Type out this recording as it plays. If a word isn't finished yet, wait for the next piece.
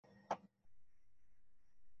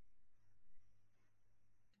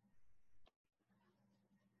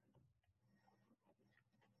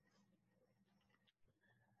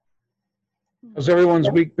How's everyone's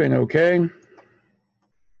week been? Okay?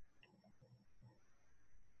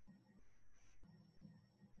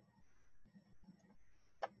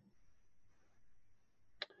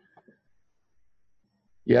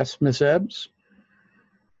 Yes, Miss Ebbs.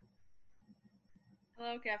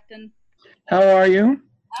 Hello, Captain. How are you?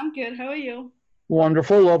 I'm good. How are you?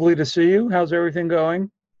 Wonderful. Lovely to see you. How's everything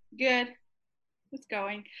going? Good. It's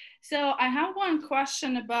going. So I have one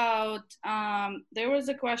question about. There was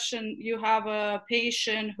a question. You have a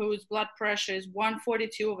patient whose blood pressure is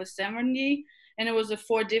 142/70, and it was a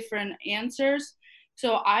four different answers.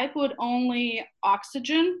 So I put only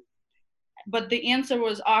oxygen, but the answer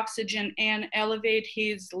was oxygen and elevate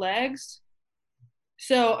his legs.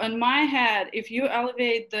 So in my head, if you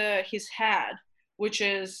elevate his head, which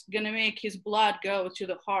is gonna make his blood go to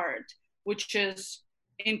the heart, which is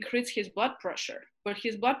increase his blood pressure, but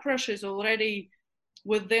his blood pressure is already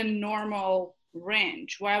within normal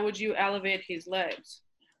range. Why would you elevate his legs?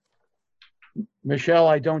 Michelle,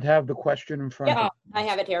 I don't have the question in front Yeah, of I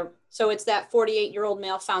have it here. So it's that 48-year-old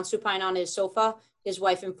male found supine on his sofa. His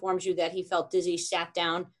wife informs you that he felt dizzy, sat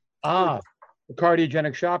down. the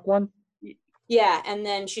cardiogenic shock one? Yeah, and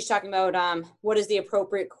then she's talking about what is the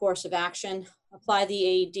appropriate course of action? Apply the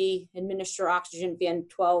AED, administer oxygen via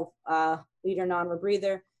 12-liter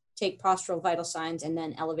non-rebreather, take postural vital signs, and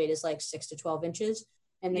then elevate his legs 6 to 12 inches.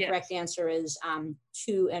 And the correct answer is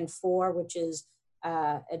 2 and 4, which is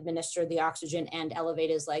administer the oxygen and elevate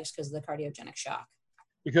his legs because of the cardiogenic shock.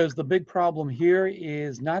 Because the big problem here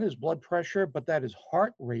is not his blood pressure, but that his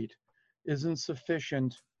heart rate isn't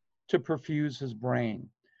sufficient to perfuse his brain.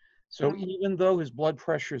 So even though his blood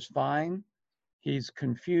pressure is fine, he's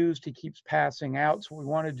confused, he keeps passing out. So what we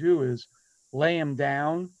want to do is lay him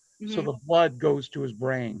down so the blood goes to his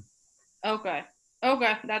brain. Okay,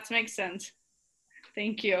 that makes sense.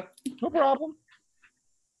 Thank you. No problem.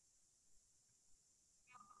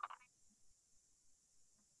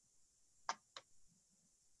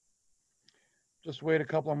 Just wait a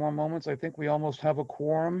couple of more moments. I think we almost have a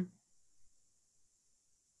quorum.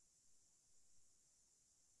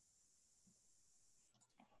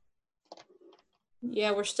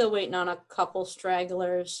 Yeah, we're still waiting on a couple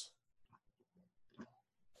stragglers.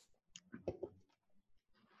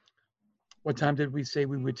 What time did we say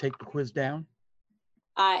we would take the quiz down?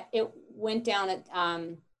 It went down at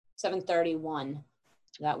 7:31.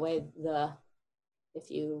 That way, if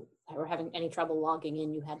you were having any trouble logging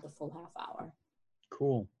in, you had the full half hour.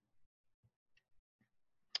 Cool.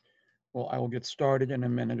 Well, I will get started in a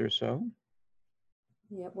minute or so.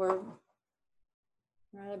 Yeah, we're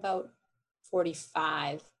at about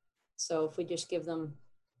 45. So if we just give them,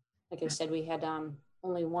 like I said, we had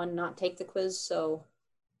only one not take the quiz, so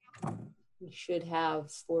we should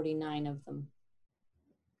have 49 of them.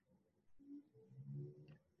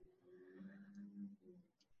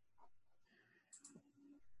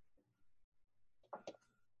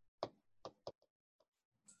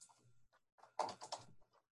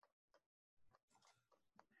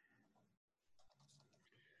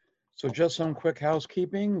 So just some quick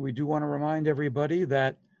housekeeping. We do want to remind everybody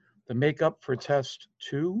that the makeup for test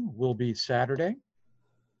 2 will be Saturday.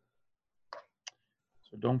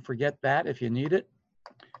 So don't forget that if you need it.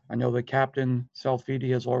 I know that Captain Salfidi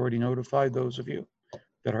has already notified those of you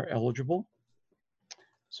that are eligible.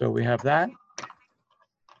 So we have that.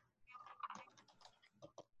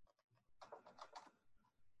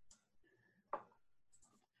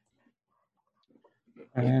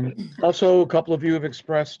 And also a couple of you have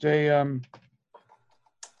expressed a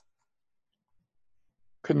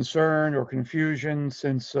concern or confusion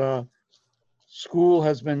since school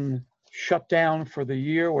has been shut down for the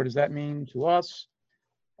year. What does that mean to us?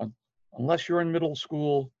 Unless you're in middle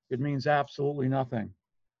school, it means absolutely nothing.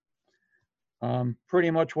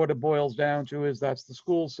 Pretty much what it boils down to is that's the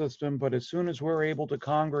school system, but as soon as we're able to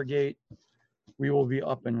congregate, we will be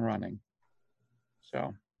up and running.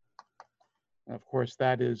 So, of course,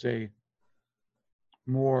 that is a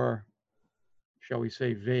more, shall we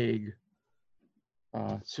say, vague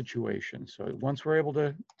situation. So once we're able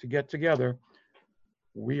to get together,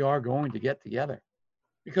 we are going to get together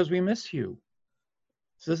because we miss you.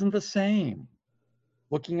 This isn't the same.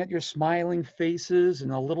 Looking at your smiling faces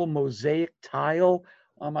and a little mosaic tile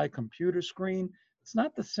on my computer screen, it's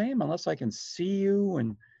not the same unless I can see you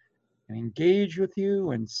and engage with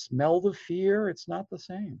you and smell the fear. It's not the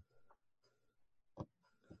same.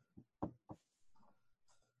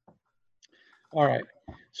 All right,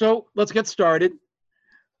 so let's get started.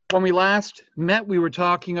 When we last met, we were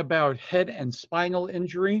talking about head and spinal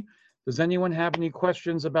injury. Does anyone have any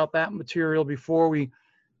questions about that material before we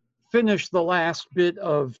finish the last bit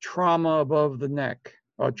of trauma above the neck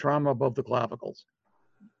trauma above the clavicles.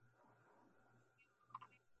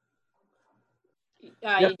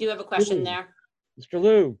 You do have a question there. Mr.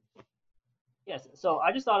 Liu. Yes, so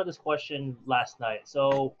I just thought of this question last night.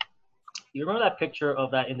 So you remember that picture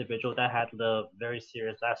of that individual that had the very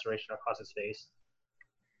serious laceration across his face?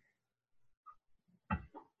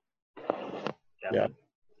 Yeah.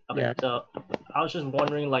 Okay, Yeah. so I was just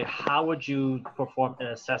wondering, like, how would you perform an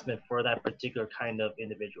assessment for that particular kind of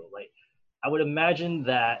individual? Like, I would imagine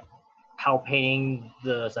that palpating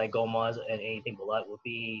the zygomas and anything below would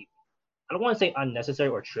be, I don't want to say unnecessary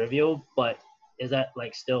or trivial, but is that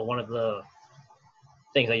like still one of the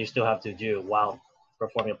things that you still have to do while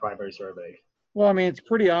performing a primary survey? Well, I mean, it's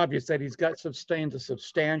pretty obvious that he's got sustained a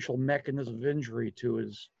substantial mechanism of injury to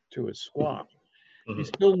his squab. You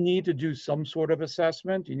still need to do some sort of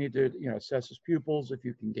assessment. You need to, assess his pupils if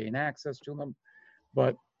you can gain access to them.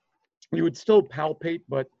 But you would still palpate,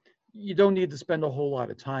 but you don't need to spend a whole lot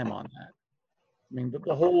of time on that. I mean,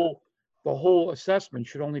 the whole assessment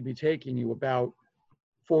should only be taking you about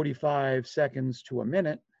 45 seconds to a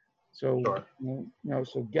minute. So, Sure.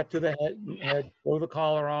 So get to the head, throw the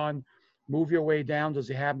collar on, move your way down. Does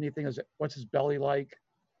he have anything? What's his belly like?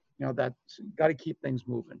 That's got to keep things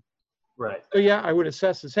moving. Right. So yeah, I would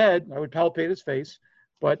assess his head. I would palpate his face,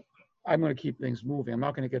 but I'm going to keep things moving. I'm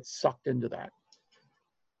not going to get sucked into that.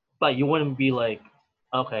 But you wouldn't be like,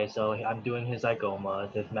 okay, so I'm doing his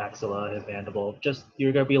zygoma, his maxilla, his mandible. Just,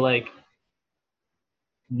 you're going to be like,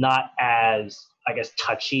 not as, I guess,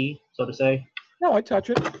 touchy, so to say. No, I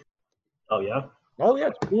touch it. Oh, yeah? Oh, yeah,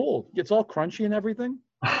 it's cool. It's all crunchy and everything.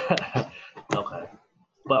 Okay.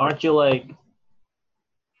 But aren't you like,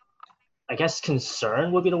 I guess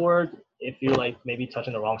concerned would be the word, if you're like maybe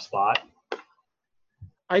touching the wrong spot?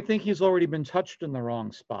 I think he's already been touched in the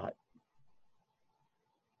wrong spot.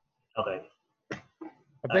 Okay.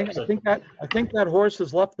 I think that horse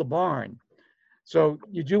has left the barn. So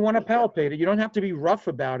you do want to palpate it. You don't have to be rough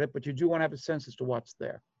about it, but you do want to have a sense as to what's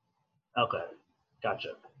there. Okay. Gotcha.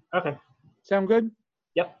 Okay. Sound good?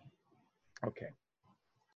 Yep. Okay.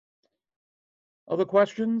 Other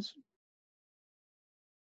questions?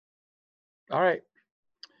 All right.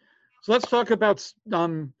 So let's talk about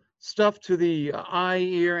stuff to the eye,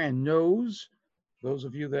 ear, and nose. Those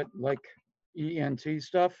of you that like ENT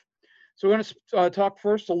stuff. So we're going to talk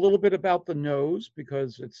first a little bit about the nose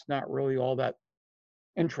because it's not really all that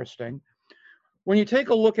interesting. When you take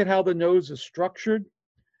a look at how the nose is structured,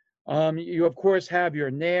 you of course have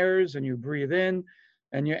your nares and you breathe in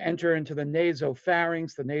and you enter into the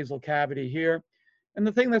nasopharynx, the nasal cavity here. And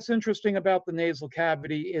the thing that's interesting about the nasal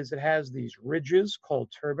cavity is it has these ridges called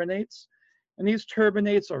turbinates. And these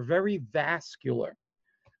turbinates are very vascular.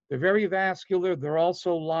 They're very vascular. They're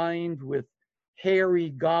also lined with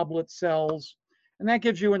hairy goblet cells. And that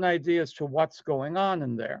gives you an idea as to what's going on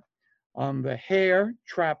in there. The hair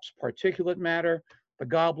traps particulate matter. The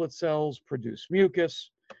goblet cells produce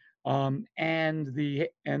mucus. And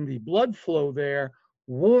the blood flow there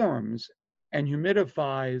warms and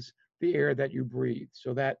humidifies the air that you breathe,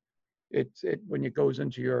 so that when it goes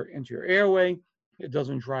into your airway, it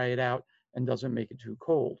doesn't dry it out and doesn't make it too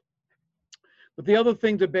cold. But the other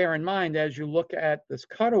thing to bear in mind as you look at this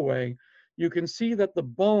cutaway, you can see that the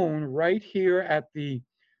bone right here at the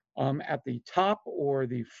top or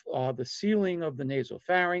the ceiling of the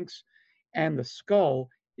nasopharynx and the skull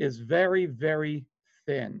is very, very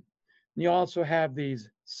thin. And you also have these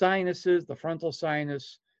sinuses, the frontal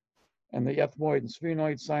sinus and the ethmoid and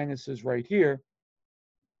sphenoid sinuses right here.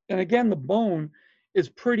 And again, the bone is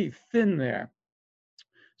pretty thin there.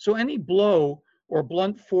 So any blow or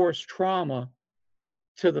blunt force trauma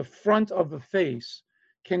to the front of the face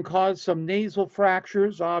can cause some nasal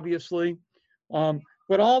fractures, obviously.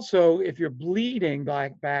 But also, if you're bleeding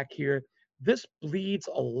back here, this bleeds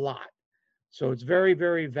a lot. So it's very,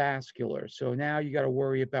 very vascular. So now you got to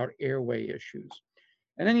worry about airway issues.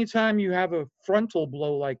 And anytime you have a frontal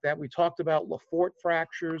blow like that, we talked about Lefort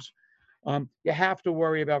fractures, you have to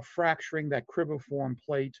worry about fracturing that cribriform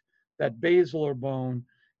plate, that basilar bone,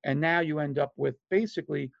 and now you end up with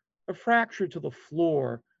basically a fracture to the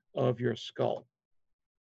floor of your skull.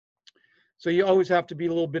 So you always have to be a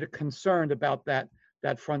little bit concerned about that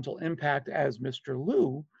frontal impact, as Mr.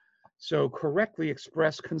 Liu so correctly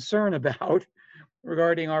expressed concern about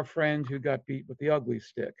regarding our friend who got beat with the ugly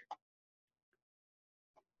stick.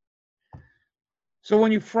 So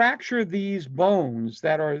when you fracture these bones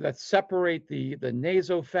that separate the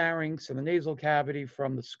nasopharynx and the nasal cavity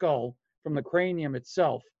from the skull, from the cranium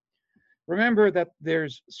itself, remember that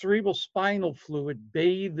there's cerebral spinal fluid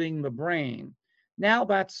bathing the brain. Now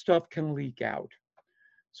that stuff can leak out.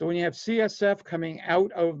 So when you have CSF coming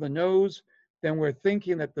out of the nose, then we're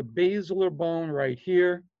thinking that the basilar bone right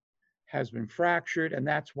here has been fractured, and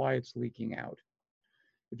that's why it's leaking out.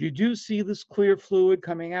 If you do see this clear fluid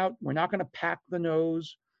coming out, we're not going to pack the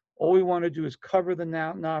nose. All we want to do is cover the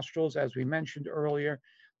nostrils, as we mentioned earlier,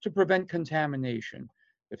 to prevent contamination.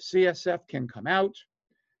 If CSF can come out,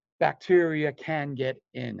 bacteria can get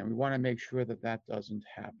in, and we want to make sure that that doesn't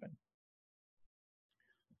happen.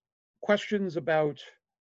 Questions about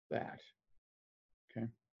that? Okay.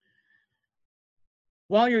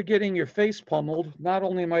 While you're getting your face pummeled, not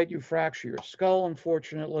only might you fracture your skull,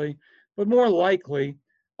 unfortunately, but more likely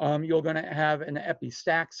you're going to have an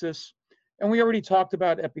epistaxis. And we already talked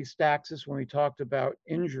about epistaxis when we talked about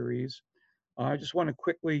injuries. I just want to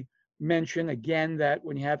quickly mention again that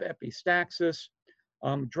when you have epistaxis,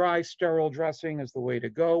 dry sterile dressing is the way to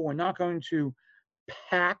go. We're not going to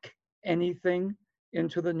pack anything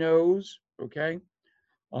into the nose, okay?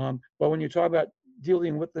 But when you talk about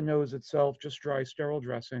dealing with the nose itself, just dry sterile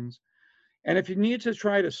dressings. And if you need to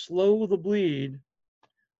try to slow the bleed,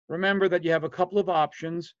 remember that you have a couple of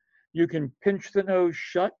options. You can pinch the nose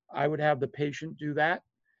shut. I would have the patient do that.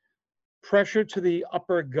 Pressure to the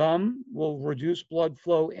upper gum will reduce blood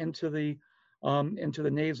flow into the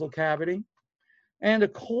nasal cavity. And a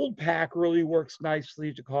cold pack really works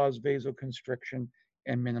nicely to cause vasoconstriction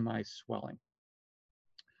and minimize swelling.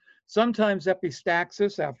 Sometimes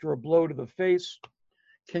epistaxis after a blow to the face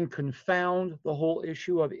can confound the whole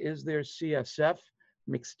issue of, is there CSF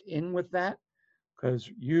mixed in with that? Because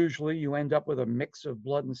usually you end up with a mix of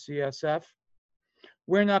blood and CSF.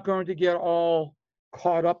 We're not going to get all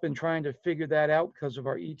caught up in trying to figure that out because of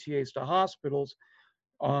our ETAs to hospitals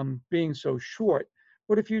being so short.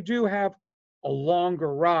 But if you do have a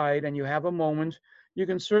longer ride and you have a moment, you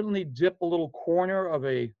can certainly dip a little corner of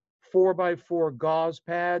a 4x4 gauze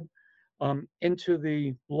pad into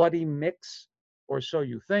the bloody mix, or so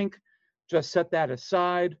you think. Just set that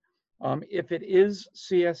aside. If it is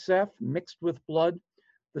CSF mixed with blood,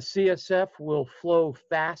 the CSF will flow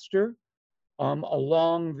faster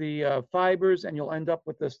along the fibers, and you'll end up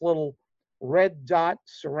with this little red dot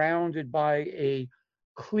surrounded by a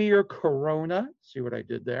clear corona. See what I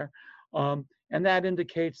did there? And that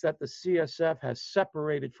indicates that the CSF has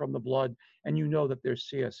separated from the blood, and you know that there's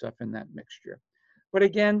CSF in that mixture. But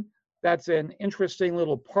again, that's an interesting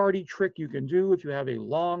little party trick you can do if you have a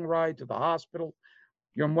long ride to the hospital.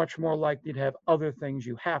 You're much more likely to have other things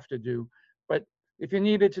you have to do. But if you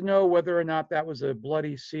needed to know whether or not that was a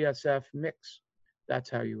bloody CSF mix, that's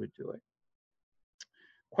how you would do it.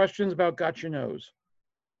 Questions about got your nose?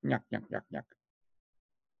 Yuck, yuck, yuck, yuck.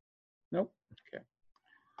 Nope. Okay.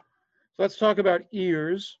 So let's talk about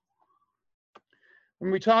ears. When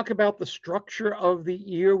we talk about the structure of the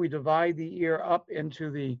ear, we divide the ear up into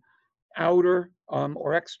the outer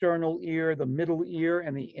or external ear, the middle ear,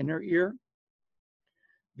 and the inner ear.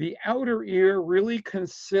 The outer ear really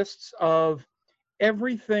consists of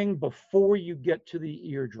everything before you get to the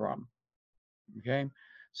eardrum. Okay,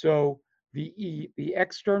 so the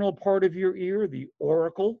external part of your ear, the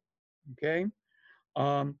auricle, okay,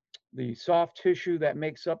 the soft tissue that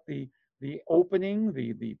makes up the opening,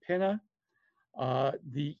 the pinna,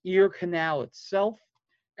 the ear canal itself,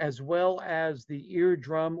 as well as the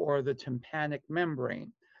eardrum or the tympanic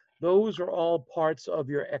membrane. Those are all parts of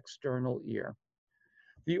your external ear.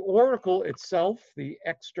 The auricle itself, the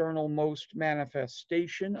external most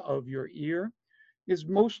manifestation of your ear, is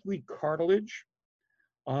mostly cartilage.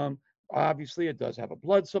 Obviously, it does have a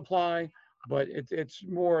blood supply, but it's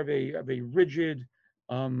more of a rigid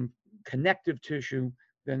connective tissue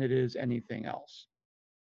than it is anything else.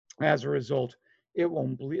 As a result, it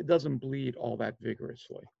won't bleed. It doesn't bleed all that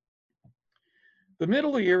vigorously. The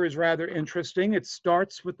middle ear is rather interesting. It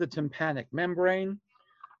starts with the tympanic membrane.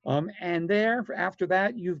 And there, after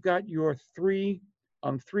that, you've got your three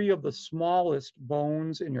of the smallest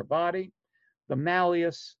bones in your body, the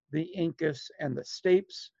malleus, the incus, and the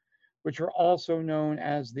stapes, which are also known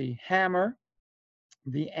as the hammer,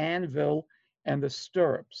 the anvil, and the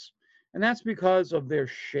stirrups. And that's because of their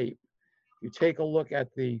shape. You take a look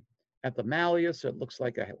at the malleus, it looks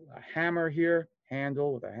like a hammer here,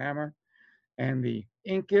 handle with a hammer. And the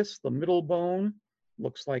incus, the middle bone,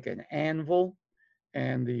 looks like an anvil.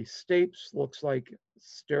 And the stapes looks like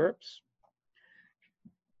stirrups.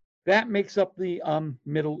 That makes up the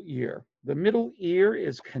middle ear. The middle ear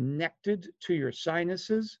is connected to your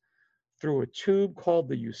sinuses through a tube called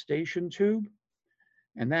the eustachian tube.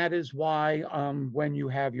 And that is why when you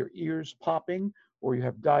have your ears popping or you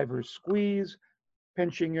have diver's squeeze,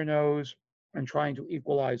 pinching your nose and trying to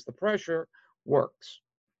equalize the pressure works.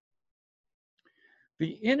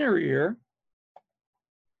 The inner ear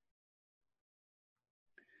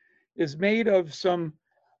is made of some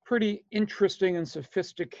pretty interesting and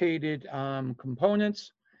sophisticated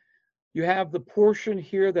components. You have the portion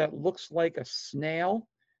here that looks like a snail.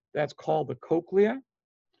 That's called the cochlea.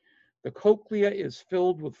 The cochlea is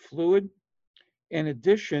filled with fluid. In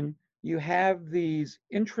addition, you have these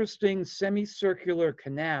interesting semicircular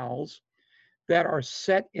canals that are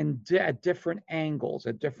set at different angles,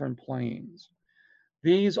 at different planes.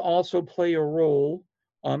 These also play a role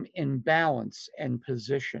in balance and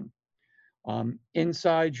position.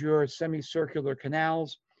 Inside your semicircular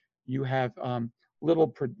canals, you have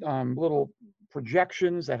little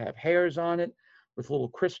projections that have hairs on it with little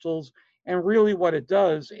crystals. And really what it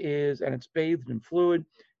does is, and it's bathed in fluid,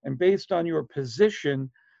 and based on your position,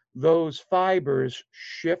 those fibers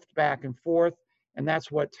shift back and forth, and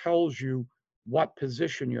that's what tells you what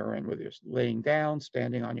position you're in, whether you're laying down,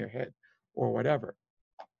 standing on your head, or whatever.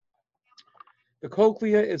 The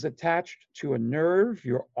cochlea is attached to a nerve,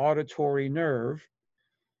 your auditory nerve.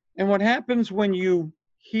 And what happens when you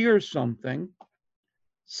hear something,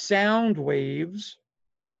 sound waves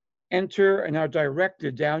enter and are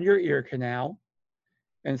directed down your ear canal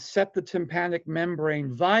and set the tympanic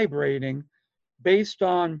membrane vibrating based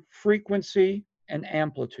on frequency and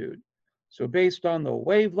amplitude. So based on the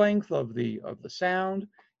wavelength of the sound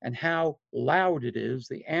and how loud it is,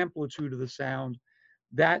 the amplitude of the sound,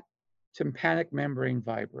 that tympanic membrane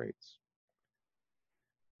vibrates.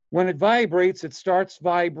 When it vibrates, it starts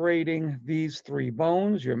vibrating these three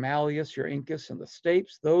bones, your malleus, your incus, and the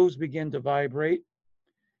stapes. Those begin to vibrate.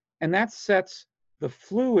 And that sets the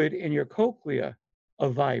fluid in your cochlea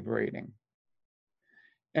vibrating.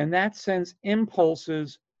 And that sends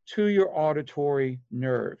impulses to your auditory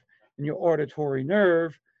nerve. And your auditory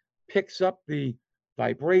nerve picks up the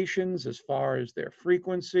vibrations as far as their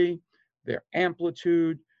frequency, their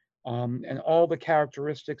amplitude, and all the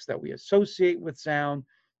characteristics that we associate with sound,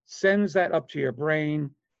 sends that up to your brain,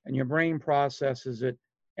 and your brain processes it,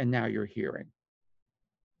 and now you're hearing.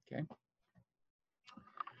 Okay.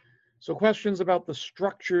 So questions about the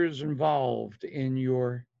structures involved in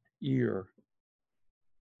your ear.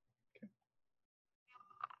 Okay.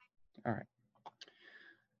 All right.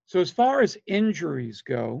 So as far as injuries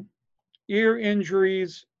go, ear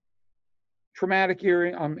injuries, traumatic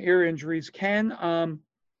ear injuries can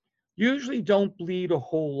usually don't bleed a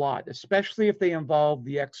whole lot, especially if they involve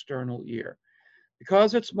the external ear.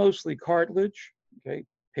 Because it's mostly cartilage, okay,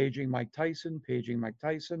 paging Mike Tyson,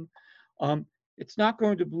 it's not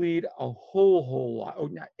going to bleed a whole lot. Oh,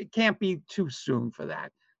 it can't be too soon for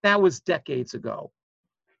that. That was decades ago.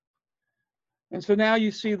 And so now you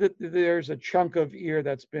see that there's a chunk of ear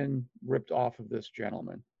that's been ripped off of this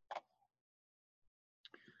gentleman.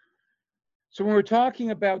 So when we're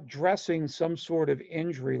talking about dressing some sort of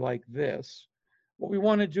injury like this, what we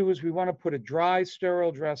want to do is we want to put a dry,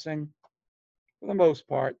 sterile dressing, for the most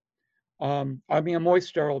part, a moist,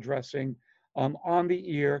 sterile dressing on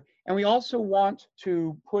the ear. And we also want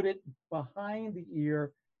to put it behind the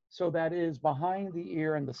ear, so that is behind the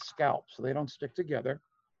ear and the scalp, so they don't stick together.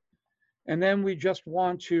 And then we just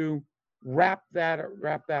want to wrap that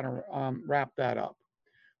up.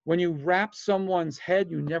 When you wrap someone's head,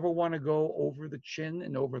 you never want to go over the chin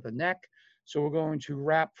and over the neck. So we're going to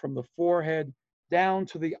wrap from the forehead down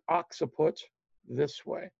to the occiput this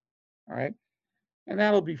way, all right? And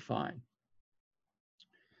that'll be fine.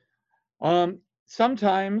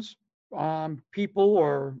 Sometimes people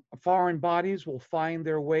or foreign bodies will find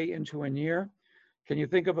their way into an ear. Can you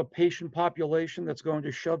think of a patient population that's going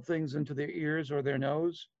to shove things into their ears or their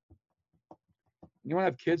nose? You want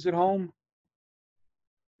to have kids at home?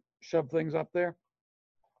 Shove things up there.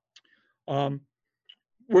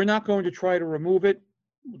 We're not going to try to remove it.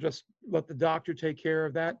 We'll just let the doctor take care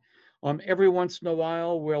of that. Every once in a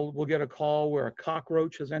while, we'll get a call where a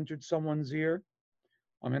cockroach has entered someone's ear.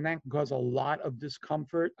 And that can cause a lot of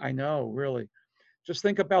discomfort. I know, really. Just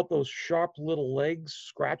think about those sharp little legs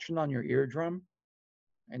scratching on your eardrum.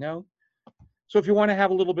 I know. So if you want to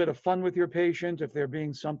have a little bit of fun with your patient, if they're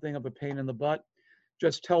being something of a pain in the butt,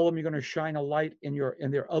 just tell them you're going to shine a light in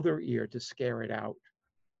their other ear to scare it out.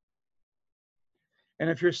 And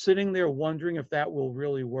if you're sitting there wondering if that will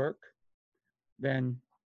really work, then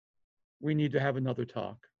we need to have another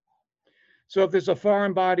talk. So if there's a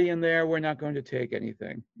foreign body in there, we're not going to take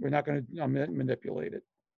anything. We're not going to manipulate it.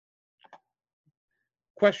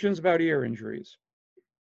 Questions about ear injuries?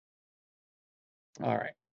 All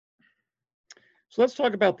right. So let's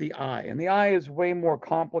talk about the eye. And the eye is way more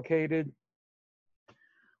complicated.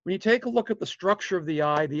 When you take a look at the structure of the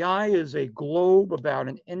eye is a globe about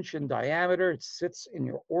 1 inch in diameter. It sits in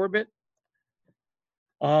your orbit,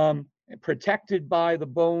 protected by the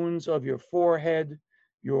bones of your forehead,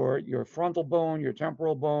 your frontal bone, your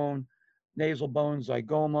temporal bone, nasal bone,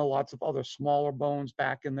 zygoma, lots of other smaller bones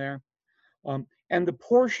back in there. And the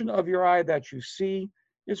portion of your eye that you see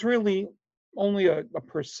is really only a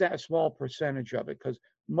small percentage of it, because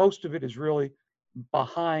most of it is really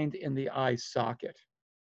behind in the eye socket.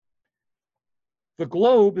 The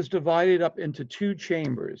globe is divided up into two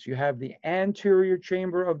chambers. You have the anterior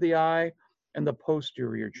chamber of the eye and the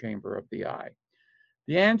posterior chamber of the eye.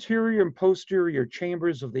 The anterior and posterior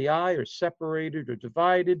chambers of the eye are separated or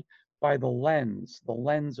divided by the lens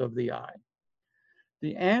of the eye.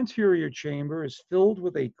 The anterior chamber is filled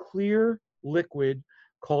with a clear liquid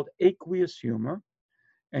called aqueous humor,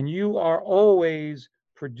 and you are always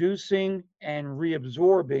producing and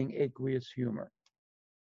reabsorbing aqueous humor.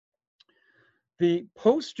 The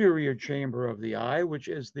posterior chamber of the eye, which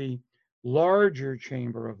is the larger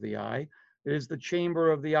chamber of the eye, is the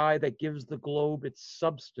chamber of the eye that gives the globe its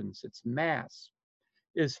substance, its mass,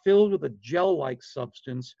 is filled with a gel-like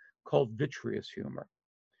substance called vitreous humor.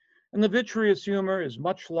 And the vitreous humor is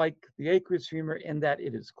much like the aqueous humor in that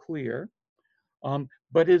it is clear,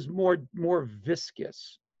 but is more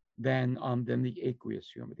viscous than the aqueous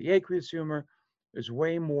humor. The aqueous humor is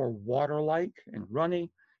way more water-like and runny,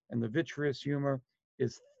 and the vitreous humor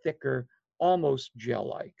is thicker, almost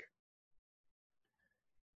gel-like.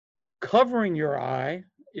 Covering your eye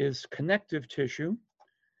is connective tissue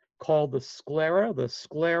called the sclera. The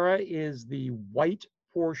sclera is the white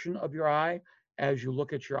portion of your eye as you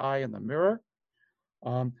look at your eye in the mirror.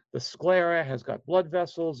 The sclera has got blood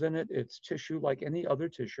vessels in it. It's tissue like any other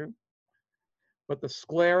tissue. But the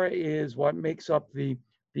sclera is what makes up the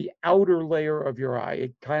outer layer of your eye.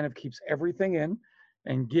 It kind of keeps everything in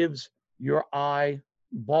and gives your eye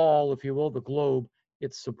ball, if you will, the globe,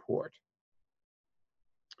 its support.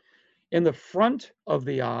 In the front of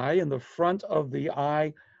the eye, the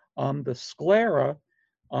sclera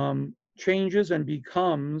changes and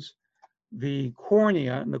becomes the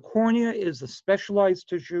cornea. And the cornea is the specialized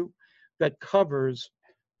tissue that covers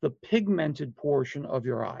the pigmented portion of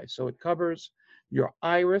your eye. So it covers your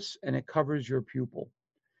iris and it covers your pupil.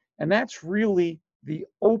 And that's really the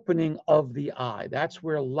opening of the eye. That's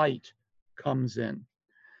where light comes in.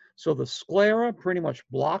 So the sclera pretty much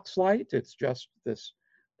blocks light. It's just this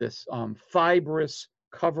fibrous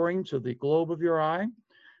covering to the globe of your eye.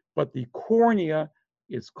 But the cornea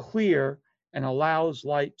is clear and allows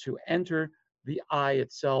light to enter the eye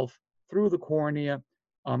itself through the cornea,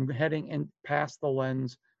 heading in past the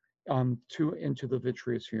lens into the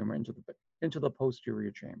vitreous humor, into the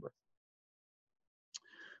posterior chamber.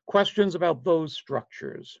 Questions about those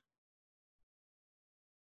structures?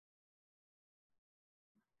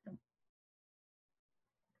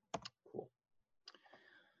 Cool.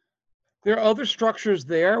 There are other structures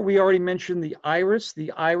there. We already mentioned the iris.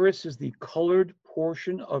 The iris is the colored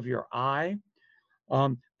portion of your eye.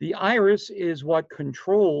 The iris is what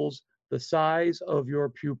controls the size of your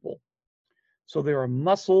pupil. So there are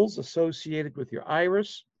muscles associated with your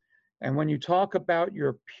iris. And when you talk about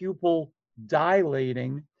your pupil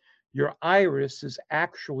dilating, your iris is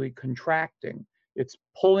actually contracting. It's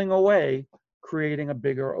pulling away, creating a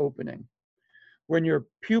bigger opening. When your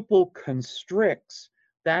pupil constricts,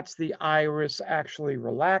 that's the iris actually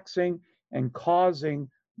relaxing and causing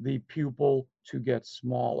the pupil to get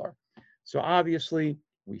smaller. So obviously,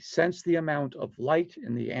 we sense the amount of light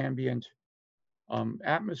in the ambient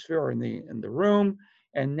atmosphere or in the room,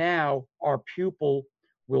 and now our pupil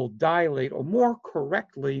will dilate, or more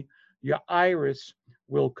correctly, your iris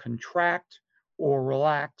will contract or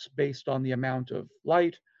relax based on the amount of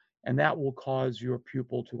light, and that will cause your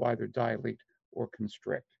pupil to either dilate or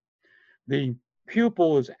constrict. The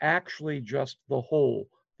pupil is actually just the hole,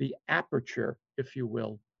 the aperture, if you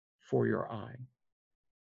will, for your eye.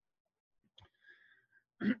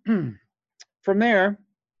 From there,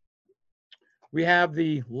 we have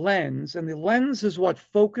the lens, and the lens is what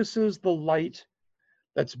focuses the light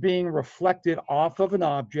that's being reflected off of an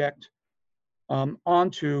object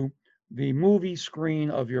onto the movie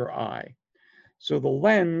screen of your eye. So the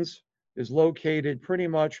lens is located pretty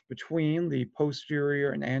much between the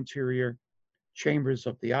posterior and anterior chambers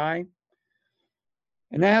of the eye.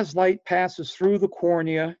 And as light passes through the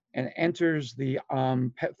cornea and enters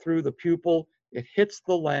through the pupil, it hits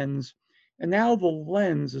the lens. And now the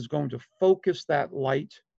lens is going to focus that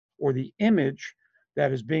light or the image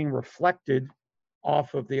that is being reflected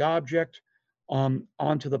off of the object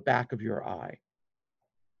onto the back of your eye.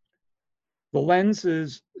 The lens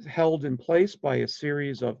is held in place by a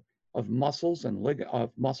series of muscles and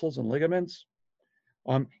ligaments.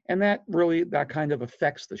 And that kind of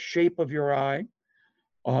affects the shape of your eye,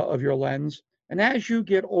 of your lens. And as you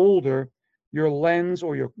get older, your lens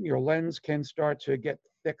or your lens can start to get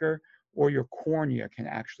thicker, or your cornea can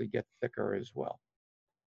actually get thicker as well.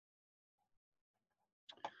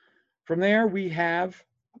 From there, we have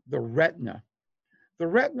the retina. The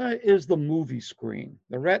retina is the movie screen.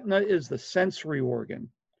 The retina is the sensory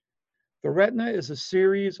organ. The retina is a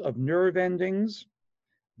series of nerve endings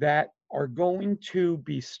that are going to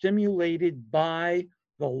be stimulated by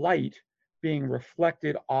the light being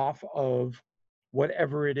reflected off of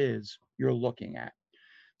whatever it is you're looking at.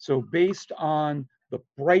 So based on the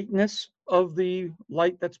brightness of the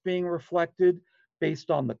light that's being reflected, based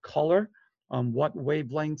on the color, what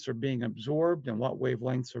wavelengths are being absorbed and what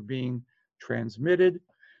wavelengths are being transmitted,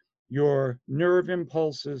 your nerve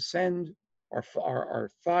impulses are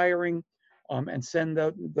firing and send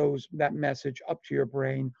that message up to your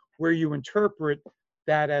brain, where you interpret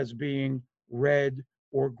that as being red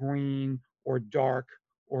or green or dark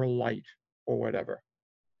or light or whatever.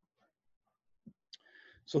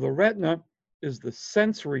 So the retina is the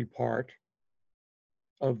sensory part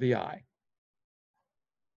of the eye.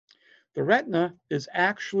 The retina is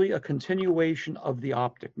actually a continuation of the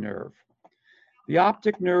optic nerve. The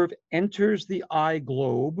optic nerve enters the eye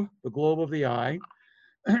globe, the globe of the eye,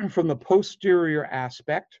 from the posterior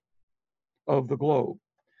aspect of the globe.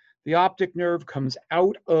 The optic nerve comes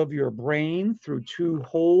out of your brain through two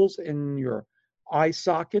holes in your eye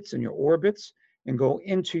sockets and your orbits, and goes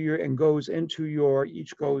into your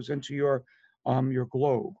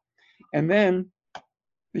globe. And then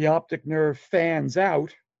the optic nerve fans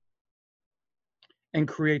out and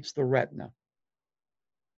creates the retina.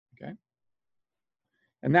 Okay?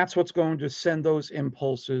 And that's what's going to send those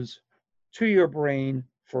impulses to your brain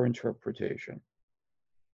for interpretation.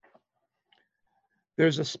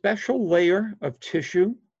 There's a special layer of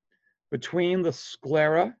tissue between the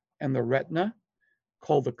sclera and the retina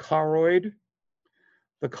called the choroid.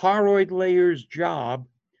 The choroid layer's job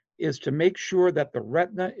is to make sure that the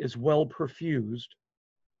retina is well perfused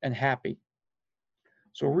and happy.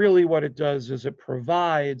 So really what it does is it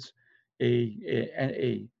provides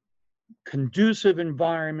a conducive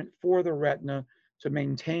environment for the retina to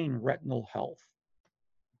maintain retinal health.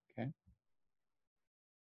 Okay.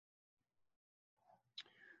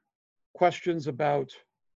 Questions about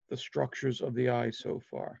the structures of the eye so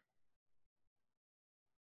far?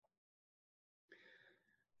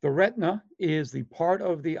 The retina is the part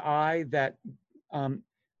of the eye that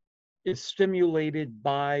is stimulated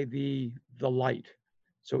by the light.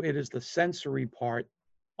 So it is the sensory part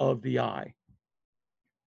of the eye.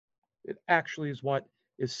 It actually is what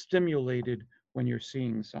is stimulated when you're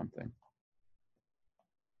seeing something.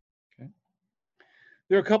 Okay.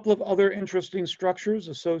 There are a couple of other interesting structures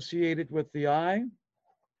associated with the eye.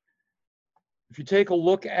 If you take a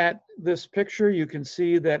look at this picture, you can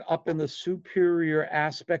see that up in the superior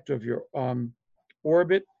aspect of your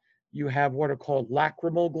orbit, you have what are called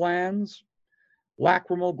lacrimal glands.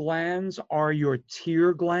 Lacrimal glands are your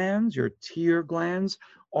tear glands. Your tear glands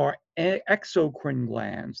are exocrine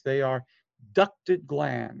glands. They are ducted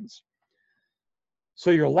glands.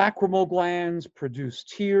 So your lacrimal glands produce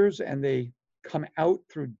tears, and they come out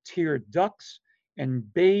through tear ducts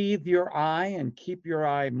and bathe your eye and keep your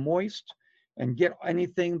eye moist and get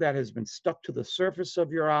anything that has been stuck to the surface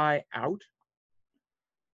of your eye out,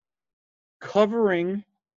 covering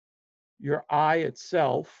your eye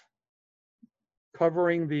itself,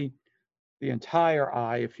 covering the entire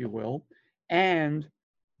eye, if you will, and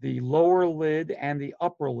the lower lid and the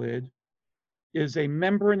upper lid is a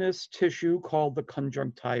membranous tissue called the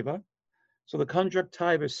conjunctiva. So the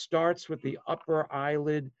conjunctiva starts with the upper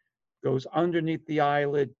eyelid, goes underneath the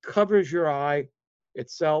eyelid, covers your eye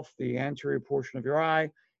itself, the anterior portion of your eye,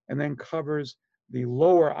 and then covers the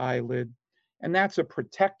lower eyelid. And that's a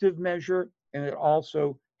protective measure, and it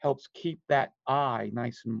also helps keep that eye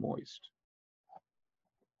nice and moist.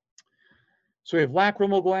 So you have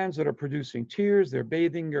lacrimal glands that are producing tears, they're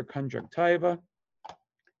bathing your conjunctiva,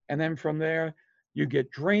 and then from there, you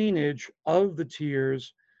get drainage of the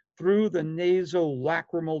tears through the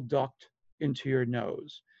nasolacrimal duct into your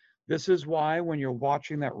nose. This is why when you're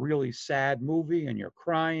watching that really sad movie and you're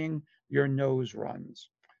crying, your nose runs,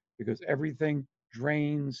 because everything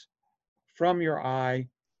drains from your eye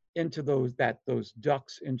into those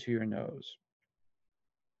ducts into your nose.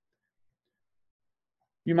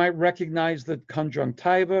 You might recognize the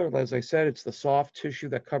conjunctiva. As I said, it's the soft tissue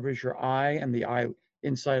that covers your eye and the eye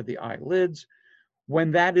inside of the eyelids.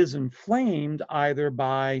 When that is inflamed, either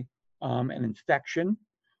by an infection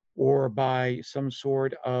or by some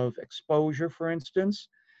sort of exposure, for instance,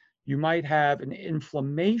 you might have an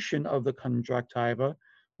inflammation of the conjunctiva,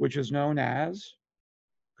 which is known as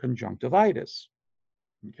conjunctivitis.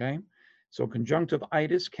 Okay? So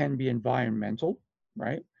conjunctivitis can be environmental,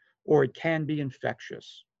 right? Or it can be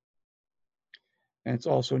infectious. And it's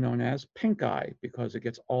also known as pink eye because it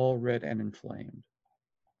gets all red and inflamed.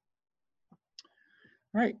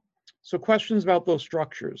 All right, so questions about those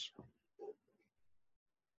structures.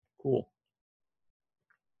 Cool.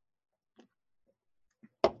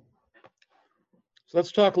 So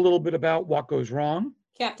let's talk a little bit about what goes wrong.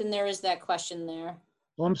 Captain, there is that question there.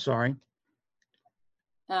 Oh, I'm sorry.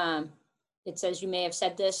 It says you may have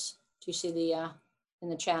said this. Do you see the in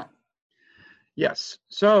the chat? Yes.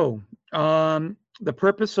 So the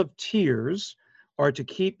purpose of tears are to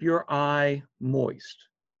keep your eye moist,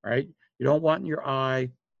 right? You don't want your eye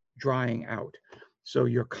drying out. So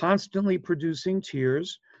you're constantly producing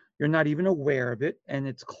tears. You're not even aware of it, and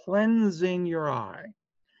it's cleansing your eye.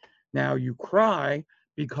 Now you cry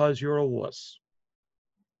because you're a wuss.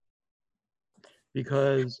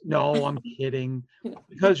 Because, no, I'm kidding.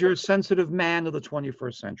 Because you're a sensitive man of the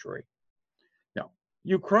 21st century. No,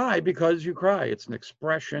 you cry because you cry. It's an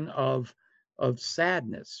expression of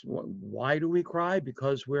sadness. Why do we cry?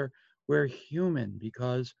 Because we're human.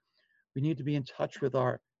 Because we need to be in touch with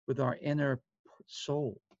our inner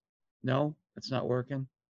soul. No, that's not working.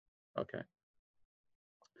 Okay.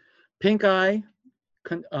 Pink eye,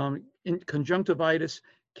 conjunctivitis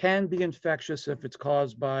can be infectious if it's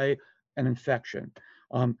caused by an infection.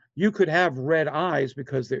 You could have red eyes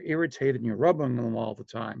because they're irritated and you're rubbing them all the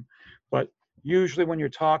time. But usually when you're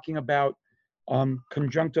talking about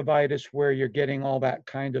conjunctivitis where you're getting all that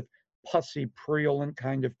kind of pussy, purulent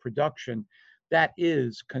kind of production, that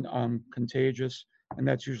is contagious, and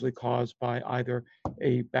that's usually caused by either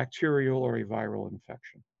a bacterial or a viral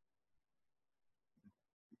infection.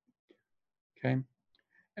 Okay.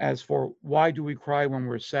 As for why do we cry when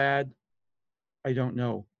we're sad, I don't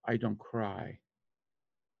know. I don't cry.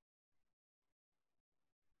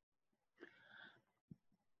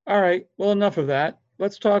 All right, well, enough of that.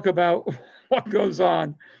 Let's talk about what goes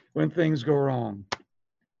on when things go wrong.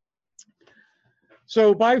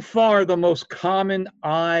 So by far the most common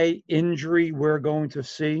eye injury we're going to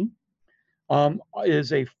see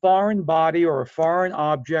is a foreign body or a foreign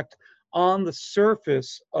object on the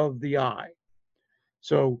surface of the eye.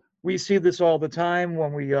 So we see this all the time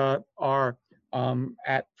when we are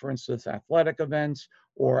at, for instance, athletic events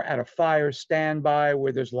or at a fire standby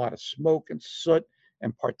where there's a lot of smoke and soot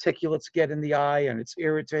and particulates get in the eye and it's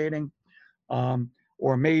irritating.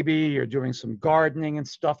 Or maybe you're doing some gardening and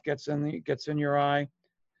stuff gets in your eye.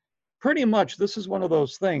 Pretty much this is one of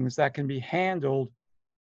those things that can be handled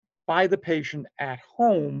by the patient at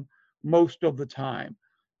home most of the time.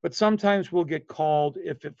 But sometimes we'll get called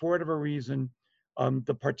if for whatever reason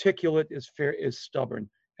the particulate is stubborn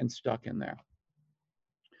and stuck in there.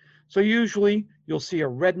 So usually you'll see a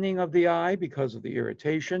reddening of the eye because of the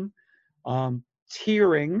irritation,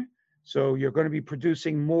 tearing. So you're going to be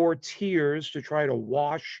producing more tears to try to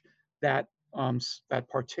wash that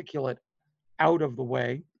particulate out of the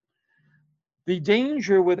way. The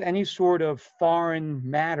danger with any sort of foreign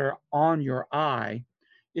matter on your eye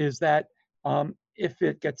is that if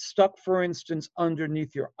it gets stuck, for instance,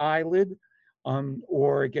 underneath your eyelid,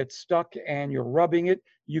 or it gets stuck and you're rubbing it,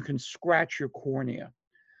 you can scratch your cornea.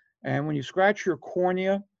 And when you scratch your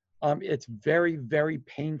cornea, it's very, very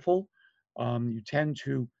painful. You tend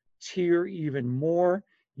to tear even more.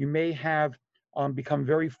 You may have become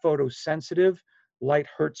very photosensitive. Light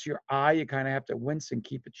hurts your eye. You kind of have to wince and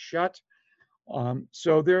keep it shut.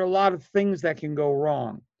 So there are a lot of things that can go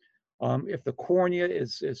wrong. If the cornea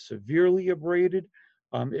is severely abraded,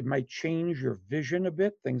 it might change your vision a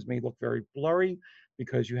bit. Things may look very blurry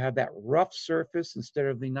because you have that rough surface instead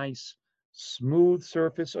of the nice smooth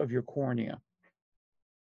surface of your cornea.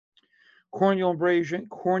 Corneal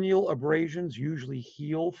abrasions usually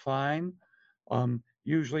heal fine.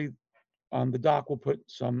 Usually the doc will put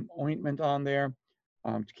some ointment on there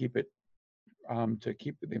to keep the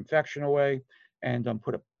infection away, and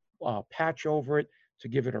put a patch over it to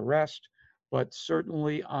give it a rest. But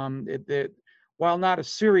certainly, while not a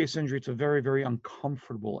serious injury, it's a very, very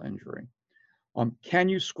uncomfortable injury. Can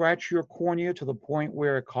you scratch your cornea to the point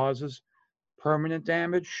where it causes permanent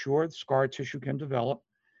damage? Sure, scar tissue can develop.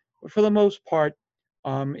 But for the most part,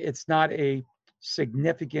 it's not a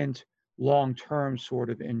significant long-term sort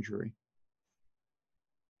of injury.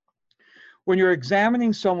 When you're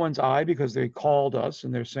examining someone's eye because they called us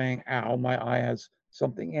and they're saying, ow, my eye has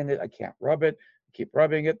something in it, I can't rub it, I keep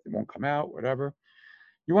rubbing it, it won't come out, whatever.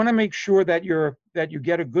 You want to make sure that you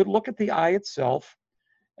get a good look at the eye itself.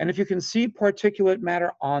 And if you can see particulate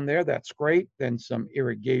matter on there, that's great. Then some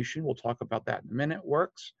irrigation, we'll talk about that in a minute,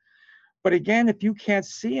 works. But again, if you can't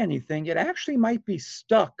see anything, it actually might be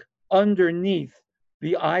stuck underneath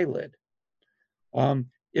the eyelid.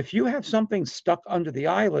 If you have something stuck under the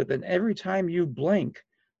eyelid, then every time you blink,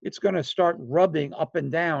 it's going to start rubbing up and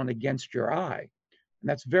down against your eye. And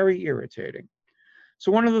that's very irritating.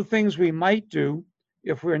 So one of the things we might do,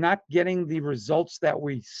 if we're not getting the results that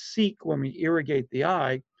we seek when we irrigate the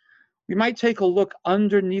eye, we might take a look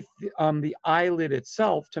underneath the eyelid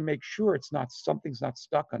itself to make sure something's not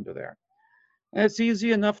stuck under there. And it's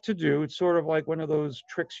easy enough to do. It's sort of like one of those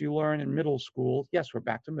tricks you learn in middle school. Yes, we're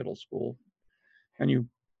back to middle school. And you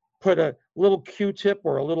put a little Q-tip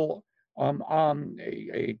or a little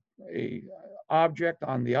object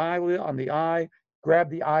on the eyelid, on the eye, grab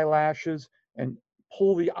the eyelashes and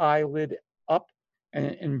pull the eyelid up, and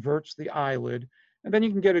it inverts the eyelid. And then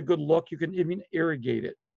you can get a good look. You can even irrigate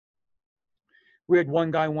it. We had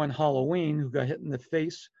one guy one Halloween who got hit in the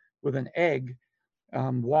face with an egg,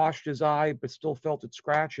 washed his eye, but still felt it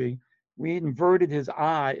scratchy. We inverted his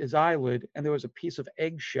eyelid, and there was a piece of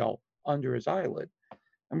eggshell under his eyelid.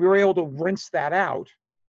 And we were able to rinse that out,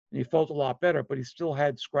 and he felt a lot better, but he still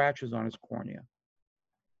had scratches on his cornea.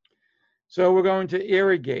 So we're going to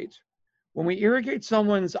irrigate. When we irrigate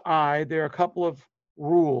someone's eye, there are a couple of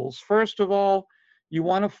rules. First of all, you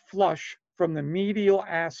want to flush from the medial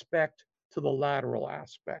aspect to the lateral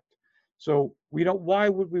aspect. So why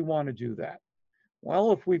would we want to do that?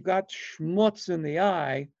 Well, if we've got schmutz in the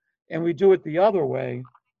eye and we do it the other way,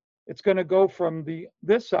 it's going to go from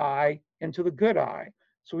this eye into the good eye.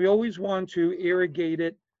 So we always want to irrigate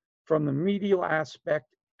it from the medial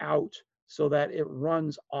aspect out so that it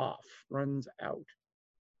runs out.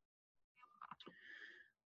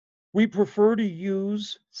 We prefer to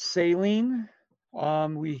use saline.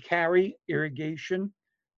 We carry irrigation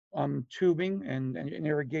tubing and an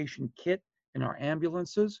irrigation kit in our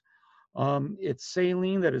ambulances. It's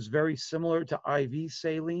saline that is very similar to IV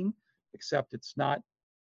saline, except it's not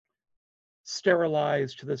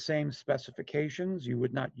sterilized to the same specifications. You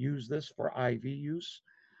would not use this for IV use,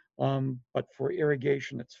 but for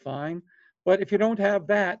irrigation, it's fine. But if you don't have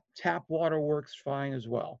that, tap water works fine as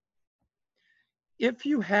well. If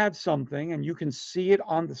you have something and you can see it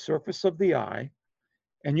on the surface of the eye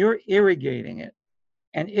and you're irrigating it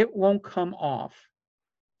and it won't come off,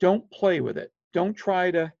 don't play with it. Don't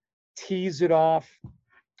try to tease it off.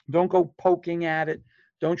 Don't go poking at it.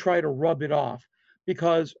 Don't try to rub it off,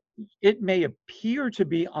 because it may appear to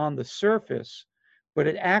be on the surface, but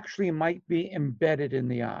it actually might be embedded in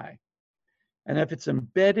the eye. And if it's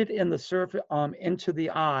embedded in the surface, into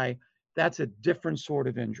the eye, that's a different sort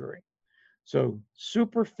of injury. So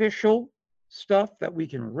superficial stuff that we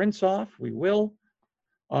can rinse off, we will,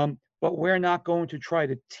 but we're not going to try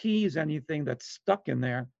to tease anything that's stuck in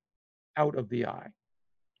there out of the eye,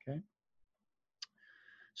 okay?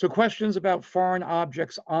 So questions about foreign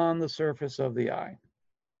objects on the surface of the eye.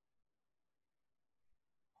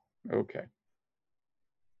 Okay.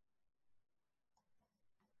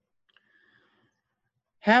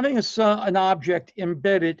 Having an object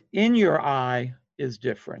embedded in your eye is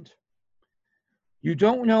different. You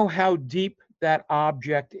don't know how deep that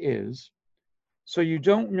object is, so you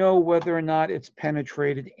don't know whether or not it's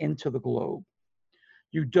penetrated into the globe.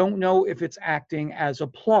 You don't know if it's acting as a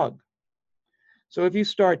plug. So if you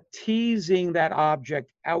start teasing that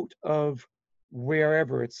object out of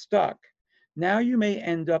wherever it's stuck, now you may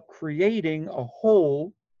end up creating a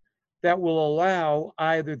hole that will allow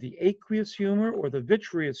either the aqueous humor or the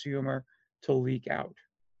vitreous humor to leak out.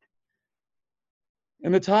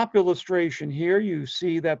 In the top illustration here, you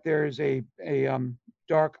see that there's a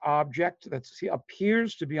dark object that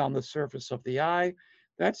appears to be on the surface of the eye.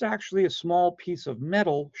 That's actually a small piece of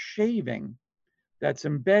metal shaving that's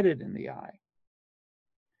embedded in the eye.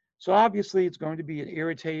 So obviously it's going to be an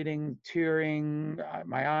irritating, tearing,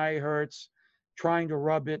 my eye hurts, trying to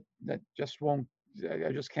rub it, that just won't,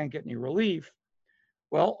 I just can't get any relief.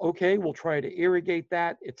 Well, okay, we'll try to irrigate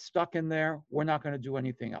that. It's stuck in there. We're not going to do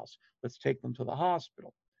anything else. Let's take them to the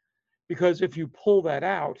hospital. Because if you pull that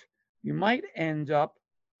out, you might end up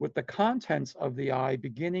with the contents of the eye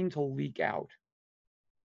beginning to leak out.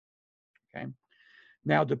 Okay.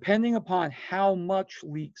 Now, depending upon how much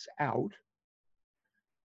leaks out,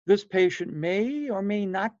 this patient may or may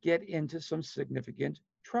not get into some significant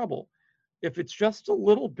trouble. If it's just a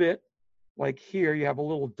little bit, like here, you have a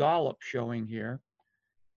little dollop showing here.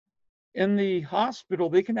 In the hospital,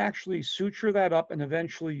 they can actually suture that up and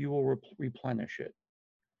eventually you will replenish it.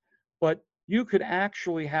 But you could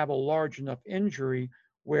actually have a large enough injury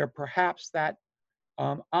where perhaps that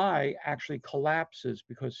eye actually collapses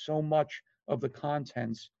because so much of the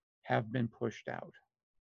contents have been pushed out.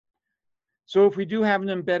 So if we do have an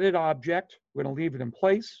embedded object, we're going to leave it in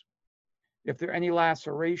place. If there are any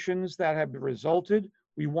lacerations that have resulted,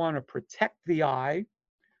 we want to protect the eye.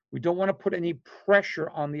 We don't want to put any pressure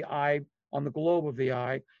on the eye, on the globe of the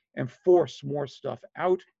eye, and force more stuff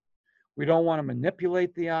out. We don't want to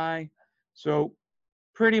manipulate the eye. So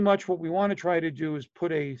pretty much what we want to try to do is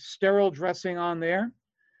put a sterile dressing on there.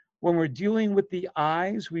 When we're dealing with the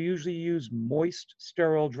eyes, we usually use moist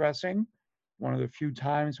sterile dressing. One of the few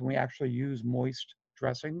times when we actually use moist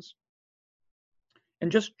dressings.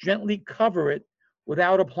 And just gently cover it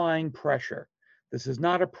without applying pressure. This is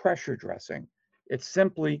not a pressure dressing. It's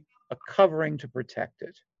simply a covering to protect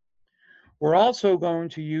it. We're also going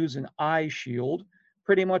to use an eye shield.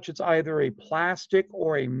 Pretty much it's either a plastic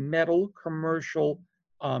or a metal commercial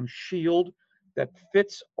shield that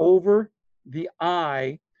fits over the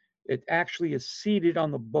eye. It actually is seated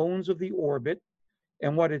on the bones of the orbit.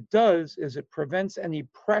 And what it does is it prevents any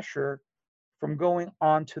pressure from going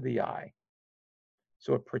onto the eye.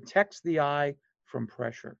 So it protects the eye from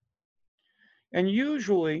pressure. And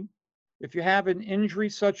usually, if you have an injury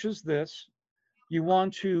such as this, you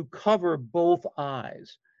want to cover both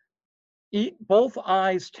eyes. Both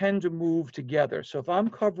eyes tend to move together. So if I'm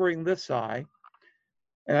covering this eye,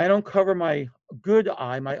 and I don't cover my good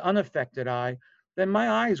eye, my unaffected eye, then my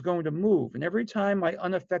eye is going to move. And every time my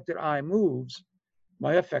unaffected eye moves,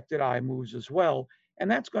 my affected eye moves as well. And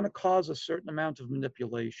that's going to cause a certain amount of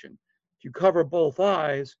manipulation. If you cover both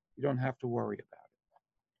eyes, you don't have to worry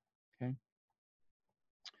about it. Okay.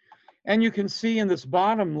 And you can see in this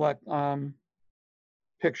bottom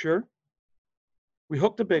picture, we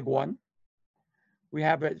hooked a big one. We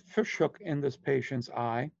have a fish hook in this patient's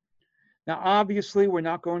eye. Now, obviously, we're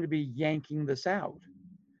not going to be yanking this out.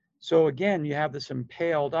 So again, you have this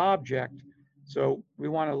impaled object. So we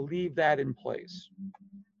want to leave that in place.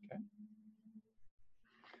 Okay.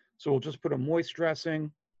 So we'll just put a moist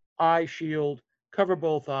dressing, eye shield, cover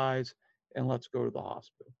both eyes, and let's go to the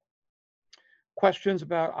hospital. Questions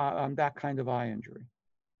about that kind of eye injury?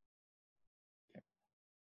 Okay.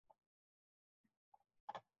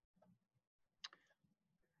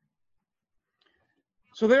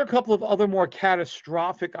 So there are a couple of other more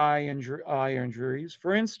catastrophic eye injuries.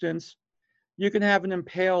 For instance, you can have an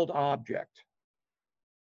impaled object.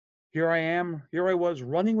 Here I was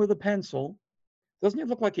running with a pencil. Doesn't he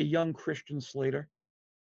look like a young Christian Slater?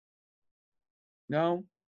 No?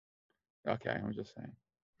 Okay, I'm just saying.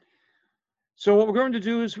 So what we're going to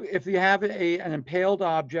do is, if you have an impaled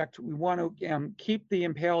object, we want to keep the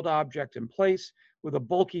impaled object in place with a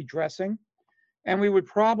bulky dressing. And we would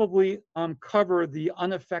probably cover the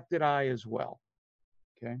unaffected eye as well.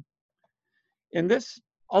 Okay. In this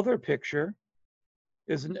other picture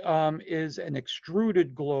is an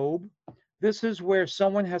extruded globe. This is where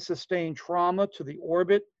someone has sustained trauma to the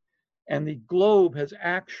orbit, and the globe has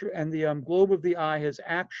globe of the eye has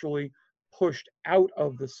actually pushed out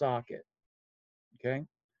of the socket. Okay.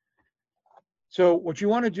 So what you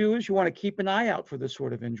want to do is you want to keep an eye out for this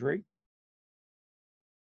sort of injury.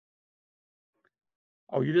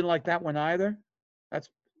 Oh, you didn't like that one either? That's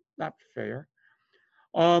not fair.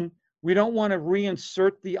 We don't want to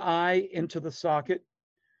reinsert the eye into the socket.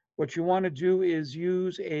 What you want to do is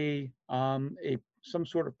use some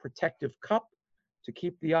sort of protective cup to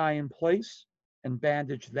keep the eye in place and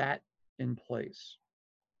bandage that in place.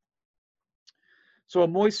 So a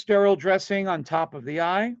moist sterile dressing on top of the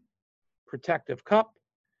eye, protective cup,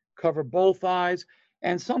 cover both eyes,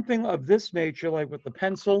 and something of this nature, like with the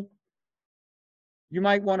pencil, you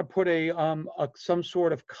might want to put some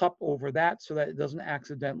sort of cup over that so that it doesn't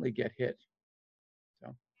accidentally get hit.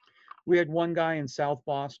 So we had one guy in South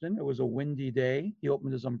Boston. It was a windy day. He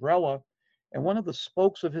opened his umbrella, and one of the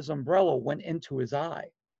spokes of his umbrella went into his eye.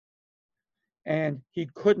 And he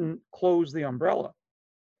couldn't close the umbrella.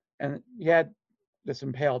 And he had this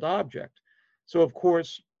impaled object. So, of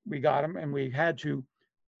course, we got him, and we had to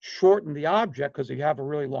shorten the object because if you have a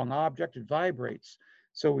really long object, it vibrates.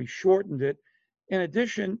 So we shortened it. In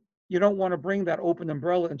addition, you don't want to bring that open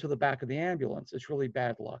umbrella into the back of the ambulance. It's really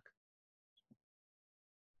bad luck.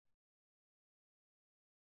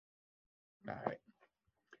 All right.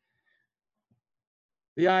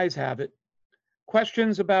 The eyes have it.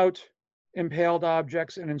 Questions about impaled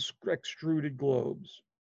objects and extruded globes?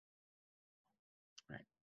 Right.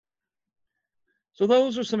 So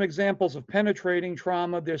those are some examples of penetrating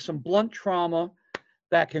trauma. There's some blunt trauma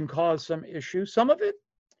that can cause some issues. Some of it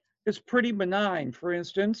is pretty benign. For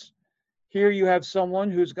instance, here you have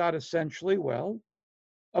someone who's got essentially, well,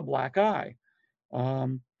 a black eye.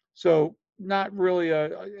 So not really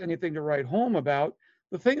anything to write home about.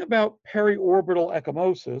 The thing about periorbital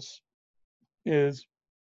ecchymosis is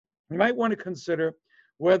you might want to consider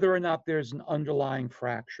whether or not there's an underlying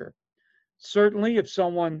fracture. Certainly, if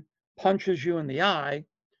someone punches you in the eye,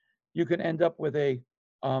 you can end up with a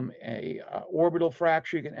orbital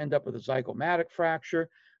fracture. You can end up with a zygomatic fracture.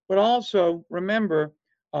 But also remember,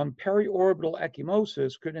 periorbital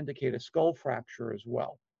ecchymosis could indicate a skull fracture as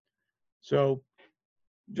well. So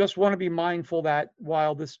just want to be mindful that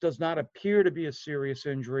while this does not appear to be a serious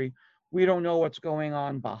injury, we don't know what's going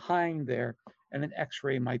on behind there, and an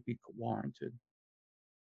X-ray might be warranted.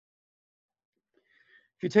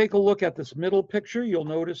 If you take a look at this middle picture, you'll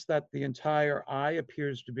notice that the entire eye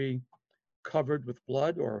appears to be covered with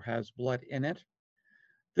blood or has blood in it.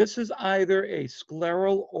 This is either a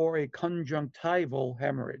scleral or a conjunctival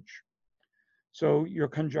hemorrhage. So your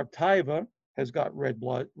conjunctiva has got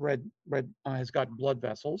has got blood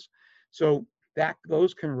vessels. So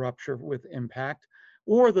those can rupture with impact,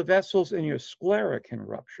 or the vessels in your sclera can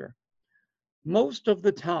rupture. Most of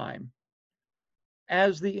the time,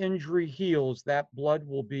 as the injury heals, that blood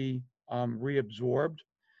will be reabsorbed.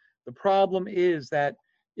 The problem is that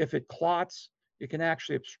if it clots, it can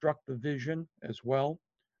actually obstruct the vision as well.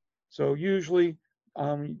 So usually,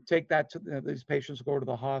 take that to these patients go to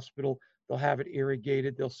the hospital. They'll have it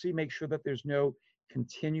irrigated. They'll make sure that there's no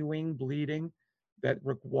continuing bleeding that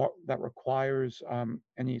requires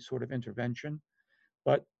any sort of intervention.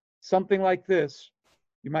 But something like this,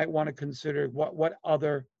 you might want to consider what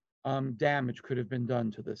other damage could have been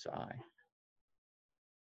done to this eye.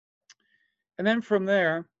 And then from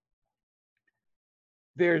there,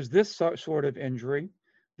 there's this sort of injury.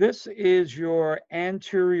 This is your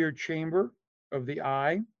anterior chamber of the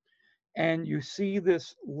eye, and you see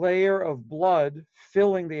this layer of blood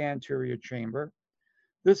filling the anterior chamber.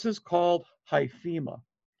 This is called hyphema.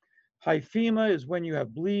 Hyphema is when you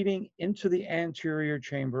have bleeding into the anterior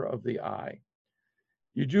chamber of the eye.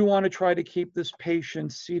 You do want to try to keep this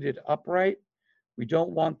patient seated upright. We don't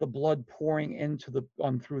want the blood pouring into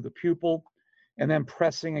through the pupil and then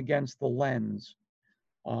pressing against the lens.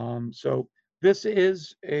 So this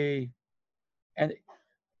is an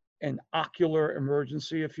ocular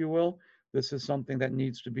emergency, if you will. This is something that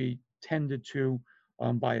needs to be tended to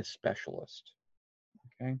by a specialist.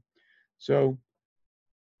 Okay, so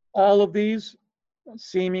all of these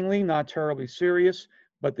seemingly not terribly serious,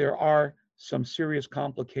 but there are some serious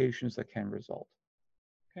complications that can result.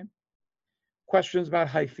 Okay, questions about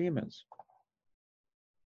hyphemas?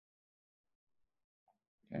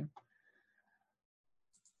 Okay.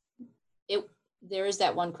 There is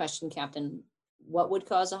that one question, Captain. What would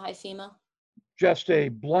cause a hyphema? Just a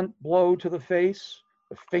blunt blow to the face,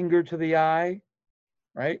 a finger to the eye,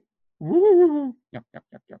 right? Woo! Yep, yep,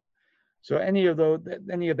 yep, yep. So any of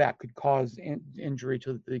that could cause injury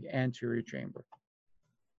to the anterior chamber.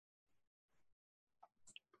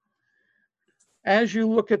 As you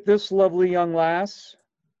look at this lovely young lass.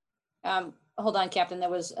 Hold on, Captain. There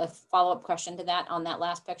was a follow-up question to that on that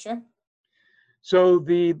last picture. So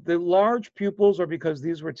the large pupils are because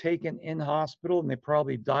these were taken in hospital, and they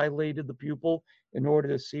probably dilated the pupil in order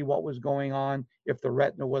to see what was going on, if the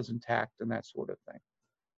retina was intact and that sort of thing.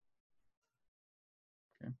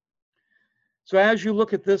 Okay. So as you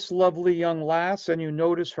look at this lovely young lass and you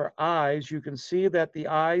notice her eyes, you can see that the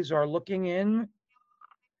eyes are looking in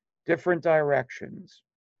different directions.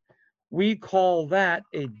 We call that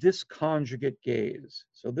a disconjugate gaze.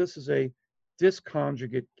 So this is a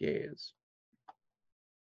disconjugate gaze.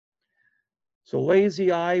 So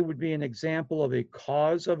lazy eye would be an example of a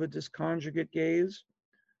cause of a disconjugate gaze,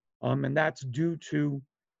 and that's due to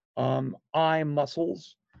eye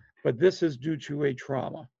muscles, but this is due to a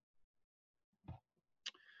trauma.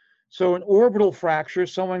 So an orbital fracture,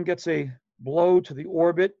 someone gets a blow to the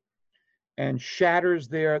orbit and shatters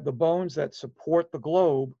the bones that support the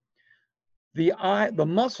globe. The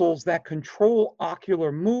muscles that control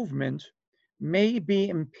ocular movement may be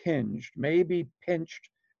impinged, may be pinched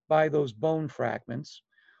by those bone fragments,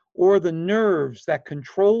 or the nerves that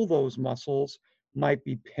control those muscles might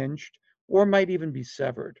be pinched or might even be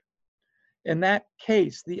severed. In that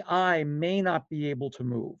case, the eye may not be able to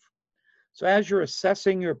move. So as you're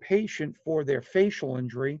assessing your patient for their facial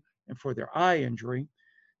injury and for their eye injury,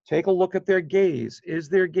 take a look at their gaze. Is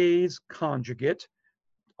their gaze conjugate?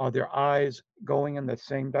 Are their eyes going in the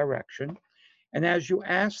same direction? And as you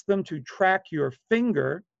ask them to track your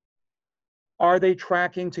finger, are they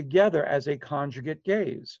tracking together as a conjugate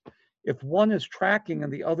gaze? If one is tracking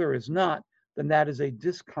and the other is not, then that is a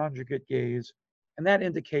disconjugate gaze, and that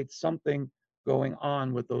indicates something going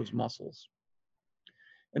on with those muscles.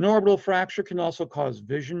 An orbital fracture can also cause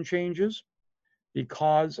vision changes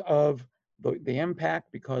because of the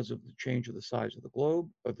impact, because of the change of the size of the globe,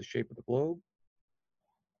 or the shape of the globe.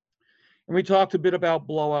 And we talked a bit about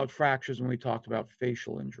blowout fractures when we talked about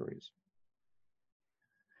facial injuries.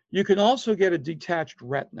 You can also get a detached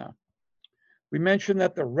retina. We mentioned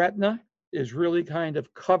that the retina is really kind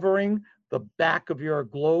of covering the back of your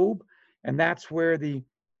globe, and that's where the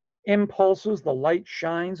impulses, the light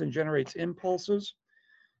shines and generates impulses.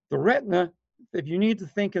 The retina, if you need to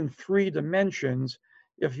think in 3 dimensions,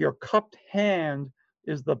 if your cupped hand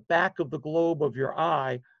is the back of the globe of your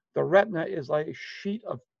eye, the retina is like a sheet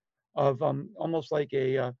of almost like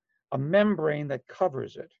a membrane that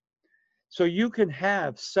covers it. So you can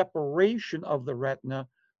have separation of the retina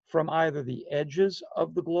from either the edges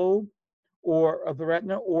of the globe or of the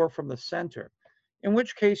retina or from the center, in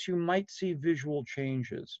which case you might see visual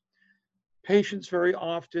changes. Patients very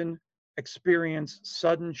often experience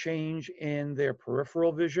sudden change in their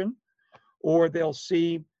peripheral vision, or they'll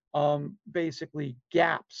see basically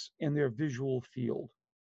gaps in their visual field.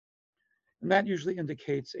 And that usually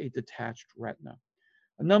indicates a detached retina.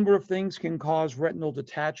 A number of things can cause retinal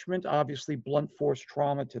detachment. Obviously, blunt force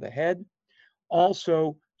trauma to the head.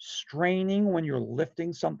 Also, straining when you're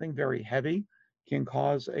lifting something very heavy can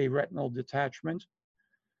cause a retinal detachment.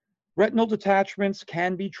 Retinal detachments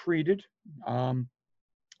can be treated.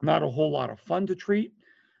 Not a whole lot of fun to treat.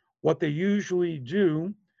 What they usually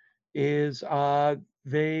do is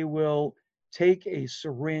they will take a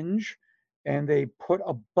syringe and they put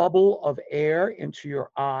a bubble of air into your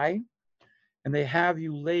eye, and they have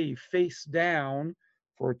you lay face down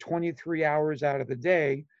for 23 hours out of the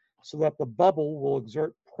day so that the bubble will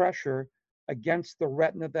exert pressure against the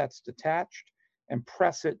retina that's detached and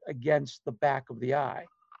press it against the back of the eye.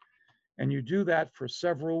 And you do that for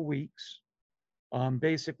several weeks.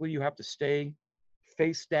 Basically, you have to stay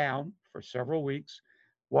face down for several weeks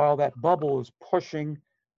while that bubble is pushing,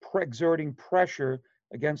 exerting pressure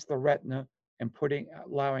against the retina and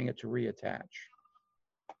allowing it to reattach.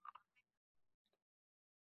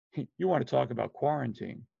 You want to talk about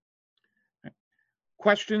quarantine.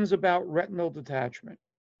 Questions about retinal detachment?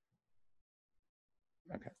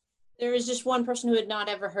 Okay. There is just one person who had not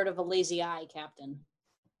ever heard of a lazy eye, Captain.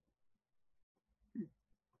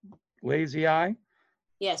 Lazy eye?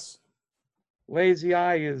 Yes. Lazy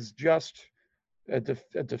eye is just a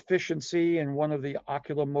deficiency in one of the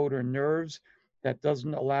oculomotor nerves that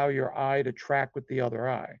doesn't allow your eye to track with the other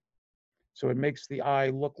eye. So it makes the eye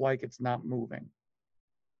look like it's not moving.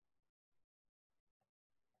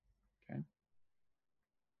 Okay.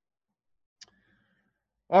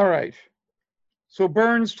 All right. So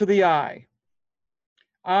burns to the eye.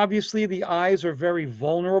 Obviously, the eyes are very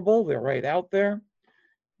vulnerable. They're right out there.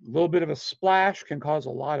 A little bit of a splash can cause a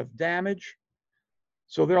lot of damage.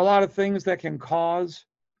 So there are a lot of things that can cause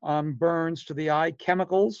burns to the eye.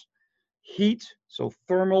 Chemicals, heat, so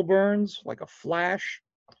thermal burns like a flash,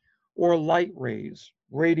 or light rays,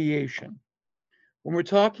 radiation. When we're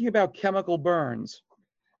talking about chemical burns,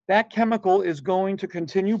 that chemical is going to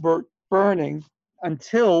continue burning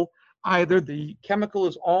until either the chemical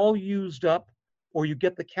is all used up or you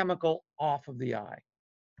get the chemical off of the eye.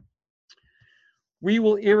 We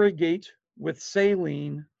will irrigate with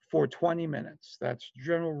saline for 20 minutes. That's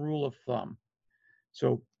general rule of thumb.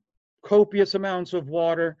 So copious amounts of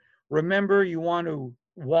water. Remember, you want to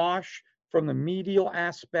wash from the medial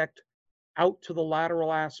aspect out to the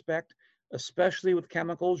lateral aspect, especially with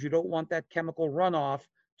chemicals. You don't want that chemical runoff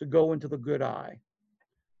to go into the good eye.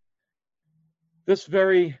 This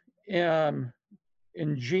very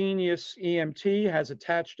ingenious EMT has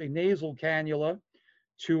attached a nasal cannula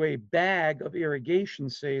to a bag of irrigation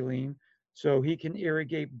saline so he can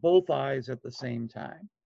irrigate both eyes at the same time.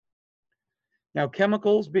 Now,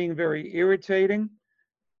 chemicals being very irritating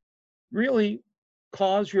really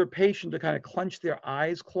cause your patient to kind of clench their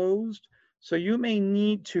eyes closed. So you may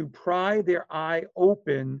need to pry their eye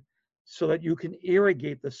open so that you can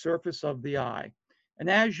irrigate the surface of the eye. And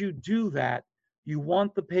as you do that, you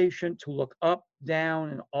want the patient to look up, down,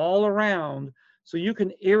 and all around so you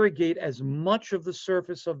can irrigate as much of the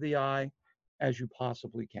surface of the eye as you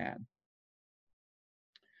possibly can.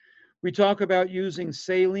 We talk about using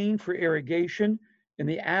saline for irrigation. In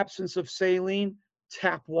the absence of saline,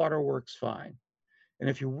 tap water works fine. And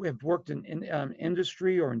if you have worked in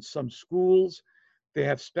industry or in some schools, they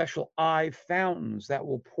have special eye fountains that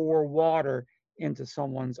will pour water into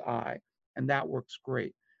someone's eye, and that works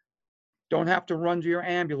great. Don't have to run to your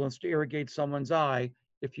ambulance to irrigate someone's eye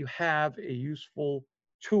if you have a useful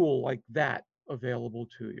tool like that available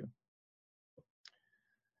to you.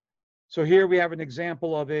 So here we have an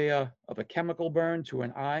example of a chemical burn to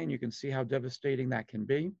an eye, and you can see how devastating that can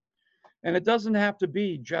be. And it doesn't have to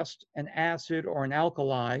be just an acid or an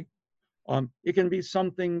alkali. It can be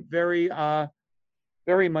something very,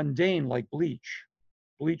 very mundane like bleach.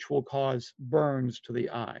 Bleach will cause burns to the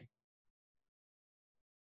eye.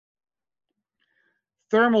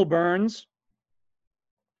 Thermal burns.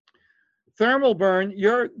 Thermal burn,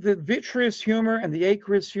 the vitreous humor and the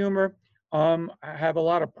aqueous humor have a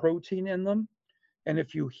lot of protein in them. And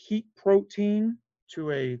if you heat protein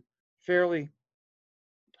to a fairly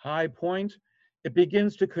high point, it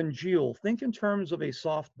begins to congeal. Think in terms of a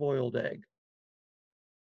soft-boiled egg.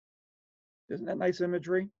 Isn't that nice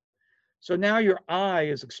imagery? So now your eye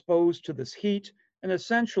is exposed to this heat, and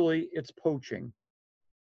essentially it's poaching.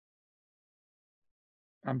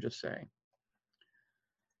 I'm just saying.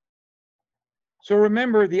 So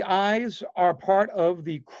remember, the eyes are part of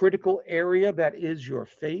the critical area that is your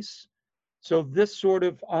face. So this sort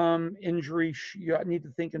of injury, you need to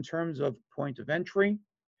think in terms of point of entry.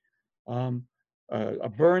 A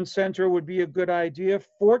burn center would be a good idea.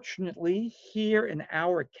 Fortunately, here in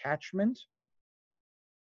our catchment,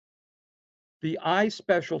 the eye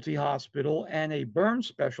specialty hospital and a burn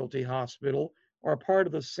specialty hospital are part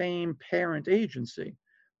of the same parent agency.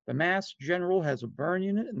 The Mass General has a burn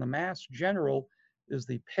unit, and the Mass General is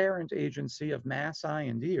the parent agency of Mass Eye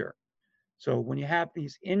and Ear. So when you have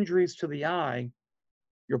these injuries to the eye,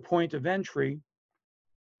 your point of entry,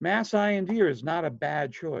 Mass Eye and Ear is not a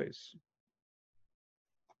bad choice.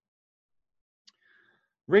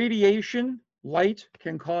 Radiation, light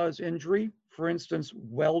can cause injury. For instance,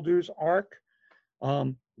 welder's arc,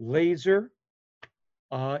 laser,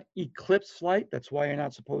 eclipse light. That's why you're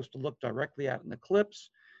not supposed to look directly at an eclipse.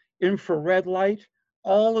 Infrared light.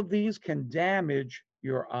 All of these can damage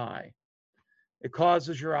your eye. It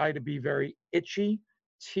causes your eye to be very itchy,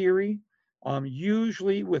 teary.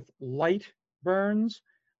 Usually with light burns,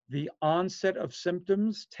 the onset of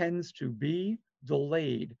symptoms tends to be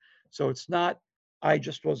delayed. So it's not, I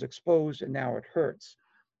just was exposed and now it hurts.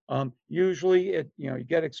 Usually you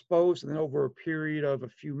get exposed, and then over a period of a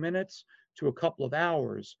few minutes to a couple of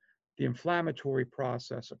hours, the inflammatory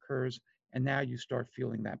process occurs, and now you start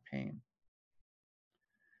feeling that pain.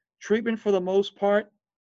 Treatment for the most part,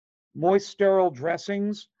 moist sterile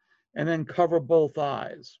dressings, and then cover both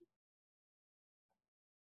eyes.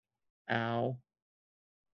 Ow.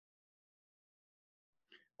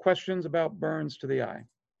 Questions about burns to the eye?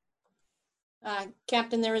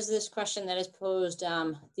 Captain, there is this question that is posed,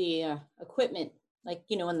 the equipment, like,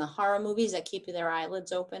 in the horror movies that keep their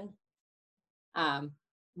eyelids open.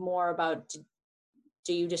 More about,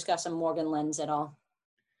 do you discuss a Morgan lens at all?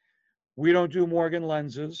 We don't do Morgan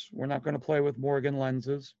lenses. We're not going to play with Morgan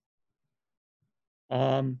lenses.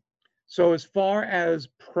 So as far as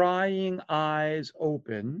prying eyes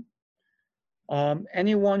open,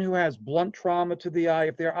 anyone who has blunt trauma to the eye,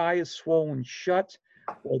 if their eye is swollen shut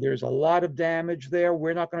or there's a lot of damage there,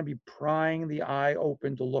 we're not going to be prying the eye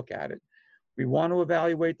open to look at it. We want to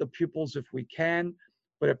evaluate the pupils if we can,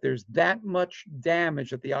 but if there's that much damage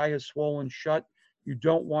that the eye is swollen shut, you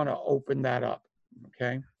don't want to open that up,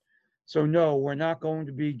 okay? So no, we're not going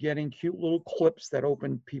to be getting cute little clips that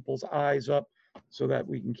open people's eyes up so that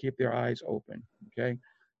we can keep their eyes open, okay?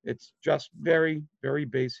 It's just very, very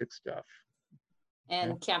basic stuff.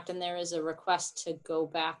 And Captain, there is a request to go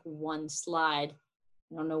back one slide.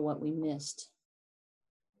 I don't know what we missed.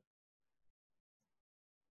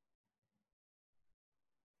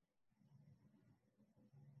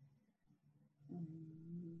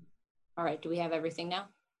 All right, do we have everything now?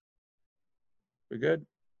 We're good?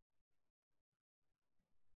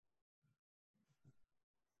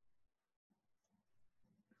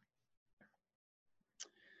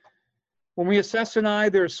 When we assess an eye,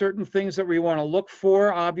 there are certain things that we want to look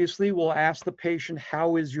for. Obviously, we'll ask the patient,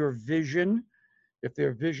 how is your vision? If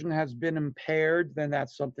their vision has been impaired, then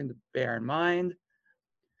that's something to bear in mind.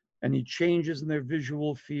 Any changes in their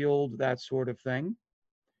visual field, that sort of thing.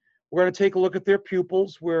 We're going to take a look at their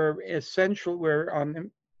pupils. We're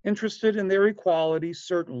interested in their equality,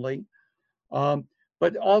 certainly,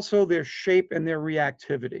 but also their shape and their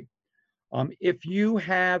reactivity. If you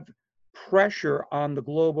have pressure on the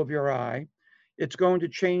globe of your eye, it's going to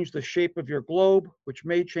change the shape of your globe, which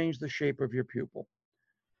may change the shape of your pupil.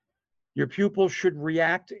 Your pupil should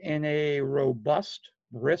react in a robust,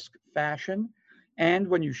 brisk fashion. And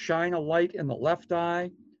when you shine a light in the left eye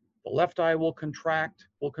will contract,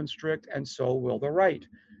 will constrict, and so will the right.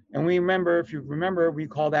 And we remember, if you remember, we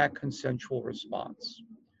call that consensual response.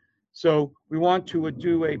 So we want to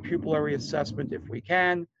do a pupillary assessment if we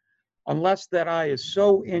can. Unless that eye is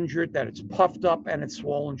so injured that it's puffed up and it's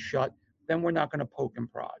swollen shut, then we're not going to poke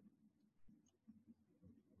and prod.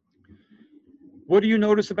 What do you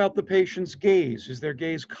notice about the patient's gaze? Is their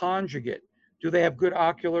gaze conjugate? Do they have good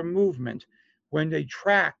ocular movement? When they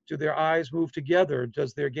track, do their eyes move together?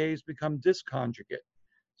 Does their gaze become disconjugate?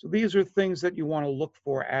 So these are things that you want to look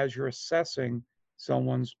for as you're assessing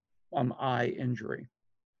someone's eye injury.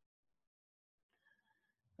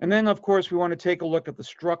 And then, of course, we want to take a look at the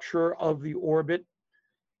structure of the orbit.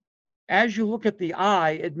 As you look at the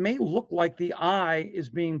eye, it may look like the eye is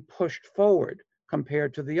being pushed forward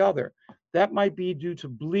compared to the other. That might be due to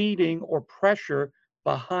bleeding or pressure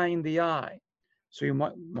behind the eye. So you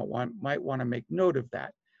might want to make note of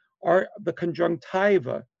that. Are the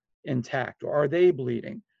conjunctiva intact, or are they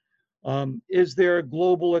bleeding? Is there a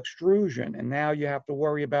global extrusion? And now you have to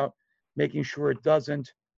worry about making sure it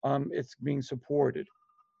doesn't, it's being supported.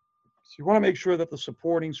 So you want to make sure that the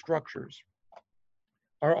supporting structures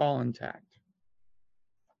are all intact.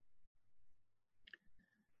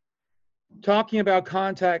 Talking about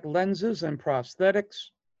contact lenses and prosthetics,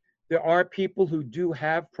 there are people who do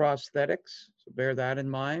have prosthetics, so bear that in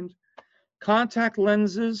mind. Contact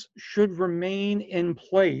lenses should remain in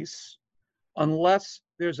place unless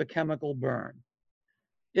there's a chemical burn.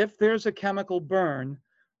 If there's a chemical burn,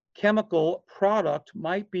 chemical product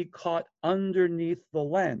might be caught underneath the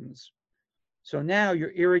lens. So now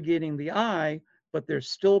you're irrigating the eye, but there's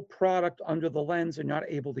still product under the lens and not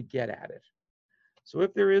able to get at it. So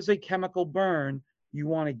if there is a chemical burn, you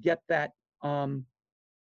want to get that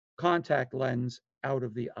contact lens out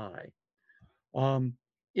of the eye.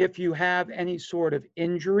 If you have any sort of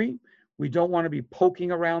injury, we don't want to be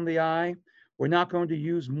poking around the eye. We're not going to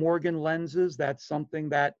use Morgan lenses. That's something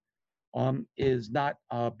that is not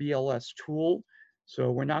a BLS tool.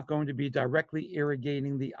 So we're not going to be directly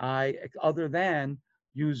irrigating the eye other than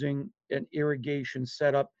using an irrigation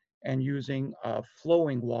setup and using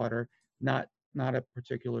flowing water, not a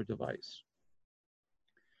particular device.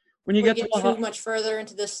 When you Before get you to get too much further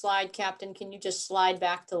into this slide, Captain, can you just slide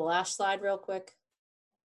back to the last slide real quick?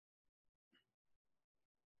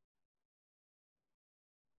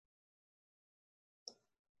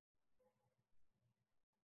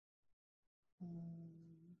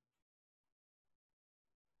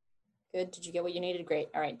 Good. Did you get what you needed? Great.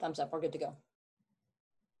 All right. Thumbs up. We're good to go.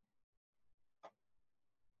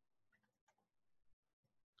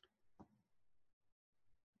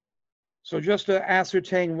 So just to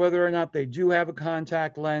ascertain whether or not they do have a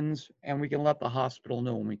contact lens, and we can let the hospital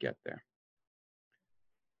know when we get there.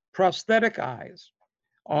 Prosthetic eyes.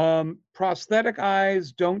 Prosthetic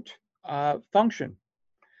eyes don't function.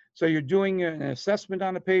 So you're doing an assessment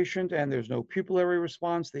on a patient and there's no pupillary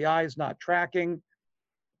response, the eye is not tracking.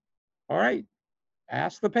 All right,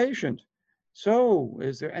 ask the patient. So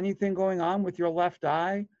is there anything going on with your left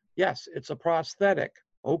eye? Yes, it's a prosthetic.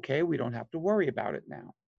 Okay, we don't have to worry about it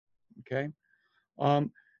now. Okay,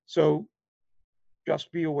 so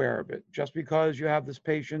just be aware of it. Just because you have this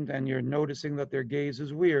patient and you're noticing that their gaze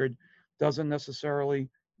is weird doesn't necessarily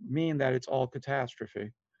mean that it's all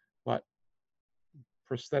catastrophe, but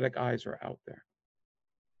prosthetic eyes are out there.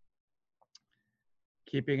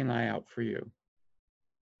 Keeping an eye out for you.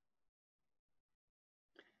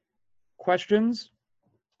 Questions?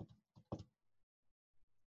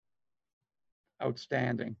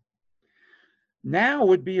 Outstanding. Now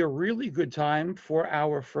would be a really good time for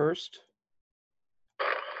our first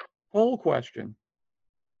poll question.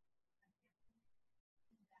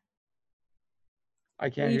 I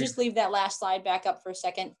can't Will you hear just leave that last slide back up for a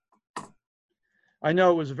second? I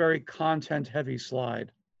know it was a very content-heavy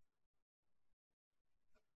slide.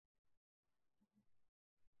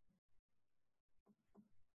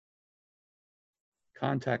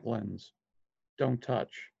 Contact lens, don't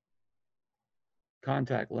touch.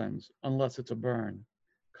 Contact lens, unless it's a burn.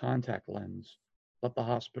 Contact lens, let the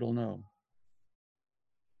hospital know.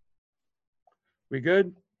 We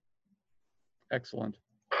good? Excellent.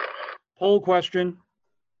 Poll question.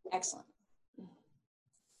 Excellent.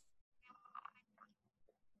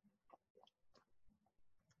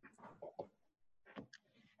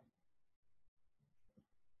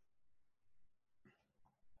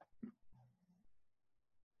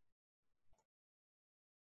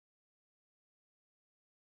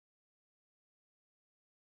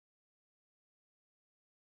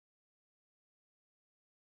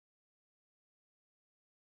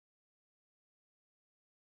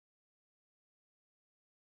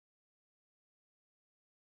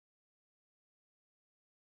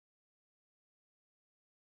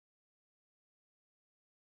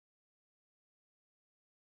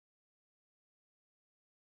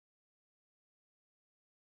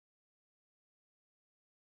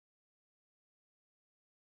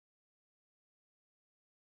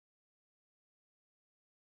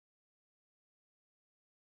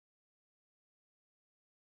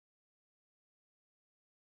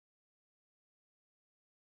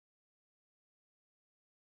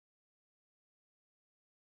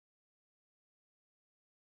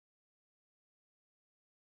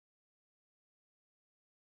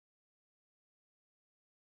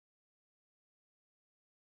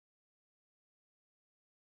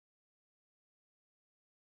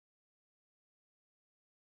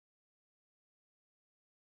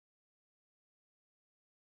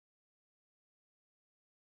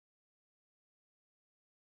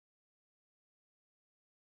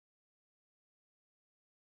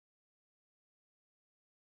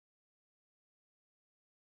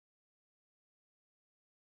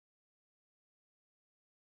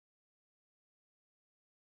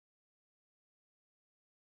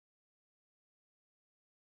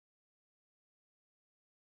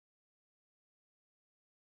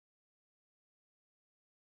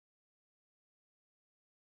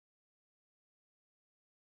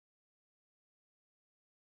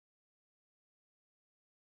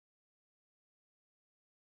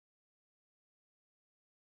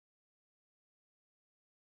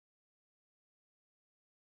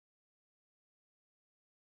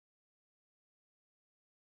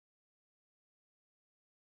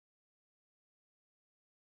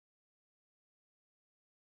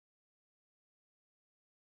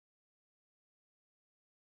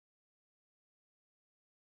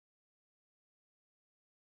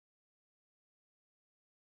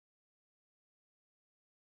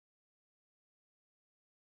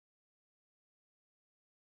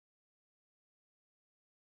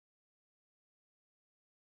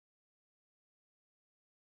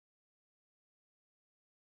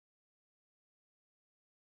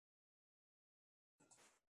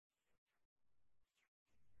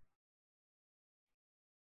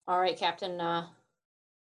 All right, Captain, I'm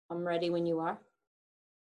ready when you are.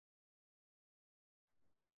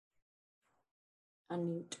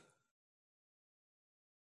 Unmute.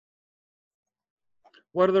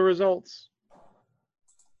 What are the results?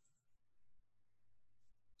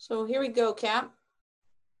 So here we go, Cap.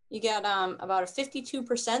 You got about a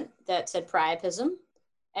 52% that said priapism,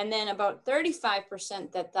 and then about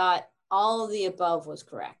 35% that thought all of the above was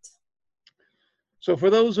correct. So for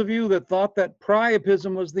those of you that thought that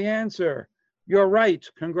priapism was the answer, you're right.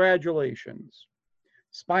 Congratulations.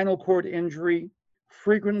 Spinal cord injury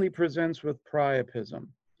frequently presents with priapism.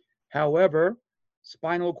 However,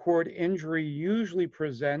 spinal cord injury usually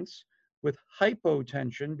presents with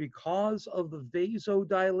hypotension because of the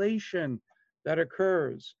vasodilation that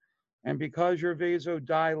occurs. And because you're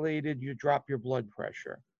vasodilated, you drop your blood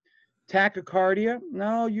pressure. Tachycardia,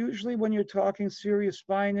 no, usually when you're talking serious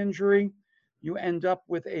spine injury, you end up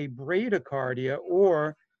with a bradycardia,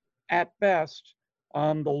 or at best,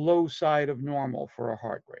 on the low side of normal for a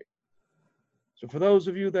heart rate. So for those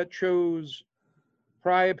of you that chose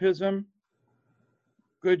priapism,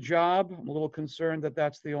 good job. I'm a little concerned that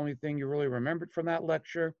that's the only thing you really remembered from that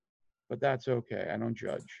lecture, but that's okay. I don't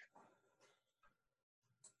judge.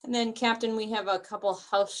 And then, Captain, we have a couple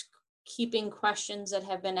housekeeping questions that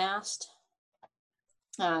have been asked.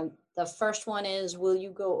 The first one is, will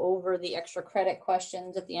you go over the extra credit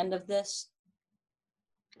questions at the end of this?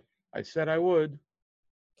 I said I would.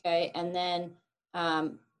 Okay, and then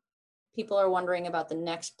people are wondering about the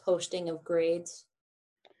next posting of grades.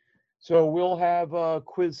 So we'll have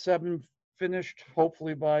quiz 7 finished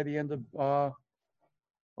hopefully by the end of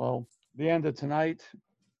the end of tonight.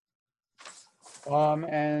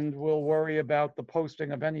 And we'll worry about the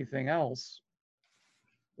posting of anything else.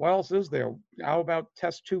 What else is there? How about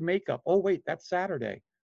test 2 makeup? Oh wait, that's Saturday.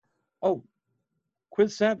 Oh,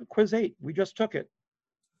 quiz 8. We just took it.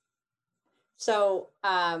 So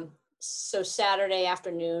so Saturday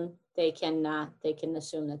afternoon, they can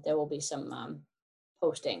assume that there will be some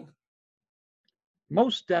posting.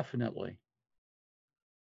 Most definitely.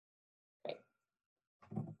 Great.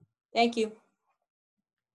 Thank you.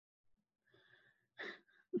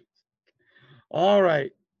 All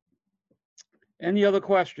right. Any other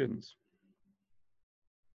questions?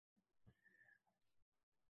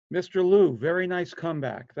 Mr. Liu, very nice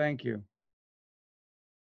comeback. Thank you.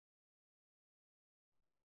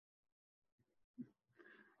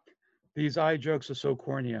 These eye jokes are so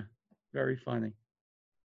corny. Very funny.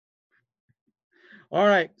 All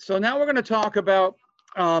right. So now we're going to talk about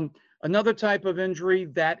another type of injury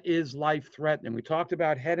that is life-threatening. We talked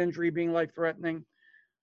about head injury being life-threatening.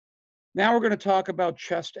 Now we're going to talk about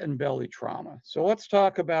chest and belly trauma. So let's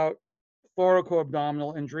talk about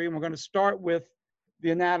thoracoabdominal injury, and we're going to start with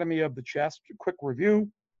the anatomy of the chest. A quick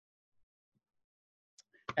review.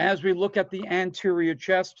 As we look at the anterior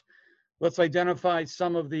chest, let's identify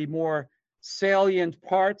some of the more salient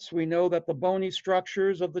parts. We know that the bony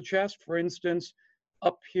structures of the chest, for instance,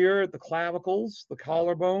 up here, the clavicles, the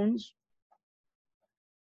collarbones.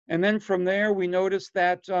 And then from there, we notice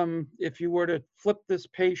that if you were to flip this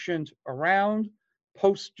patient around,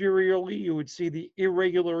 posteriorly, you would see the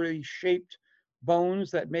irregularly shaped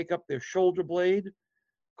bones that make up their shoulder blade,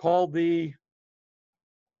 called the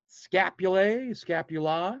scapula.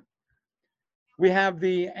 We have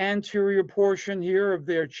the anterior portion here of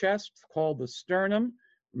their chest called the sternum.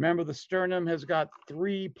 Remember, the sternum has got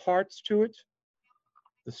 3 parts to it.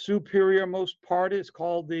 The superior most part is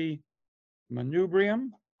called the manubrium.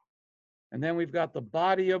 And then we've got the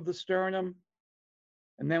body of the sternum.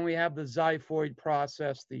 And then we have the xiphoid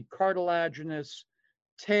process, the cartilaginous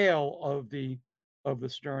tail of the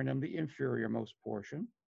sternum, the inferior most portion.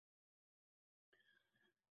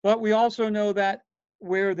 But we also know that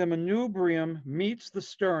where the manubrium meets the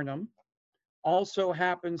sternum also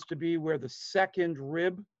happens to be where the second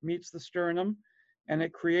rib meets the sternum, and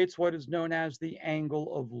it creates what is known as the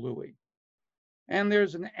angle of Louis. And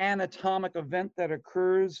there's an anatomic event that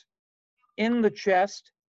occurs in the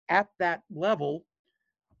chest at that level.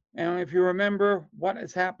 And if you remember what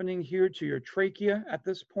is happening here to your trachea at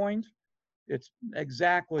this point, it's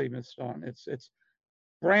exactly, Ms. Stone, it's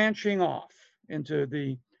branching off into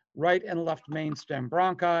the right and left main stem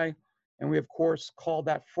bronchi. And we, of course, call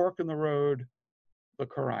that fork in the road the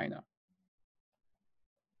carina.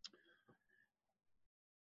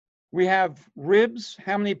 We have ribs.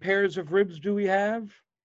 How many pairs of ribs do we have?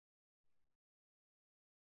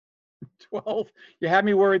 12. You had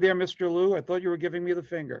me worried there, Mr. Liu. I thought you were giving me the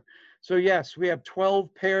finger. So yes, we have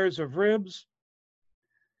 12 pairs of ribs.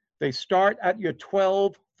 They start at your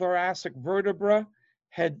 12 thoracic vertebra,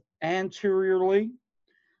 head anteriorly.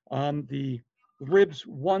 The ribs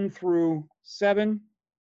 1 through 7,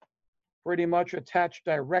 pretty much attached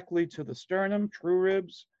directly to the sternum, true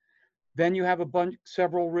ribs. Then you have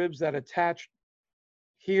several ribs that attach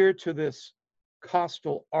here to this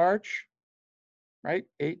costal arch, right?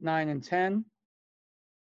 8, 9, and 10.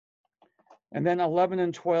 And then 11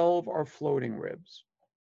 and 12 are floating ribs,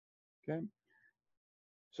 okay?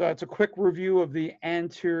 So that's a quick review of the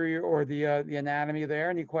anterior or the anatomy there.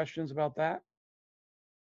 Any questions about that?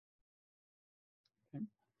 Okay.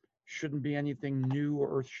 Shouldn't be anything new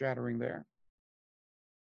or earth-shattering there.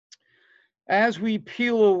 As we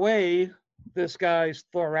peel away this guy's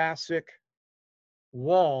thoracic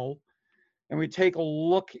wall and we take a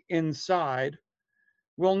look inside,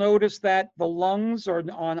 we'll notice that the lungs are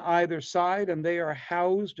on either side and they are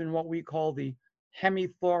housed in what we call the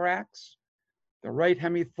hemithorax. The right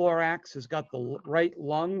hemithorax has got the right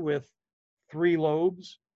lung with 3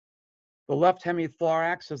 lobes. The left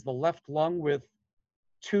hemithorax has the left lung with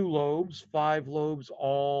 2 lobes, 5 lobes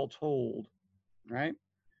all told, right?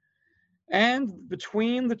 And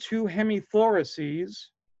between the 2 hemithoraces,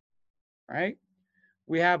 right,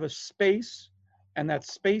 we have a space, and that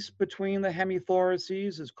space between the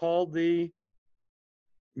hemithoraces is called the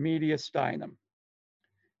mediastinum.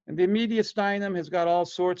 And the mediastinum has got all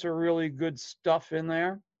sorts of really good stuff in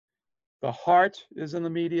there. The heart is in the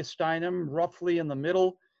mediastinum, roughly in the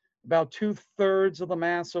middle. About 2/3 of the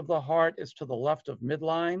mass of the heart is to the left of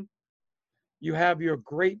midline. You have your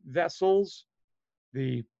great vessels,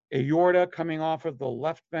 the aorta coming off of the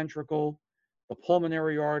left ventricle, the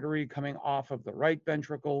pulmonary artery coming off of the right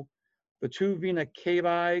ventricle, the 2 vena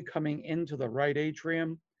cavae coming into the right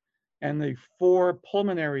atrium, and the 4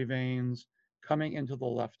 pulmonary veins coming into the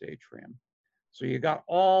left atrium. So you got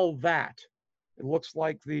all that. It looks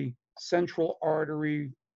like the central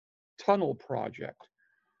artery tunnel project.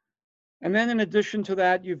 And then in addition to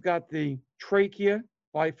that, you've got the trachea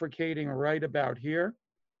bifurcating right about here.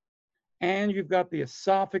 And you've got the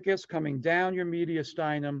esophagus coming down your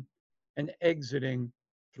mediastinum and exiting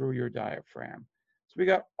through your diaphragm. So we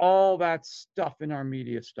got all that stuff in our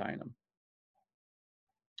mediastinum.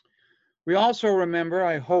 We also remember,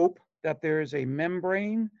 I hope, that there is a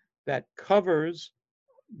membrane that covers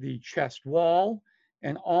the chest wall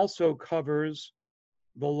and also covers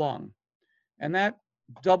the lung. And that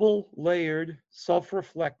double-layered,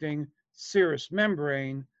 self-reflecting serous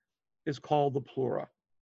membrane is called the pleura.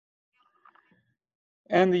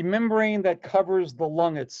 And the membrane that covers the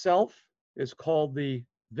lung itself is called the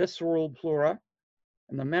visceral pleura.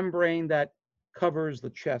 And the membrane that covers the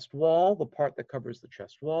chest wall, the part that covers the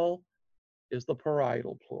chest wall, is the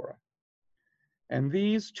parietal pleura. And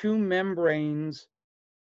these 2 membranes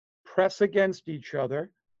press against each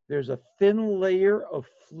other. There's a thin layer of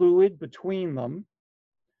fluid between them,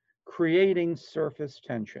 creating surface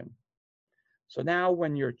tension. So now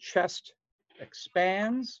when your chest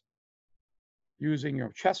expands, using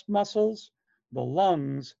your chest muscles, the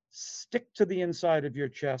lungs stick to the inside of your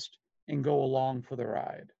chest and go along for the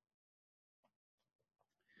ride.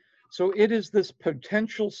 So it is this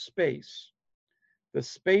potential space, the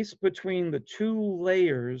space between the 2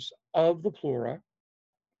 layers of the pleura,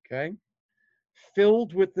 okay,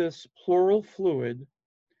 filled with this pleural fluid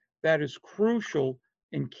that is crucial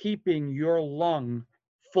in keeping your lung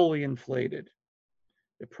fully inflated.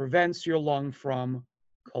 It prevents your lung from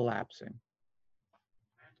collapsing.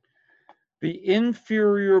 The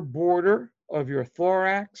inferior border of your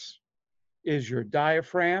thorax is your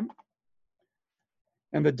diaphragm.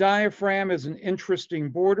 And the diaphragm is an interesting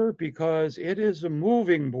border because it is a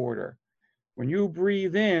moving border. When you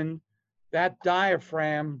breathe in, that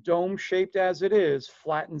diaphragm, dome-shaped as it is,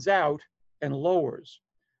 flattens out and lowers.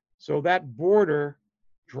 So that border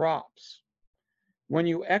drops. When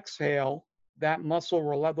you exhale, that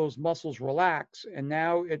those muscles relax, and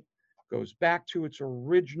now it goes back to its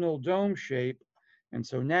original dome shape, and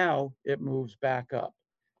so now it moves back up.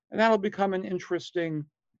 And that'll become an interesting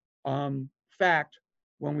fact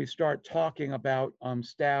when we start talking about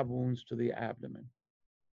stab wounds to the abdomen.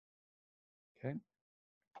 Okay.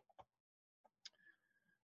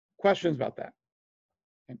 Questions about that?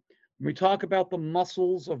 Okay. When we talk about the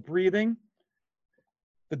muscles of breathing,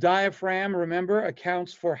 the diaphragm, remember,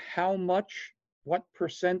 accounts for how much, what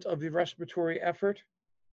percent of the respiratory effort?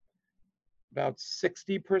 About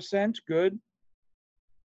 60%, good.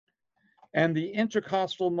 And the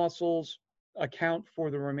intercostal muscles account for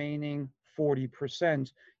the remaining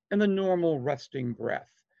 40% in the normal resting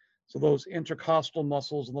breath. So those intercostal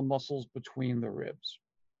muscles are the muscles between the ribs.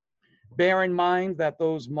 Bear in mind that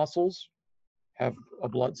those muscles have a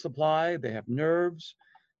blood supply, they have nerves.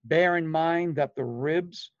 Bear in mind that the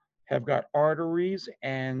ribs have got arteries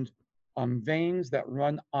and veins that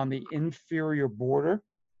run on the inferior border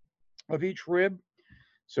of each rib.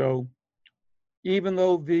 So even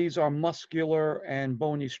though these are muscular and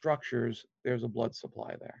bony structures, there's a blood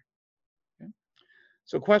supply there. Okay?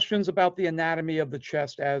 So questions about the anatomy of the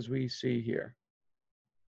chest as we see here.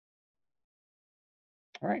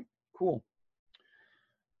 All right, cool.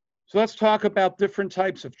 So let's talk about different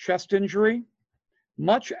types of chest injury.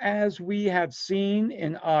 Much as we have seen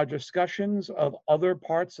in our discussions of other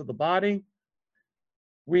parts of the body,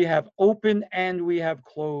 we have open and we have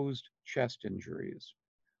closed chest injuries.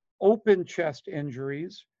 Open chest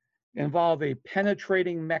injuries involve a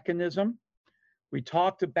penetrating mechanism. We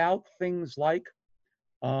talked about things like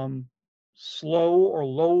slow or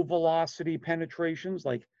low velocity penetrations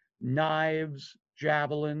like knives,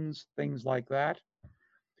 javelins, things like that.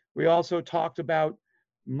 We also talked about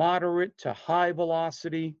moderate to high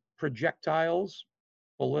velocity projectiles,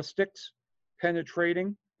 ballistics,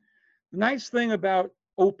 penetrating. The nice thing about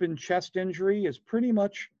open chest injury is pretty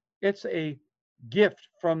much it's a gift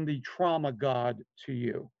from the trauma god to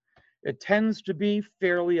you. It tends to be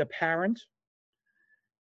fairly apparent.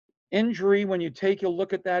 Injury, when you take a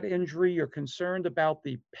look at that injury, you're concerned about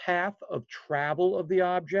the path of travel of the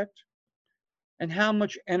object and how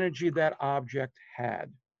much energy that object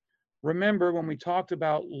had. Remember, when we talked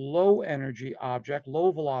about low energy object,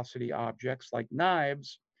 low velocity objects like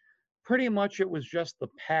knives, pretty much it was just the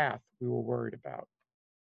path we were worried about.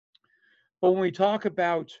 But when we talk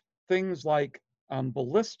about things like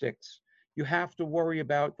ballistics, you have to worry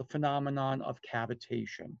about the phenomenon of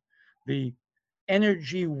cavitation, the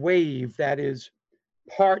energy wave that is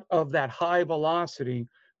part of that high velocity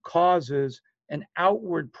causes an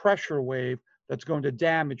outward pressure wave that's going to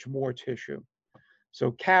damage more tissue.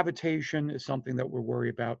 So cavitation is something that we're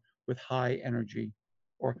worried about with high energy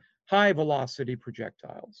or high velocity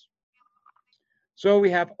projectiles. So we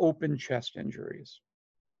have open chest injuries.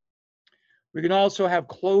 We can also have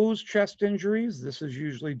closed chest injuries. This is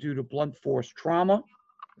usually due to blunt force trauma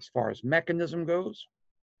as far as mechanism goes.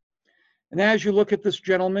 And as you look at this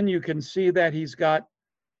gentleman, you can see that he's got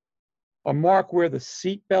a mark where the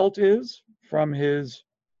seat belt is from his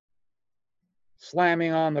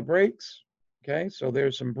slamming on the brakes. Okay, so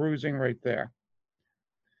there's some bruising right there.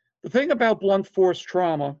 The thing about blunt force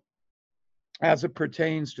trauma as it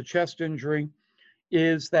pertains to chest injury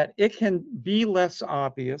is that it can be less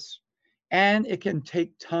obvious and it can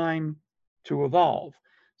take time to evolve.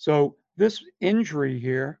 So this injury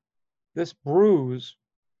here, this bruise,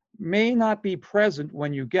 may not be present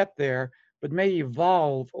when you get there, but may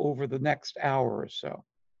evolve over the next hour or so.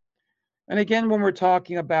 And again, when we're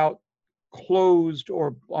talking about closed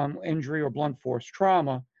or injury or blunt force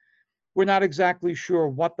trauma, we're not exactly sure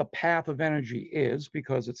what the path of energy is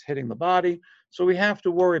because it's hitting the body. So we have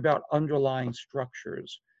to worry about underlying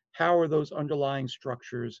structures. How are those underlying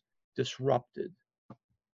structures disrupted?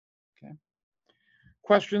 Okay.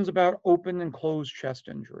 Questions about open and closed chest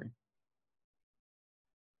injury?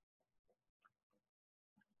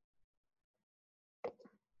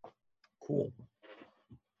 Cool.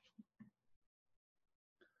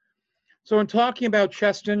 So in talking about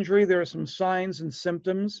chest injury, there are some signs and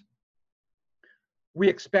symptoms we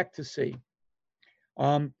expect to see.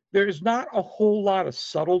 There is not a whole lot of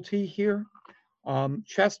subtlety here.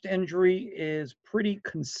 Chest injury is pretty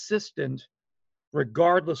consistent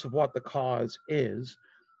regardless of what the cause is.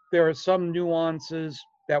 There are some nuances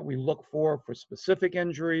that we look for specific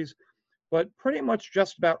injuries, but pretty much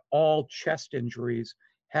just about all chest injuries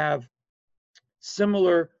have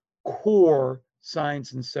similar core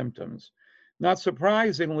signs and symptoms. Not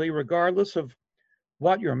surprisingly, regardless of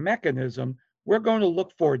what your mechanism, we're going to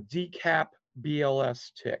look for DCAP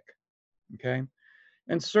BLS tic, okay?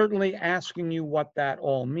 And certainly asking you what that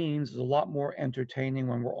all means is a lot more entertaining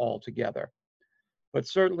when we're all together. But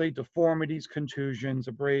certainly deformities, contusions,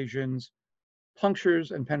 abrasions,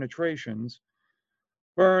 punctures and penetrations,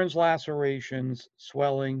 burns, lacerations,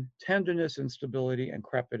 swelling, tenderness, instability, and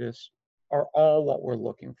crepitus are all what we're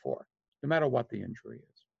looking for, no matter what the injury is.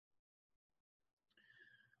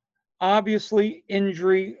 Obviously,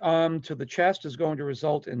 injury to the chest is going to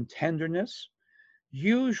result in tenderness.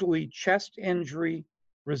 Usually, chest injury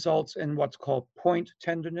results in what's called point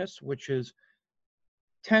tenderness, which is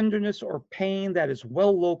tenderness or pain that is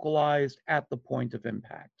well localized at the point of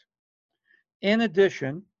impact. In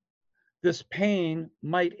addition, this pain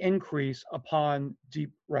might increase upon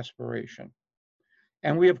deep respiration.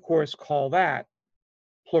 And we, of course, call that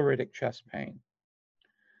pleuritic chest pain.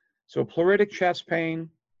 So pleuritic chest pain,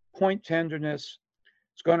 point tenderness,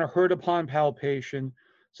 it's going to hurt upon palpation.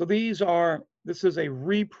 So this is a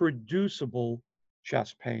reproducible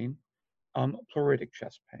chest pain, pleuritic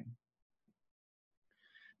chest pain.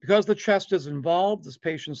 Because the chest is involved, this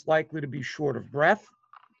patient's likely to be short of breath.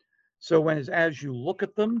 So as you look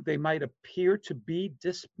at them, they might appear to be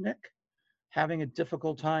dyspneic, having a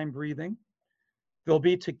difficult time breathing. They'll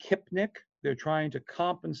be tachypnic. They're trying to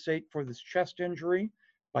compensate for this chest injury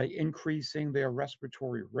by increasing their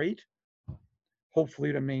respiratory rate,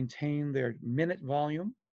 hopefully to maintain their minute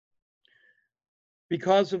volume.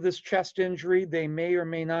 Because of this chest injury, they may or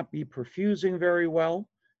may not be perfusing very well.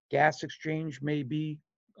 Gas exchange may be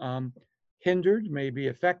hindered, may be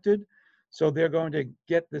affected. So they're going to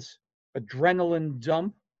get this adrenaline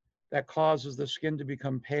dump that causes the skin to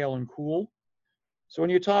become pale and cool. So when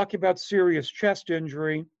you talk about serious chest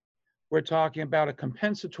injury, we're talking about a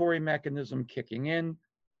compensatory mechanism kicking in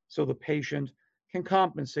so the patient can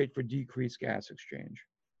compensate for decreased gas exchange.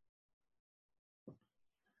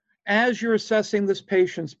 As you're assessing this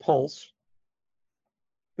patient's pulse,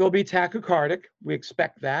 they'll be tachycardic. We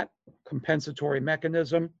expect that, compensatory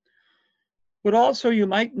mechanism. But also you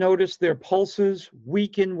might notice their pulses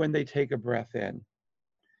weaken when they take a breath in.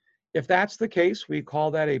 If that's the case, we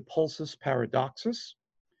call that a pulsus paradoxus.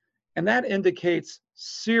 And that indicates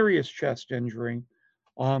serious chest injury,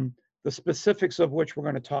 the specifics of which we're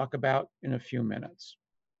going to talk about in a few minutes.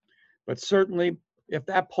 But certainly, if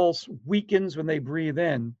that pulse weakens when they breathe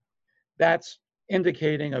in, that's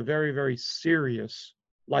indicating a very, very serious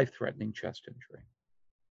life-threatening chest injury.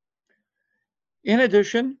 In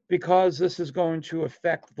addition, because this is going to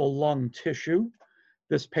affect the lung tissue,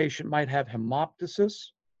 this patient might have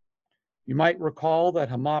hemoptysis. You might recall that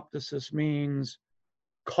hemoptysis means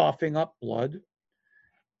coughing up blood.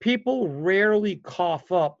 People rarely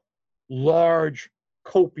cough up large,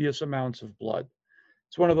 copious amounts of blood.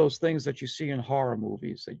 It's one of those things that you see in horror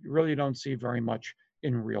movies that you really don't see very much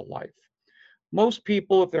in real life. Most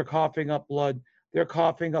people, if they're coughing up blood, they're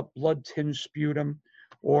coughing up blood-tinged sputum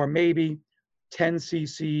or maybe 10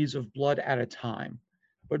 cc's of blood at a time,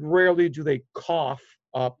 but rarely do they cough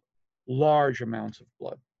up large amounts of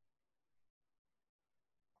blood.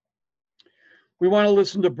 We want to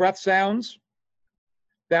listen to breath sounds.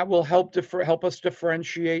 That will help us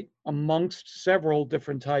differentiate amongst several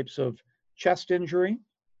different types of chest injury.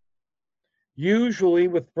 Usually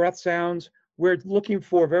with breath sounds, we're looking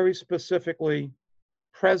for very specifically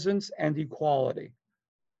presence and equality.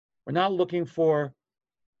 We're not looking for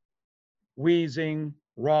wheezing,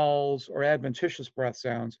 ralls, or adventitious breath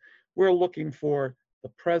sounds. We're looking for the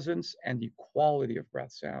presence and equality of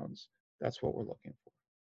breath sounds. That's what we're looking for.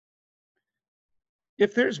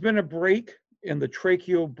 If there's been a break in the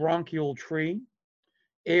tracheobronchial tree,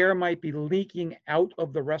 air might be leaking out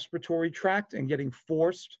of the respiratory tract and getting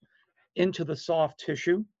forced into the soft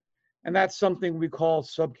tissue, and that's something we call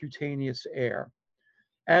subcutaneous air.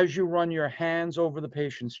 As you run your hands over the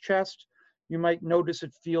patient's chest, you might notice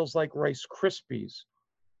it feels like Rice Krispies.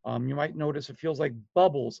 You might notice it feels like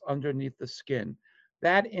bubbles underneath the skin.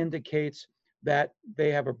 That indicates that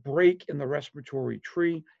they have a break in the respiratory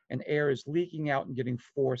tree and air is leaking out and getting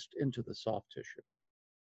forced into the soft tissue.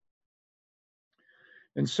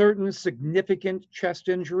 In certain significant chest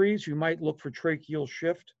injuries, you might look for tracheal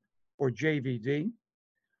shift or JVD.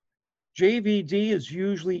 JVD is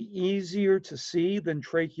usually easier to see than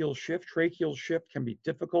tracheal shift. Tracheal shift can be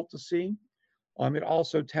difficult to see. It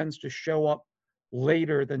also tends to show up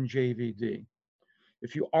later than JVD.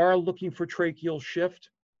 If you are looking for tracheal shift,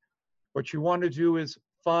 what you want to do is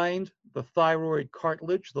find the thyroid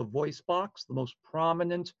cartilage, the voice box, the most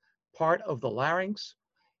prominent part of the larynx,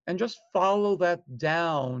 and just follow that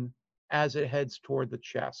down as it heads toward the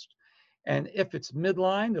chest. And if it's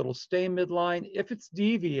midline, it'll stay midline. If it's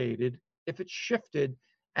deviated, if it's shifted,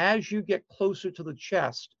 as you get closer to the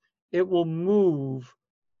chest, it will move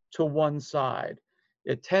to one side.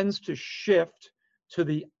 It tends to shift to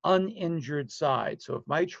the uninjured side. So if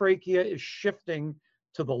my trachea is shifting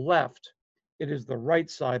to the left, it is the right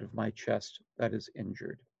side of my chest that is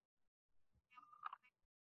injured.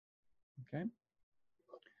 Okay?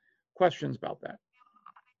 Questions about that?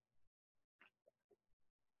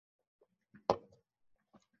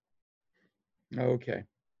 Okay.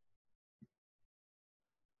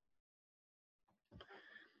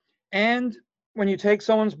 And when you take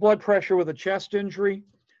someone's blood pressure with a chest injury,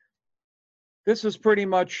 this is pretty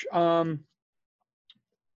much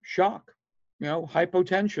shock,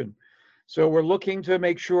 hypotension. So we're looking to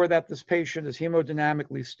make sure that this patient is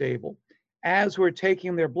hemodynamically stable. As we're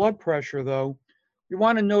taking their blood pressure, though, we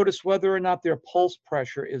want to notice whether or not their pulse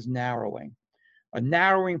pressure is narrowing. A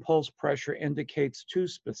narrowing pulse pressure indicates two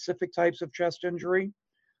specific types of chest injury,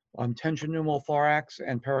 tension pneumothorax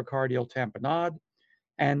and pericardial tamponade.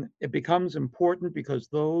 And it becomes important because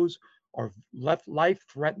those are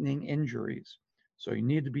life-threatening injuries. So you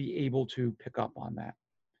need to be able to pick up on that.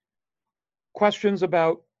 Questions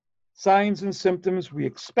about signs and symptoms we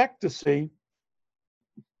expect to see.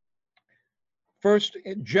 First,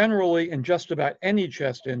 generally in just about any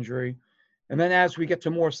chest injury, and then as we get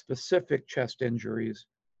to more specific chest injuries,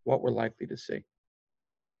 what we're likely to see.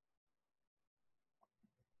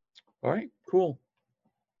 All right, cool.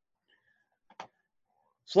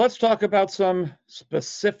 So let's talk about some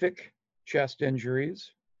specific chest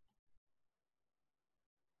injuries.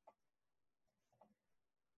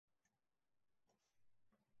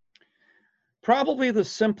 Probably the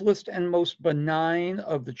simplest and most benign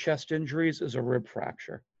of the chest injuries is a rib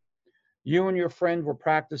fracture. You and your friend were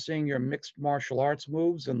practicing your mixed martial arts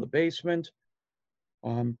moves in the basement.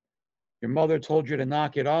 Your mother told you to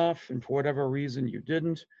knock it off, and for whatever reason you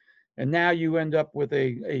didn't. And now you end up with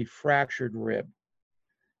a fractured rib.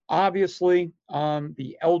 Obviously,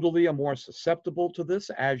 the elderly are more susceptible to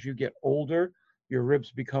this. As you get older, your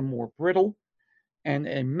ribs become more brittle. And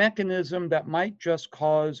a mechanism that might just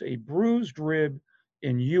cause a bruised rib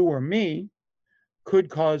in you or me could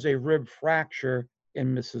cause a rib fracture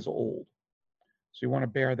in Mrs. Old. So you want to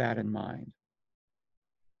bear that in mind.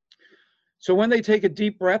 So when they take a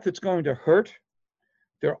deep breath, it's going to hurt.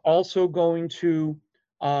 They're also going to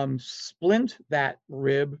splint that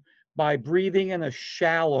rib by breathing in a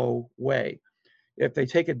shallow way. If they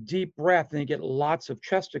take a deep breath and you get lots of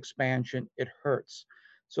chest expansion, it hurts.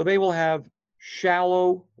 So they will have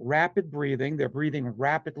shallow, rapid breathing. They're breathing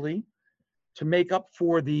rapidly to make up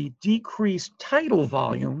for the decreased tidal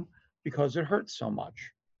volume because it hurts so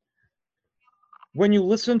much. When you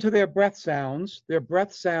listen to their breath sounds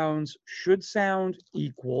should sound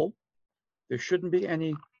equal. There shouldn't be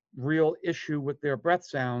any real issue with their breath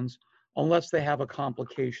sounds unless they have a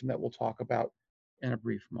complication that we'll talk about in a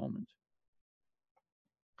brief moment.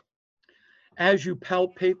 As you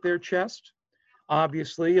palpate their chest,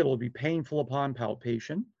 obviously it'll be painful upon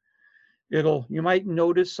palpation. You might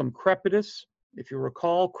notice some crepitus. If you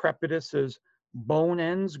recall, crepitus is bone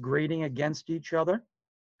ends grating against each other.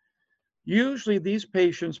 Usually these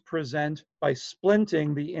patients present by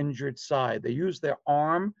splinting the injured side. They use their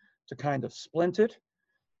arm to kind of splint it.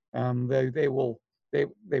 They will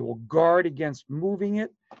guard against moving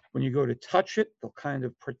it. When you go to touch it, they'll kind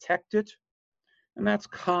of protect it. And that's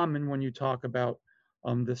common when you talk about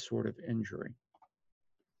this sort of injury.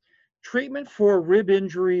 Treatment for rib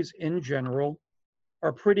injuries in general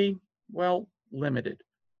are pretty, well, limited.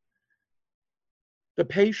 The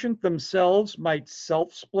patient themselves might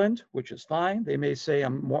self-splint, which is fine. They may say,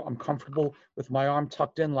 I'm comfortable with my arm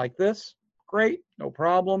tucked in like this. Great, no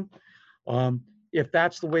problem. If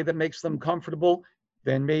that's the way that makes them comfortable,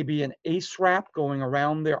 then maybe an ACE wrap going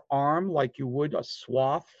around their arm like you would a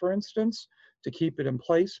swath, for instance, to keep it in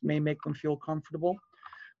place may make them feel comfortable.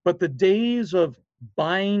 But the days of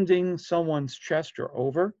binding someone's chest are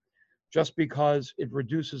over just because it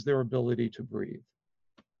reduces their ability to breathe.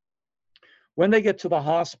 When they get to the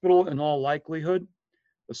hospital, in all likelihood,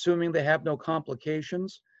 assuming they have no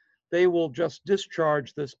complications, they will just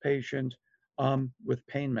discharge this patient with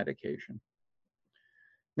pain medication.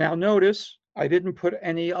 Now notice, I didn't put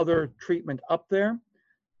any other treatment up there.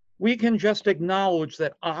 We can just acknowledge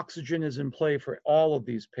that oxygen is in play for all of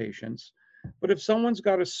these patients. But if someone's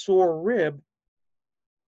got a sore rib,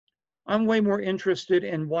 I'm way more interested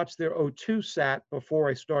in what's their O2 sat before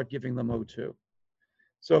I start giving them O2.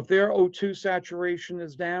 So if their O2 saturation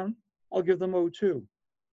is down, I'll give them O2.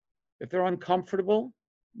 If they're uncomfortable,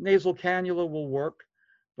 nasal cannula will work,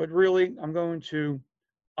 but really I'm going to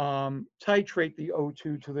titrate the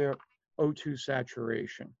O2 to their O2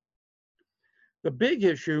 saturation. The big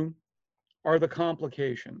issue are the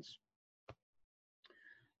complications.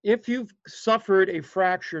 If you've suffered a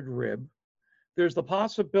fractured rib, there's the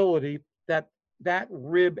possibility that that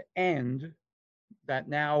rib end, that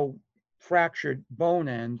now fractured bone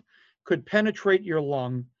end, could penetrate your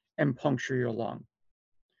lung and puncture your lung.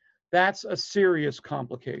 That's a serious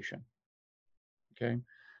complication, okay?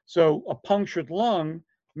 So a punctured lung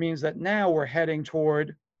means that now we're heading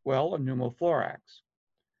toward, well, a pneumothorax.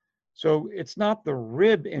 So it's not the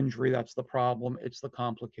rib injury that's the problem, it's the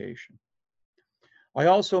complication. I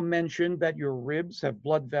also mentioned that your ribs have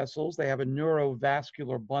blood vessels. They have a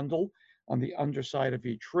neurovascular bundle on the underside of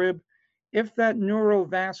each rib. If that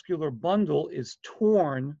neurovascular bundle is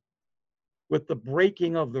torn with the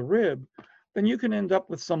breaking of the rib, then you can end up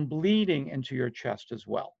with some bleeding into your chest as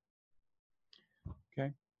well.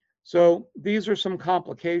 Okay, so these are some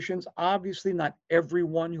complications. Obviously, not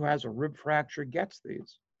everyone who has a rib fracture gets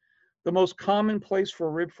these. The most common place for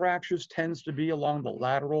rib fractures tends to be along the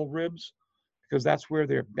lateral ribs, because that's where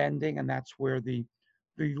they're bending and that's where the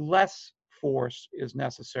less force is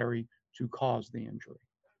necessary to cause the injury.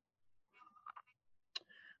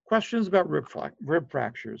 Questions about rib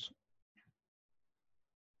fractures?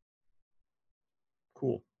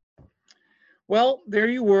 Cool. Well, there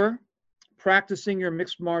you were, practicing your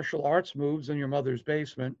mixed martial arts moves in your mother's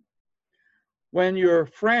basement, when your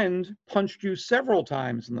friend punched you several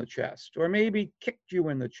times in the chest, or maybe kicked you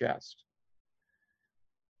in the chest.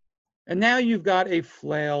 And now you've got a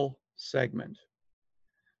flail segment.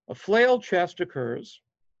 A flail chest occurs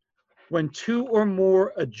when two or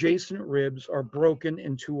more adjacent ribs are broken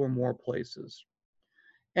in two or more places.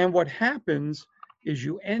 And what happens is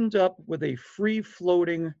you end up with a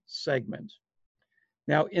free-floating segment.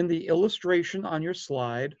 Now, in the illustration on your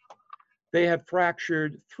slide, they have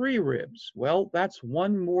fractured 3 ribs. Well, that's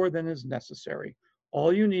one more than is necessary.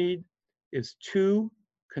 All you need is 2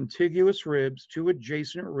 contiguous ribs, 2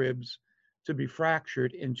 adjacent ribs to be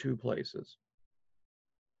fractured in 2 places.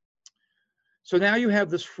 So now you have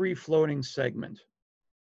this free-floating segment.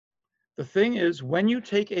 The thing is, when you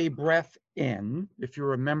take a breath in, if you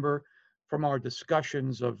remember from our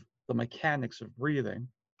discussions of the mechanics of breathing,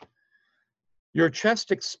 your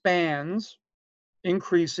chest expands,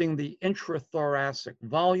 increasing the intrathoracic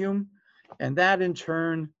volume, and that in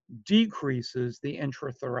turn decreases the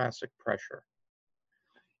intrathoracic pressure.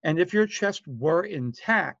 And if your chest were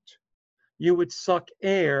intact, you would suck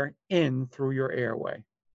air in through your airway.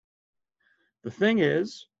 The thing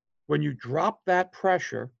is, when you drop that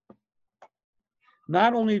pressure,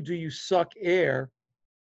 not only do you suck air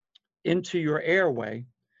into your airway,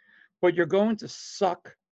 but you're going to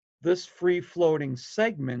suck this free-floating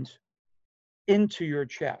segment into your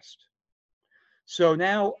chest. So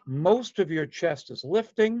now most of your chest is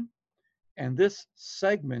lifting, and this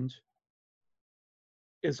segment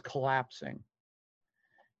is collapsing.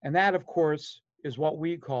 And that, of course, is what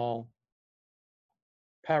we call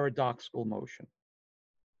paradoxical motion.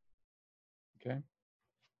 Okay?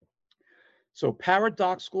 So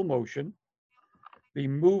paradoxical motion, the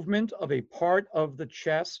movement of a part of the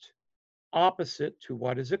chest opposite to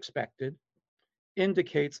what is expected,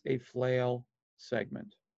 indicates a flail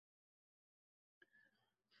segment.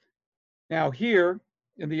 Now here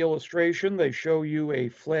in the illustration, they show you a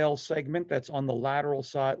flail segment that's on the lateral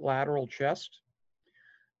side, lateral chest.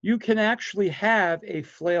 You can actually have a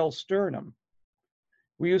flail sternum.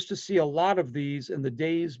 We used to see a lot of these in the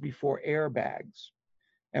days before airbags.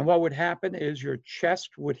 And what would happen is your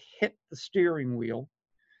chest would hit the steering wheel,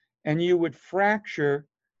 and you would fracture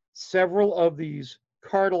several of these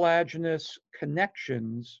cartilaginous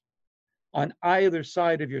connections on either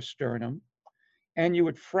side of your sternum, and you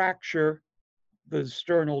would fracture the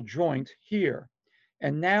sternal joint here.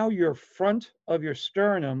 And now your front of your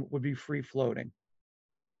sternum would be free floating.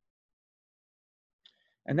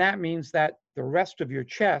 And that means that the rest of your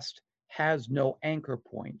chest has no anchor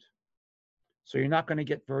point. So you're not going to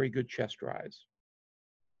get very good chest rise.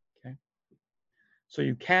 Okay? So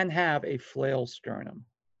you can have a flail sternum.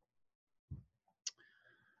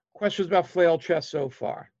 Questions about flail chest so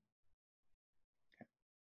far? Okay.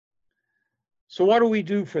 So what do we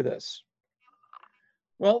do for this?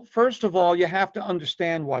 Well, first of all, you have to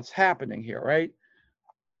understand what's happening here, right?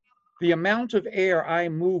 The amount of air I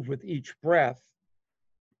move with each breath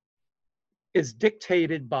is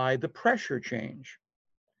dictated by the pressure change.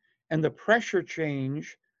 And the pressure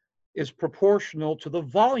change is proportional to the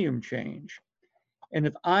volume change. And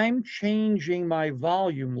if I'm changing my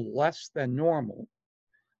volume less than normal,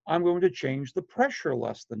 I'm going to change the pressure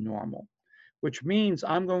less than normal, which means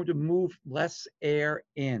I'm going to move less air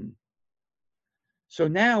in. So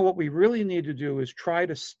now what we really need to do is try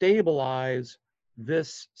to stabilize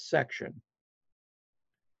this section.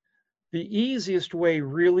 The easiest way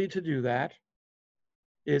really to do that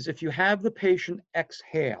is if you have the patient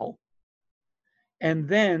exhale and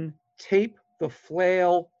then tape the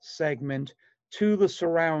flail segment to the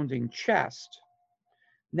surrounding chest.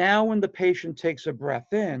 Now when the patient takes a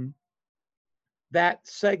breath in, that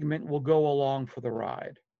segment will go along for the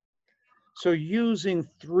ride. So using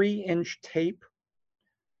 3-inch tape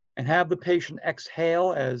and have the patient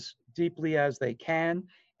exhale as deeply as they can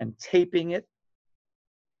and taping it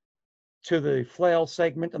to the flail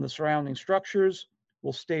segment and the surrounding structures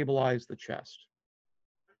will stabilize the chest.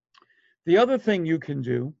 The other thing you can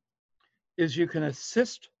do is you can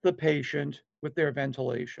assist the patient with their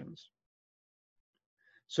ventilations.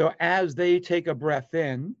 So as they take a breath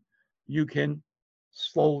in, you can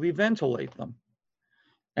slowly ventilate them.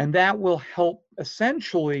 And that will help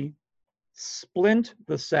essentially splint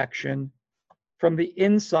the section from the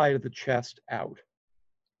inside of the chest out.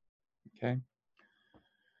 Okay.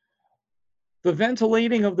 The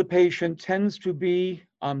ventilating of the patient tends to be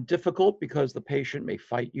difficult because the patient may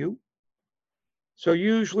fight you. So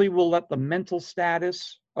usually we'll let the mental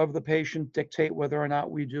status of the patient dictate whether or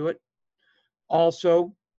not we do it.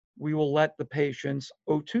 Also, we will let the patient's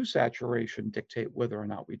O2 saturation dictate whether or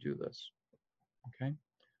not we do this. Okay.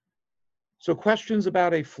 So questions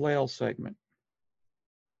about a flail segment.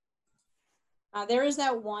 There is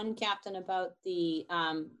that one, Captain, about the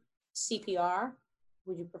CPR.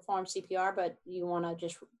 Would you perform CPR, but you want to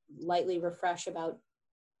just lightly refresh about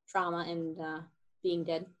trauma and being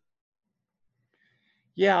dead?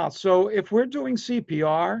 Yeah, so if we're doing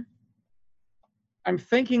CPR, I'm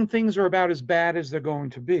thinking things are about as bad as they're going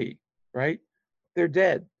to be, right? They're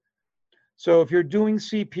dead. So if you're doing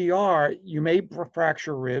CPR, you may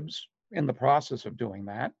fracture ribs in the process of doing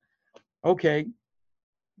that. Okay,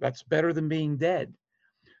 that's better than being dead.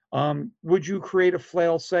 Would you create a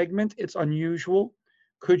flail segment? It's unusual.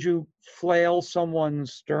 Could you flail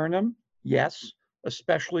someone's sternum? Yes,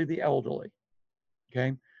 especially the elderly.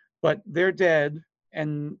 Okay, but they're dead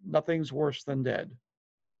and nothing's worse than dead.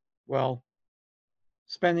 Well,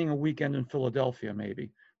 spending a weekend in Philadelphia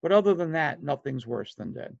maybe, but other than that, nothing's worse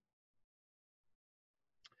than dead.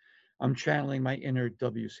 I'm channeling my inner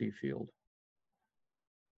W.C. Field.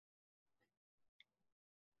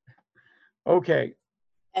 Okay.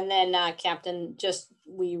 And then, Captain, just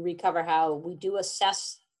we recover how we do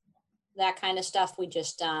assess that kind of stuff. We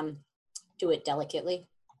just do it delicately.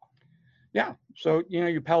 Yeah. So,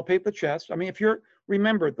 you palpate the chest. I mean,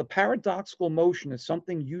 remember, the paradoxical motion is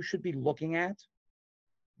something you should be looking at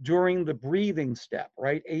during the breathing step,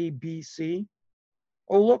 right? A, B, C.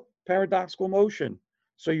 Oh, look, paradoxical motion.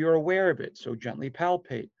 So you're aware of it. So gently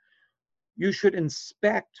palpate. You should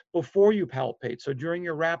inspect before you palpate. So during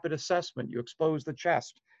your rapid assessment, you expose the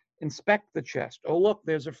chest, inspect the chest. Oh, look,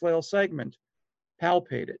 there's a flail segment.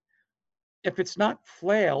 Palpate it. If it's not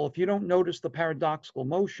flail, if you don't notice the paradoxical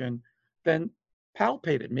motion, then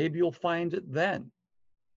palpate it. Maybe you'll find it then.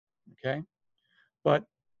 Okay? But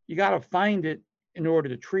you got to find it in order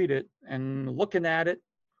to treat it. And looking at it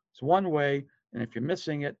is one way. And if you're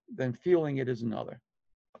missing it, then feeling it is another.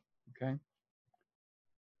 Okay?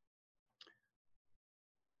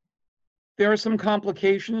 There are some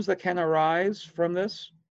complications that can arise from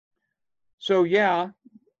this. So yeah,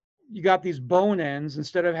 you got these bone ends.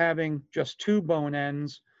 Instead of having just 2 bone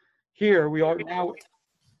ends, here we are now,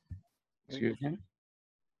 excuse me.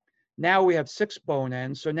 Now we have 6 bone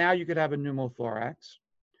ends. So now you could have a pneumothorax.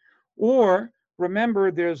 Or remember,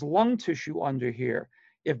 there's lung tissue under here.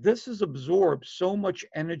 If this has absorbed so much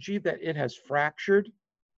energy that it has fractured,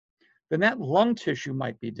 then that lung tissue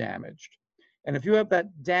might be damaged. And if you have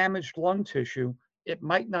that damaged lung tissue, it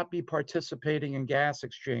might not be participating in gas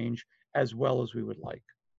exchange as well as we would like.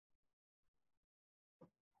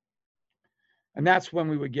 And that's when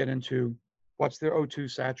we would get into what's their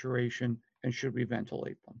O2 saturation and should we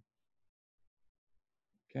ventilate them.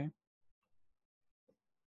 Okay.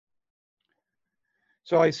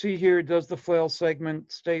 So I see here, does the flail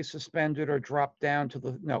segment stay suspended or drop down to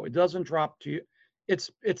the, no, it doesn't drop to you.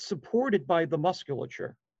 It's supported by the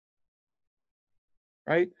musculature,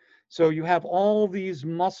 right? So you have all these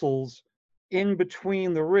muscles in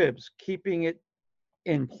between the ribs, keeping it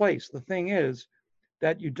in place. The thing is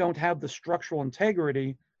that you don't have the structural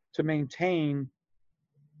integrity to maintain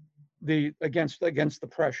the against the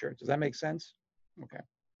pressure. Does that make sense? Okay.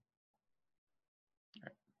 All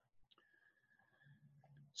right.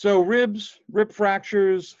 So ribs, rib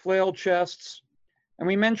fractures, flail chests, and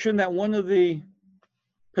we mentioned that one of the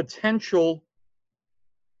potential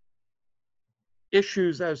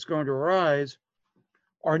issues that's going to arise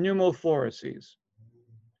are pneumothoraces.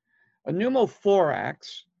 A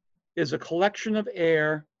pneumothorax is a collection of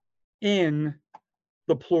air in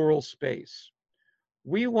the pleural space.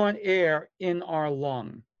 We want air in our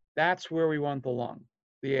lung. That's where we want the lung,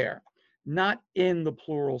 the air, not in the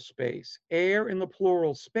pleural space. Air in the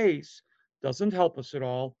pleural space doesn't help us at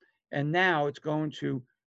all. And now it's going to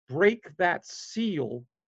break that seal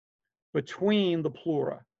between the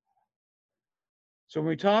pleura. So when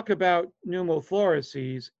we talk about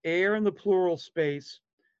pneumothoraces, air in the pleural space,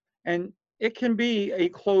 and it can be a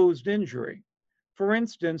closed injury. For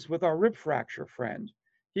instance, with our rib fracture friend,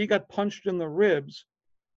 he got punched in the ribs.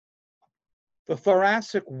 The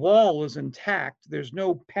thoracic wall is intact. There's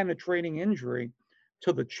no penetrating injury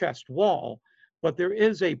to the chest wall, but there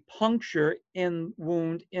is a puncture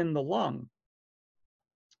wound in the lung.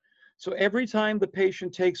 So every time the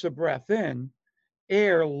patient takes a breath in,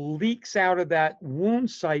 air leaks out of that wound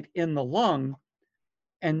site in the lung,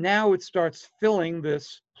 and now it starts filling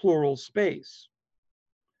this pleural space.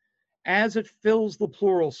 As it fills the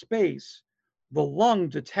pleural space, the lung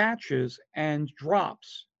detaches and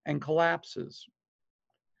drops and collapses.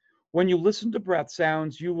 When you listen to breath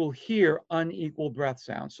sounds, you will hear unequal breath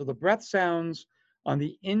sounds. So the breath sounds on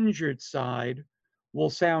the injured side will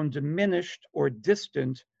sound diminished or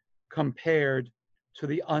distant compared to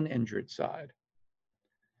the uninjured side.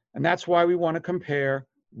 And that's why we want to compare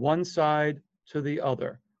one side to the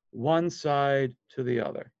other, one side to the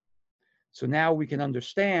other. So now we can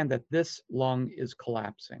understand that this lung is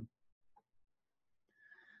collapsing.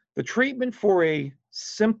 The treatment for a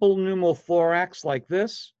simple pneumothorax like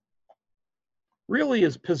this really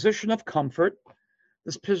is position of comfort.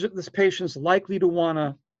 This patient's likely to want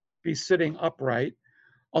to be sitting upright.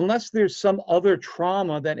 Unless there's some other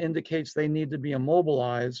trauma that indicates they need to be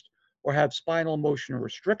immobilized or have spinal motion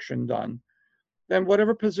restriction done, then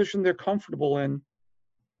whatever position they're comfortable in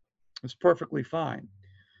is perfectly fine.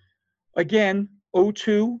 Again,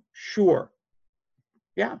 O2, sure.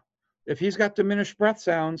 Yeah, if he's got diminished breath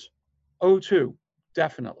sounds, O2,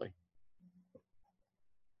 definitely.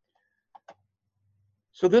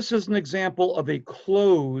 So this is an example of a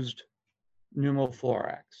closed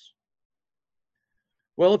pneumothorax.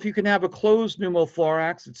 Well, if you can have a closed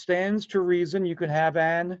pneumothorax, it stands to reason you could have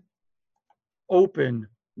an open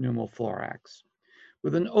pneumothorax.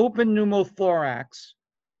 With an open pneumothorax,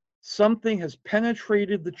 something has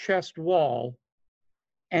penetrated the chest wall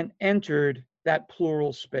and entered that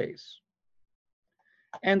pleural space.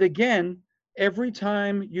 And again, every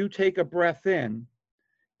time you take a breath in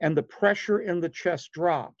and the pressure in the chest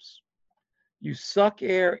drops, you suck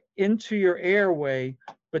air into your airway,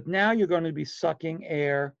 but now you're going to be sucking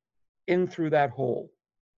air in through that hole.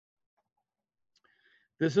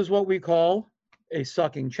 This is what we call a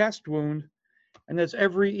sucking chest wound, and as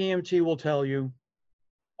every EMT will tell you,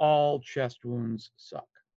 all chest wounds suck.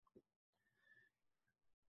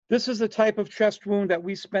 This is the type of chest wound that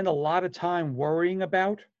we spend a lot of time worrying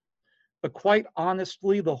about, but quite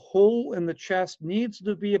honestly, the hole in the chest needs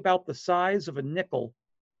to be about the size of a nickel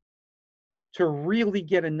to really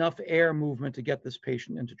get enough air movement to get this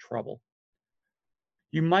patient into trouble.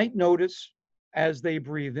 You might notice as they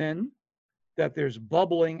breathe in that there's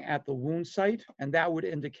bubbling at the wound site, and that would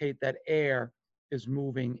indicate that air is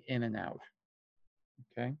moving in and out,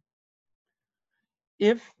 okay?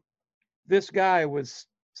 If this guy was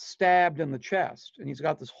stabbed in the chest and he's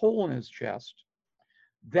got this hole in his chest,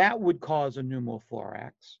 that would cause a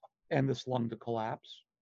pneumothorax and this lung to collapse.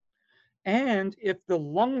 And if the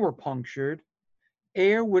lung were punctured,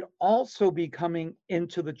 air would also be coming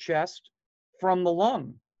into the chest from the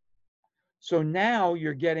lung. So now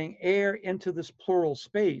you're getting air into this pleural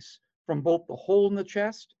space from both the hole in the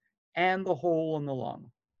chest and the hole in the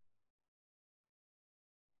lung.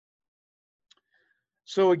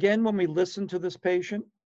 So again, when we listen to this patient,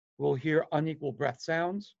 we'll hear unequal breath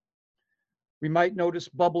sounds. We might notice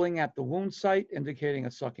bubbling at the wound site, indicating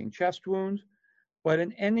a sucking chest wound. But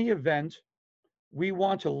in any event, we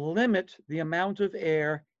want to limit the amount of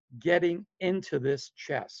air getting into this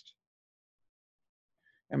chest.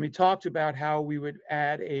 And we talked about how we would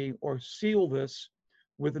add or seal this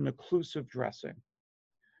with an occlusive dressing.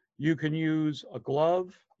 You can use a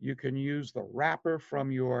glove, you can use the wrapper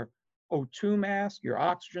from your O2 mask, your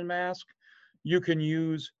oxygen mask, you can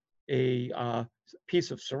use a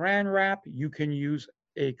piece of saran wrap, you can use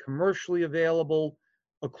a commercially available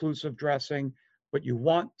occlusive dressing, but you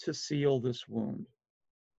want to seal this wound.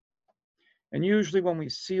 And usually when we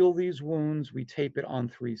seal these wounds, we tape it on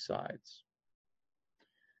 3 sides.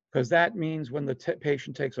 Because that means when the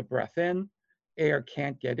patient takes a breath in, air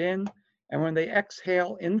can't get in. And when they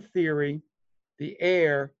exhale, in theory, the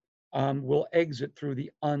air will exit through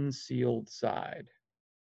the unsealed side.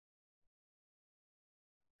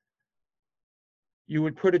 You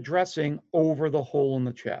would put a dressing over the hole in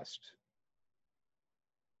the chest.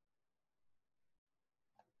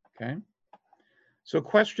 Okay? So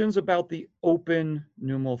questions about the open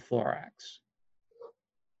pneumothorax.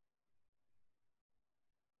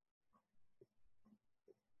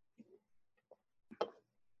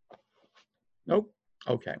 Nope.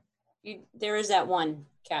 Okay. There is that one,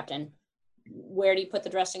 Captain. Where do you put the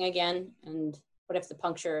dressing again? And what if the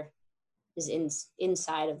puncture is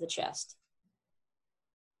inside of the chest?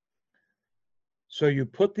 So you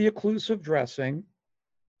put the occlusive dressing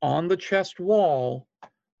on the chest wall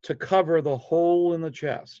to cover the hole in the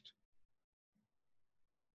chest.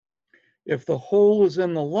 If the hole is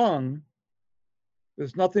in the lung,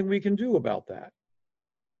 there's nothing we can do about that.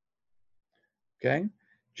 Okay?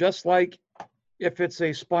 Just like if it's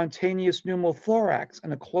a spontaneous pneumothorax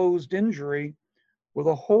and a closed injury with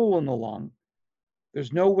a hole in the lung,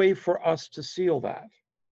 there's no way for us to seal that.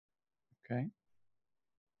 Okay?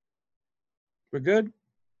 We're good?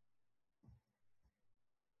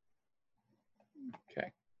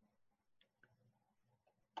 Okay.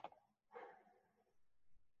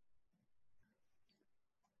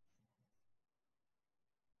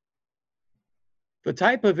 The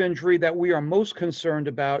type of injury that we are most concerned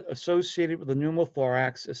about associated with a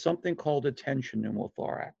pneumothorax is something called a tension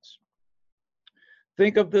pneumothorax.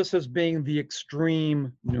 Think of this as being the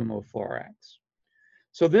extreme pneumothorax.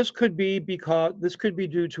 So this could be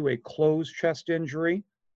due to a closed chest injury,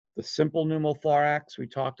 the simple pneumothorax we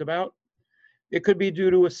talked about. It could be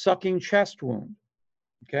due to a sucking chest wound.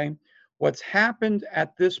 Okay? What's happened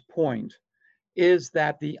at this point is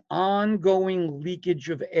that the ongoing leakage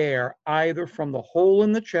of air, either from the hole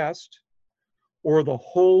in the chest or the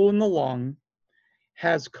hole in the lung,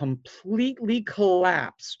 has completely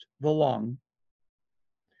collapsed the lung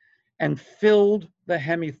and filled the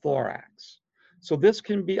hemithorax. So this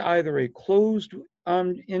can be either a closed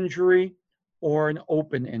injury or an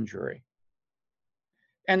open injury.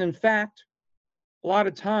 And in fact, a lot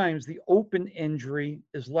of times the open injury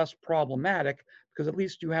is less problematic because at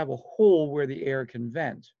least you have a hole where the air can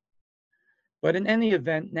vent. But in any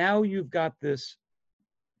event, now you've got this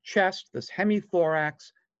chest, this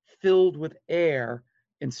hemithorax filled with air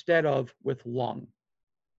instead of with lung.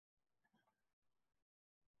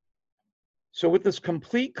 So with this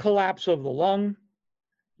complete collapse of the lung,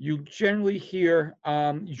 you generally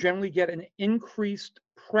get an increased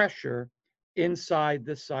pressure inside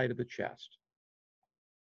this side of the chest.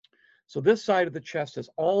 So this side of the chest has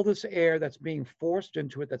all this air that's being forced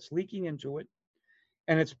into it, that's leaking into it,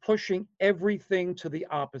 and it's pushing everything to the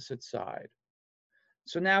opposite side.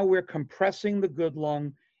 So now we're compressing the good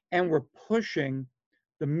lung and we're pushing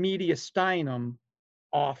the mediastinum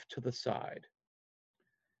off to the side.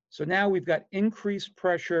 So now we've got increased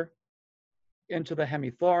pressure into the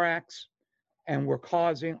hemithorax, and we're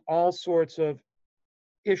causing all sorts of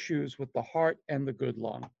issues with the heart and the good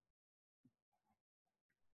lung.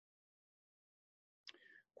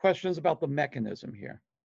 Questions about the mechanism here?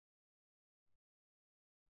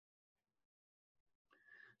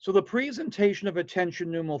 So the presentation of a tension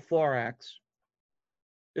pneumothorax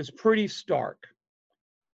is pretty stark,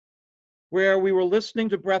 where we were listening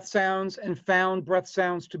to breath sounds and found breath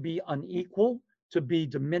sounds to be unequal, to be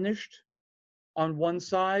diminished on one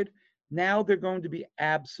side. Now they're going to be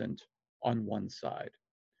absent on one side.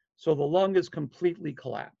 So the lung is completely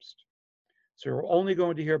collapsed. So we're only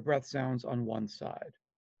going to hear breath sounds on one side.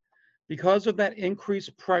 Because of that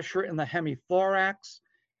increased pressure in the hemithorax,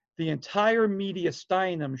 the entire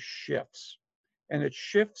mediastinum shifts, and it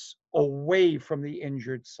shifts away from the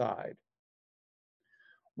injured side.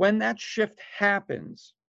 When that shift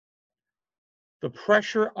happens, the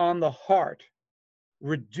pressure on the heart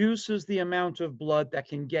reduces the amount of blood that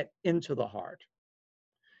can get into the heart.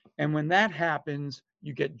 And when that happens,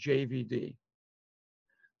 you get JVD,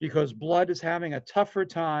 because blood is having a tougher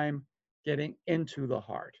time getting into the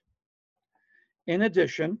heart. In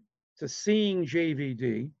addition to seeing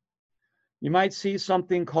JVD, you might see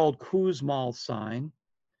something called Kussmaul's sign,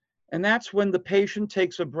 and that's when the patient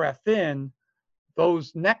takes a breath in,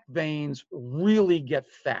 those neck veins really get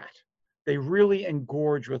fat. They really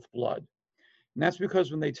engorge with blood. And that's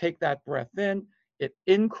because when they take that breath in, it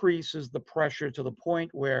increases the pressure to the point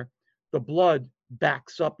where the blood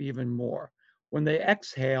backs up even more. When they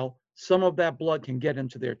exhale, some of that blood can get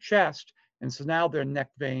into their chest, and so now their neck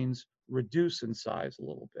veins reduce in size a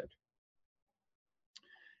little bit.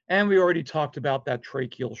 And we already talked about that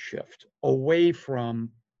tracheal shift away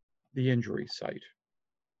from the injury site.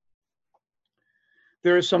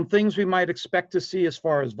 There are some things we might expect to see as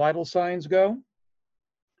far as vital signs go.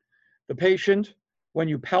 The patient, when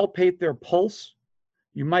you palpate their pulse,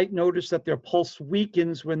 you might notice that their pulse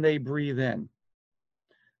weakens when they breathe in.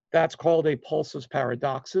 That's called a pulsus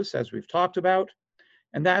paradoxus, as we've talked about,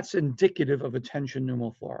 and that's indicative of a tension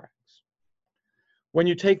pneumothorax. When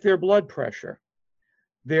you take their blood pressure,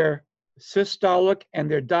 their systolic and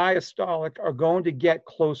their diastolic are going to get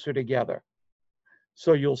closer together.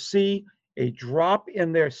 So you'll see a drop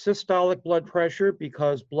in their systolic blood pressure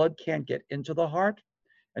because blood can't get into the heart,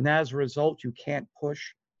 and as a result, you can't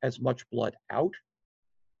push as much blood out.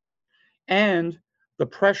 And the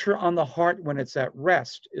pressure on the heart when it's at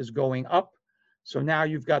rest is going up, so now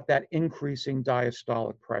you've got that increasing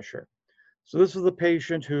diastolic pressure. So this is the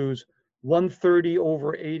patient who's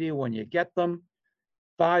 130/80 when you get them.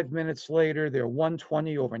 5 minutes later, they're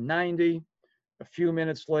 120/90. A few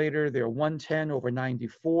minutes later, they're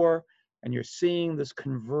 110/94, and you're seeing this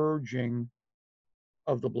converging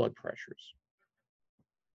of the blood pressures.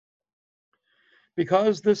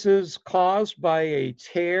 Because this is caused by a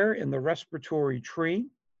tear in the respiratory tree,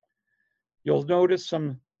 You'll notice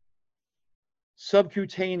some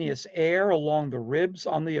subcutaneous air along the ribs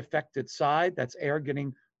on the affected side. That's air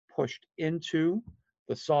getting pushed into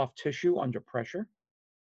the soft tissue under pressure.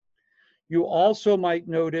 You also might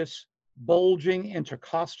notice bulging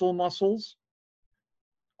intercostal muscles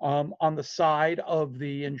on the side of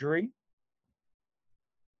the injury.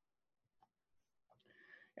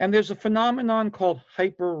 And there's a phenomenon called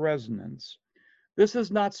hyperresonance. This is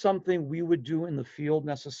not something we would do in the field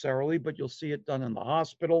necessarily, but you'll see it done in the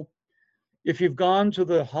hospital. If you've gone to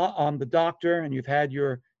the doctor and you've had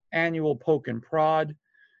your annual poke and prod,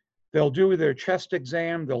 they'll do their chest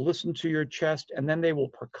exam, they'll listen to your chest, and then they will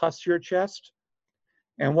percuss your chest.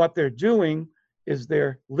 And what they're doing is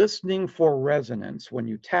they're listening for resonance. When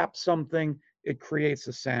you tap something, it creates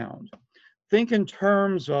a sound. Think in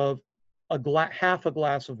terms of half a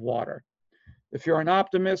glass of water. If you're an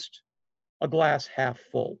optimist, a glass half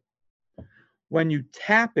full. When you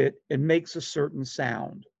tap it, it makes a certain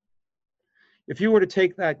sound. If you were to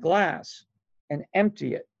take that glass and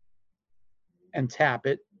empty it and tap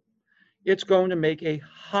it, it's going to make a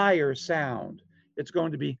higher sound. It's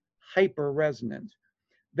going to be hyperresonant.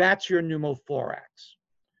 That's your pneumothorax.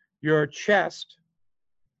 Your chest,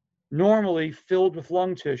 normally filled with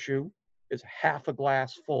lung tissue, is half a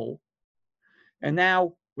glass full. And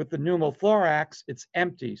now with the pneumothorax, it's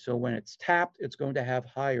empty. So when it's tapped, it's going to have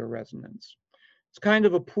higher resonance. It's kind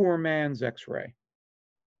of a poor man's X-ray.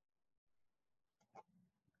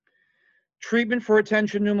 Treatment for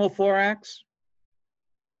attention pneumothorax,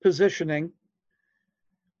 positioning.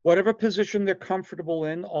 Whatever position they're comfortable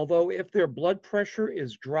in, although if their blood pressure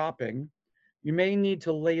is dropping, you may need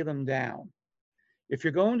to lay them down. If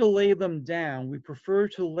you're going to lay them down, we prefer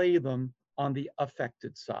to lay them on the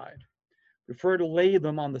affected side. Prefer to lay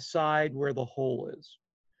them on the side where the hole is.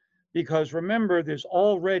 Because remember, there's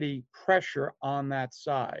already pressure on that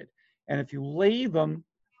side. And if you lay them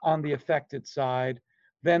on the affected side,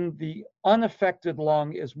 then the unaffected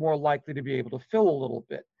lung is more likely to be able to fill a little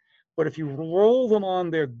bit. But if you roll them on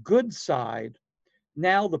their good side,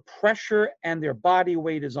 now the pressure and their body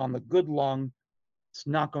weight is on the good lung. It's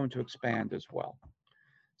not going to expand as well.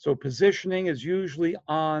 So positioning is usually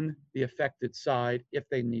on the affected side if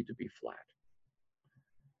they need to be flat.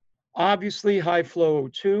 Obviously, high flow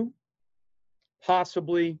O2,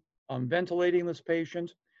 possibly ventilating this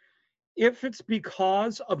patient. If it's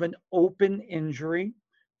because of an open injury,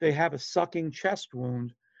 they have a sucking chest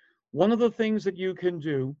wound, one of the things that you can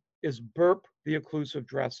do is burp the occlusive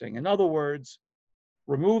dressing. In other words,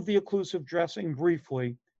 remove the occlusive dressing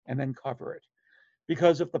briefly and then cover it.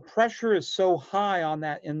 Because if the pressure is so high on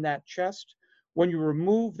that in that chest, when you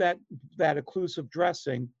remove that occlusive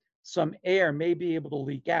dressing, some air may be able to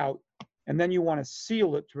leak out, and then you want to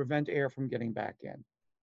seal it to prevent air from getting back in.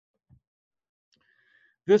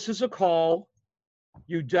 This is a call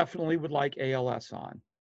you definitely would like ALS on.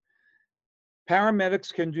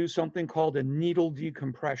 Paramedics can do something called a needle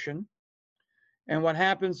decompression. And what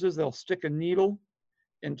happens is they'll stick a needle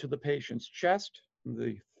into the patient's chest,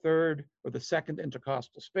 the third or the second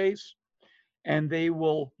intercostal space, and you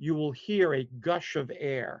will hear a gush of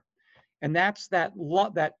air. And that's that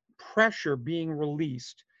pressure being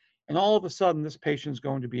released. And all of a sudden, this patient's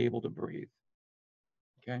going to be able to breathe.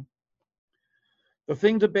 Okay? The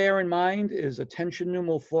thing to bear in mind is attention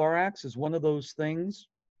pneumothorax is one of those things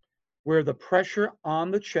where the pressure on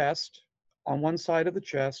the chest, on one side of the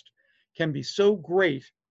chest, can be so great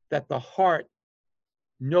that the heart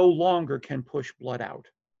no longer can push blood out.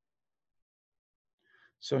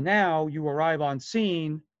 So now you arrive on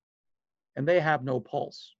scene and they have no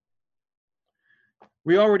pulse.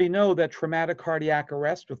 We already know that traumatic cardiac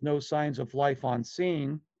arrest with no signs of life on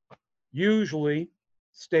scene usually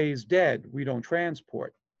stays dead. We don't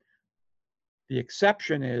transport. The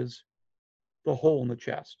exception is the hole in the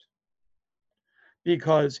chest.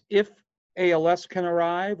 Because if ALS can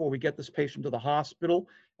arrive, or we get this patient to the hospital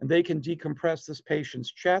and they can decompress this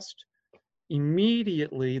patient's chest,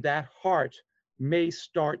 immediately that heart may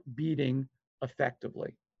start beating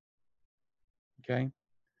effectively. Okay?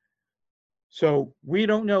 So we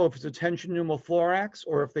don't know if it's a tension pneumothorax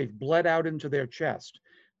or if they've bled out into their chest.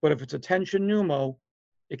 But if it's a tension pneumo,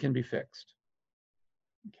 it can be fixed.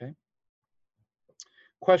 Okay?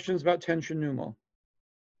 Questions about tension pneumo?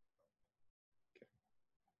 Okay.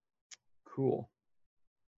 Cool.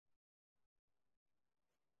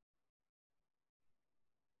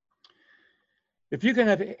 If you can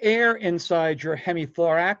have air inside your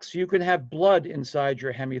hemithorax, you can have blood inside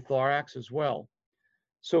your hemithorax as well.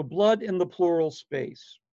 So blood in the pleural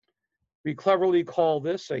space. We cleverly call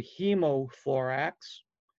this a hemothorax.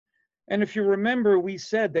 And if you remember, we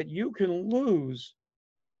said that you can lose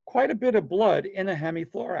quite a bit of blood in a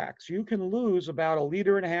hemithorax. You can lose about 1.5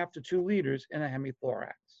 liters to 2 liters in a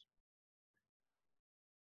hemithorax.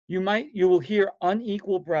 You will hear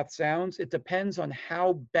unequal breath sounds. It depends on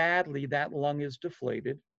how badly that lung is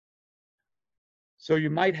deflated. So you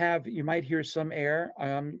might hear some air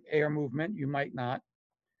movement, you might not.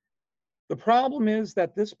 The problem is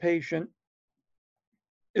that this patient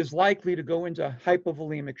is likely to go into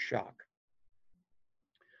hypovolemic shock.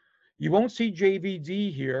 You won't see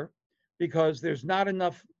JVD here because there's not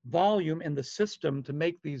enough volume in the system to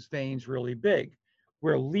make these veins really big.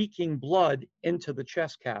 We're leaking blood into the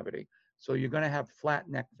chest cavity, so you're going to have flat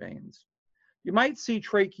neck veins. You might see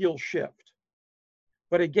tracheal shift,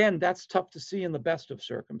 but again, that's tough to see in the best of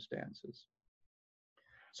circumstances.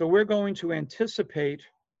 So we're going to anticipate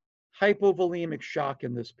hypovolemic shock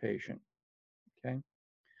in this patient, okay?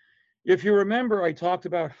 If you remember, I talked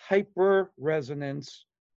about hyperresonance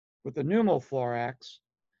with the pneumothorax.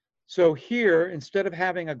 So here, instead of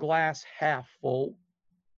having a glass half full,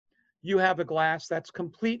 you have a glass that's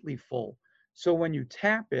completely full. So when you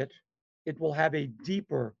tap it, it will have a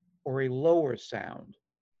deeper or a lower sound.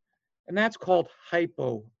 And that's called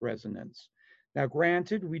hyporesonance. Now,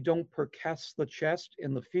 granted, we don't percuss the chest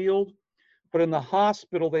in the field, but in the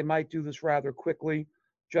hospital, they might do this rather quickly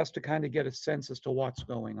just to kind of get a sense as to what's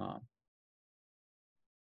going on.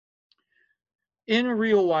 In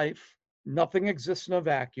real life, nothing exists in a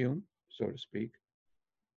vacuum, so to speak.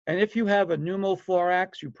 And if you have a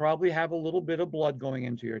pneumothorax, you probably have a little bit of blood going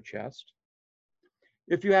into your chest.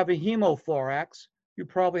 If you have a hemothorax, you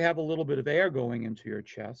probably have a little bit of air going into your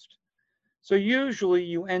chest. So usually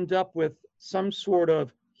you end up with some sort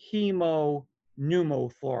of hemopneumothorax,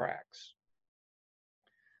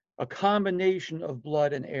 a combination of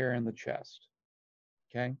blood and air in the chest,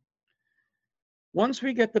 okay? Once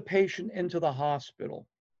we get the patient into the hospital,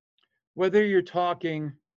 whether you're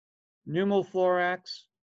talking pneumothorax,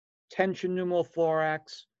 tension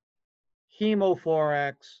pneumothorax,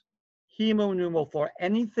 hemothorax, hemopneumothorax,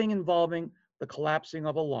 anything involving the collapsing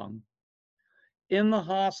of a lung, in the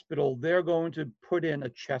hospital, they're going to put in a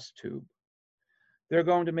chest tube. They're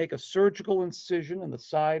going to make a surgical incision in the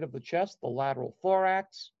side of the chest, the lateral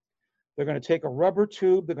thorax. They're going to take a rubber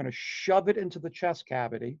tube. They're going to shove it into the chest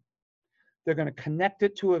cavity. They're going to connect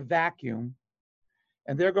it to a vacuum,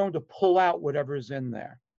 and they're going to pull out whatever's in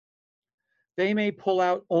there. They may pull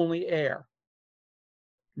out only air,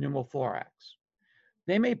 pneumothorax.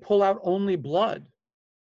 They may pull out only blood,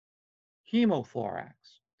 hemothorax.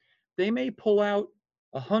 They may pull out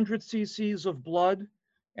 100 cc's of blood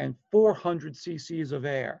and 400 cc's of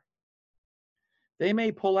air. They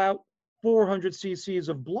may pull out 400 cc's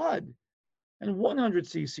of blood and 100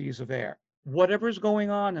 cc's of air. Whatever's going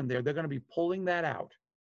on in there, they're going to be pulling that out.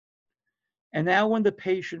 And now when the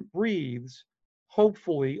patient breathes,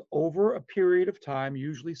 hopefully over a period of time,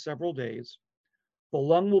 usually several days, the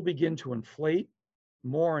lung will begin to inflate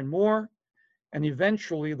more and more, and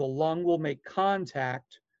eventually the lung will make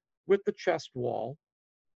contact with the chest wall,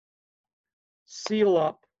 seal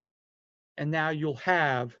up, and now you'll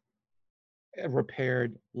have a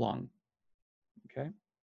repaired lung, okay?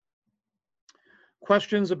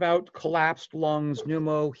 Questions about collapsed lungs,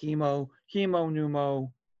 pneumo, hemo,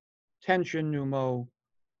 hemo-pneumo, tension pneumo,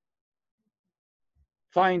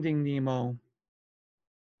 finding Nemo?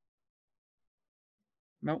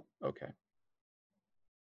 No? Okay.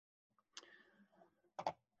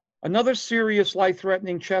 Another serious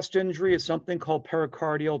life-threatening chest injury is something called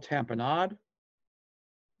pericardial tamponade.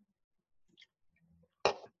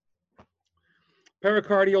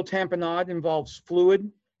 Pericardial tamponade involves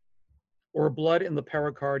fluid or blood in the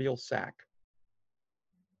pericardial sac.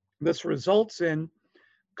 This results in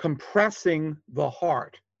compressing the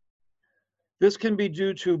heart. This can be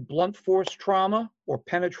due to blunt force trauma or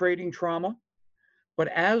penetrating trauma, but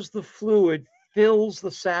as the fluid fills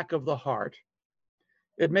the sac of the heart,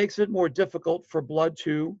 it makes it more difficult for blood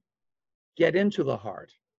to get into the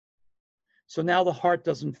heart. So now the heart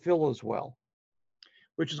doesn't fill as well,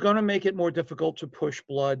 which is going to make it more difficult to push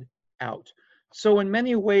blood out. So in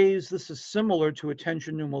many ways, this is similar to a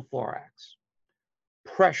tension pneumothorax,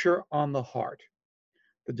 pressure on the heart.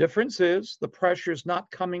 The difference is the pressure is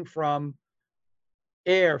not coming from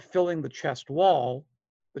air filling the chest wall,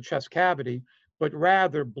 the chest cavity, but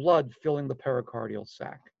rather blood filling the pericardial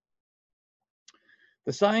sac.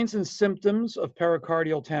 The signs and symptoms of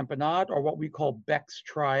pericardial tamponade are what we call Beck's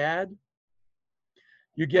triad.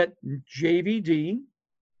 You get JVD,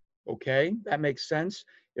 okay, that makes sense.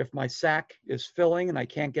 If my sac is filling and I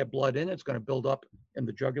can't get blood in, it's going to build up in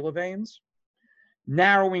the jugular veins.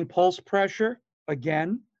 Narrowing pulse pressure,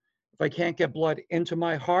 again, if I can't get blood into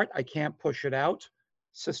my heart, I can't push it out.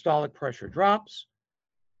 systolic pressure drops.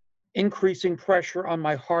 Increasing pressure on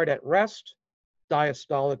my heart at rest,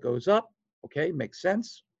 diastolic goes up. Okay, makes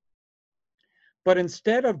sense. But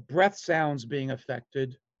instead of breath sounds being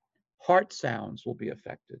affected, heart sounds will be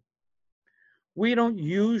affected. We don't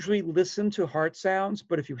usually listen to heart sounds,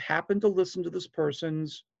 but if you happen to listen to this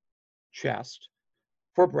person's chest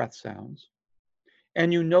for breath sounds,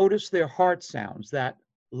 and you notice their heart sounds, that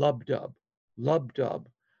lub-dub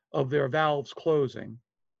of their valves closing,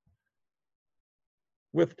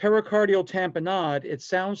 with pericardial tamponade, it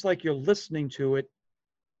sounds like you're listening to it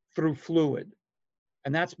through fluid.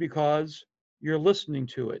 And that's because you're listening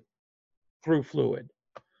to it through fluid.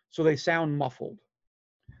 So they sound muffled.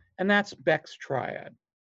 And that's Beck's triad.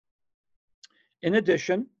 In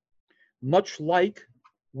addition, much like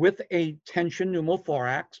with a tension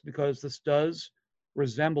pneumothorax, because this does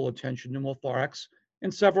resemble a tension pneumothorax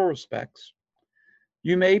in several respects,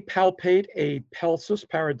 you may palpate a pulsus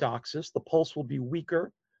paradoxus. The pulse will be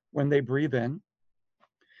weaker when they breathe in.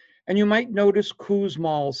 And you might notice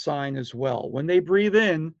Kussmaul's sign as well. When they breathe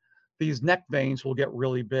in, these neck veins will get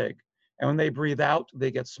really big. And when they breathe out, they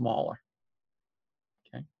get smaller.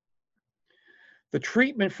 Okay. The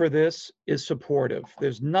treatment for this is supportive.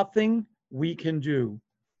 There's nothing we can do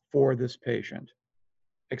for this patient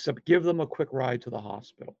except give them a quick ride to the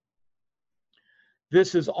hospital.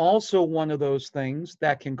 This is also one of those things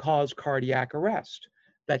that can cause cardiac arrest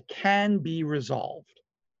that can be resolved.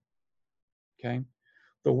 Okay.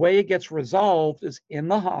 The way it gets resolved is in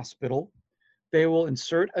the hospital. They will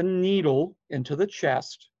insert a needle into the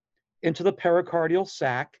chest, into the pericardial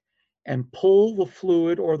sac, and pull the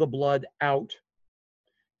fluid or the blood out.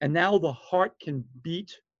 And now the heart can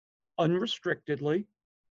beat unrestrictedly,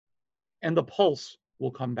 and the pulse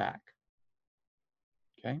will come back.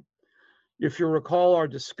 Okay. If you recall our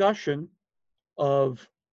discussion of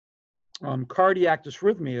cardiac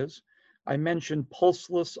dysrhythmias, I mentioned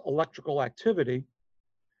pulseless electrical activity.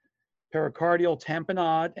 Pericardial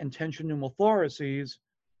tamponade and tension pneumothoraces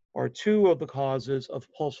are two of the causes of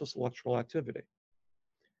pulseless electrical activity.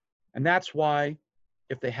 And that's why,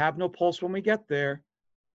 if they have no pulse when we get there,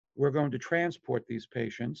 we're going to transport these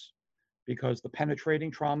patients because the penetrating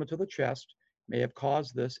trauma to the chest may have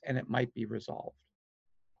caused this and it might be resolved.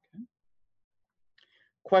 Okay.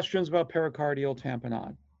 Questions about pericardial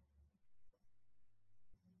tamponade?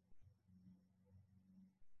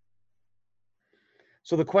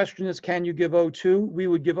 So the question is, can you give O2? We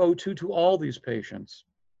would give O2 to all these patients.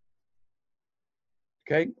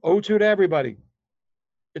 Okay, O2 to everybody.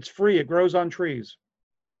 It's free, it grows on trees.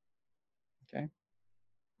 Okay.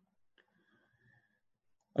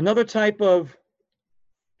 Another type of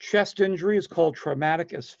chest injury is called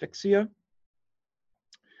traumatic asphyxia.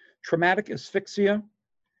 Traumatic asphyxia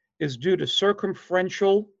is due to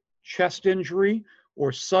circumferential chest injury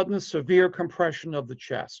or sudden severe compression of the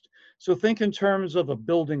chest. So think in terms of a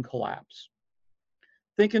building collapse.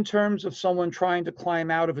 Think in terms of someone trying to climb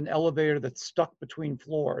out of an elevator that's stuck between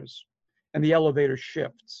floors and the elevator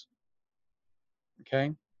shifts.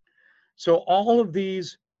 Okay? So all of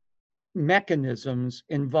these mechanisms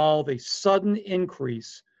involve a sudden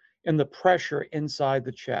increase in the pressure inside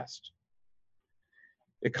the chest.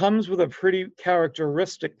 It comes with a pretty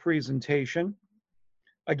characteristic presentation.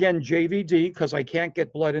 Again, JVD, because I can't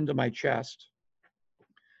get blood into my chest.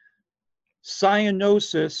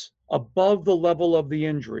 Cyanosis above the level of the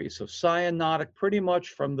injury. So cyanotic pretty much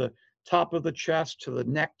from the top of the chest to the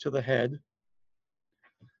neck to the head.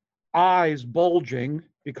 Eyes bulging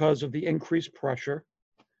because of the increased pressure.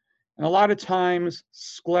 And a lot of times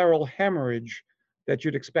scleral hemorrhage that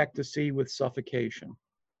you'd expect to see with suffocation.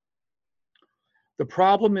 The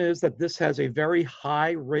problem is that this has a very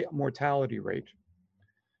high mortality rate.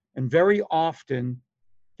 And very often,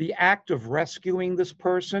 the act of rescuing this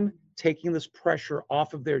person, taking this pressure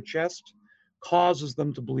off of their chest, causes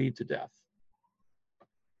them to bleed to death.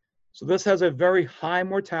 So this has a very high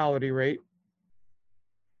mortality rate.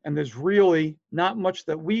 And there's really not much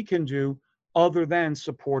that we can do other than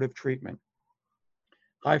supportive treatment.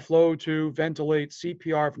 High flow to ventilate,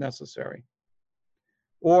 CPR if necessary.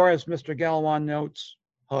 Or as Mr. Galwan notes,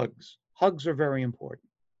 hugs. Hugs are very important.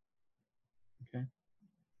 Okay.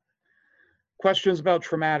 Questions about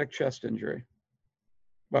traumatic chest injury,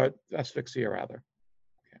 but asphyxia rather.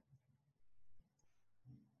 Okay.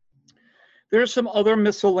 There are some other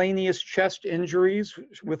miscellaneous chest injuries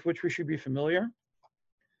with which we should be familiar.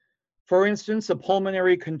 For instance, a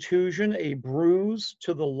pulmonary contusion, a bruise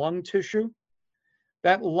to the lung tissue.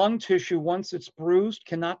 That lung tissue, once it's bruised,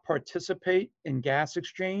 cannot participate in gas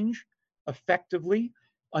exchange effectively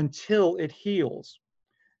until it heals.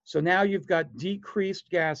 So now you've got decreased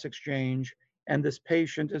gas exchange and this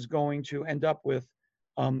patient is going to end up with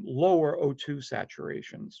lower O2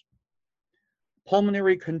 saturations.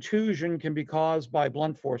 Pulmonary contusion can be caused by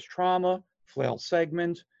blunt force trauma, flail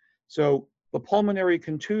segment. So the pulmonary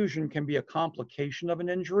contusion can be a complication of an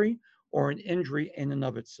injury or an injury in and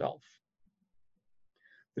of itself.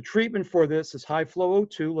 The treatment for this is high flow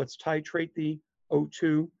O2. Let's titrate the O2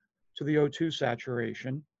 to the O2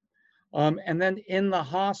 saturation. And then in the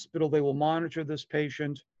hospital, they will monitor this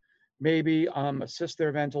patient, maybe assist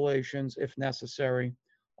their ventilations if necessary.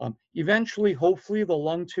 Eventually, hopefully, the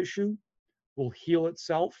lung tissue will heal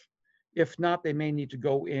itself. If not, they may need to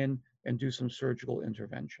go in and do some surgical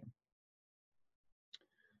intervention.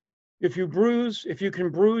 If you can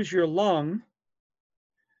bruise your lung,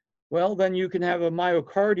 well, then you can have a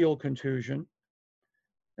myocardial contusion.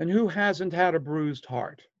 And who hasn't had a bruised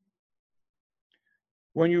heart?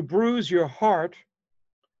 When you bruise your heart,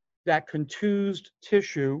 that contused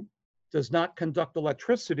tissue does not conduct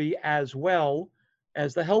electricity as well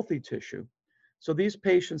as the healthy tissue. So these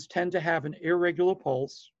patients tend to have an irregular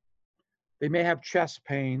pulse. They may have chest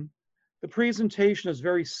pain. The presentation is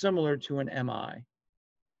very similar to an MI.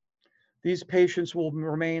 These patients will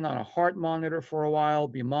remain on a heart monitor for a while,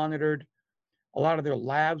 be monitored. A lot of their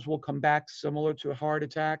labs will come back similar to heart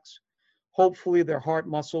attacks. Hopefully their heart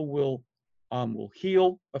muscle will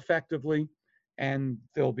heal effectively and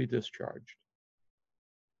they'll be discharged.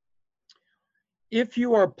 If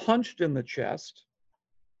you are punched in the chest,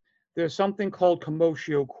 there's something called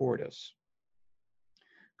commotio cordis.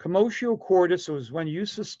 Commotio cordis is when you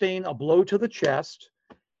sustain a blow to the chest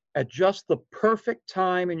at just the perfect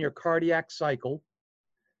time in your cardiac cycle.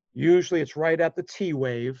 Usually it's right at the T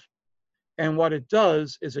wave. And what it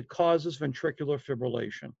does is it causes ventricular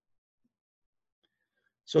fibrillation.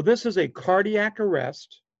 So this is a cardiac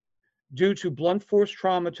arrest due to blunt force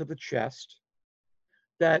trauma to the chest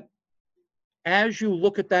that as you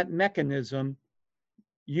look at that mechanism,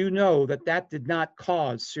 you know that that did not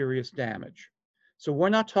cause serious damage. So we're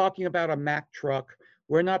not talking about a Mack truck.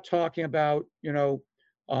 We're not talking about, a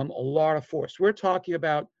lot of force. We're talking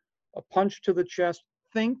about a punch to the chest.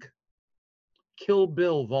 Think Kill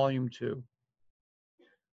Bill Volume 2.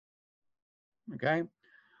 Okay?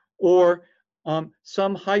 Or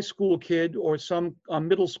some high school kid or some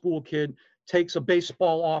middle school kid takes a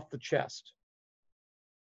baseball off the chest.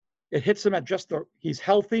 It hits him at he's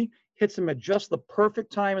healthy, hits him at just the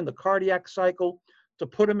perfect time in the cardiac cycle to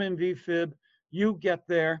put him in VFib. You get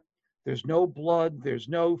there, there's no blood, there's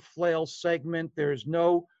no flail segment, there's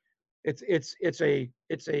no, it's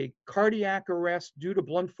a cardiac arrest due to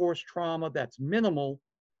blunt force trauma that's minimal,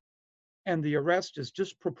 and the arrest is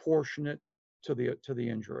disproportionate to the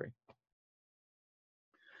injury.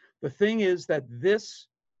 The thing is that this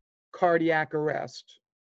cardiac arrest,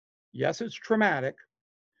 yes, it's traumatic,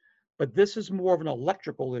 but this is more of an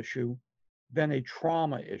electrical issue than a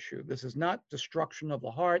trauma issue. This is not destruction of the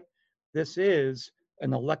heart. This is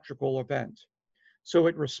an electrical event. So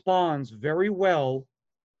it responds very well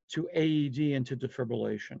to AED and to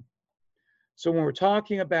defibrillation. So when we're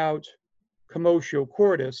talking about commotio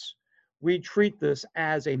cordis, we treat this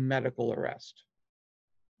as a medical arrest.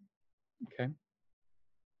 Okay.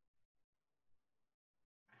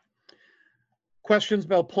 Questions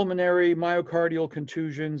about pulmonary myocardial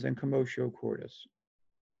contusions and commotio cordis.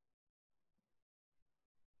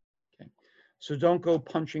 Okay. So don't go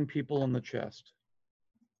punching people in the chest.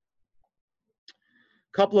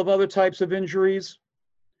 A couple of other types of injuries.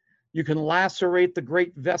 You can lacerate the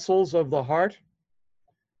great vessels of the heart.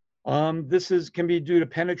 This can be due to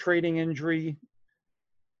penetrating injury,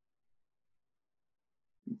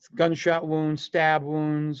 gunshot wounds, stab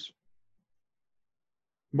wounds,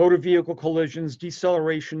 motor vehicle collisions,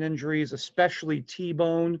 deceleration injuries, especially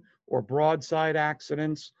T-bone or broadside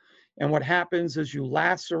accidents. And what happens is you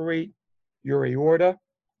lacerate your aorta,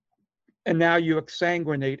 and now you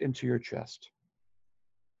exsanguinate into your chest.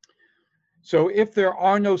 So if there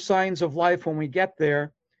are no signs of life when we get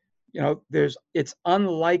there, it's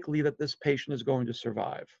unlikely that this patient is going to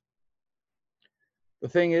survive. The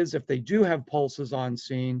thing is, if they do have pulses on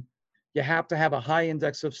scene, you have to have a high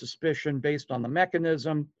index of suspicion based on the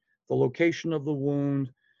mechanism, the location of the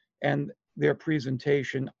wound, and their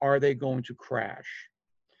presentation. Are they going to crash?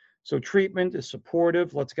 So treatment is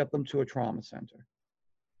supportive. Let's get them to a trauma center.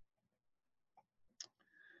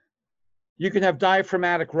 You can have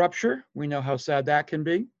diaphragmatic rupture. We know how sad that can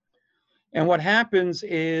be. And what happens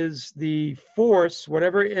is the force,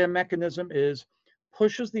 whatever a mechanism is,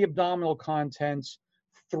 pushes the abdominal contents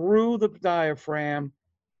through the diaphragm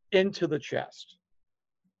into the chest.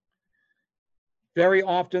 Very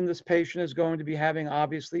often, this patient is going to be having,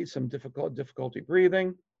 obviously, some difficulty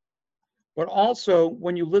breathing. But also,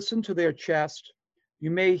 when you listen to their chest, you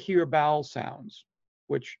may hear bowel sounds,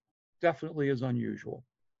 which definitely is unusual.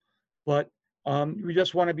 But we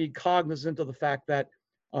just want to be cognizant of the fact that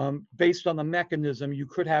based on the mechanism, you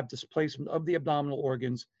could have displacement of the abdominal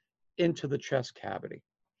organs into the chest cavity.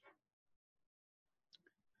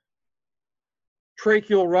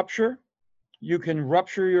 Tracheal rupture. You can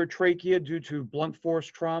rupture your trachea due to blunt force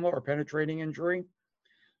trauma or penetrating injury.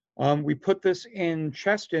 We put this in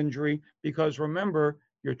chest injury because remember,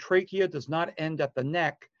 your trachea does not end at the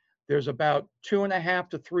neck. There's about 2.5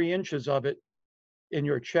 to 3 inches of it in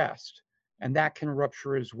your chest, and that can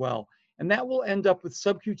rupture as well. And that will end up with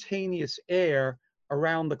subcutaneous air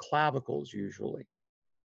around the clavicles usually.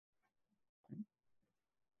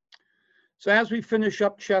 So as we finish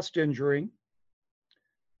up chest injury,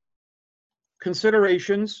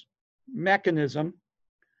 considerations, mechanism,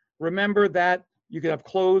 remember that you can have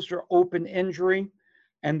closed or open injury,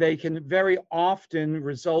 and they can very often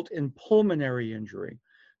result in pulmonary injury.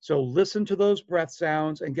 So listen to those breath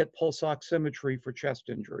sounds and get pulse oximetry for chest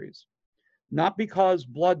injuries. Not because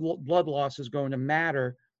blood loss is going to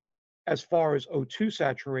matter as far as O2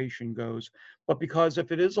 saturation goes, but because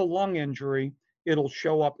if it is a lung injury, it'll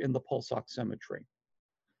show up in the pulse oximetry.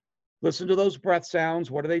 Listen to those breath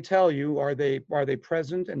sounds. What do they tell you? Are they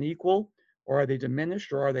present and equal, or are they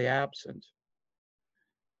diminished, or are they absent?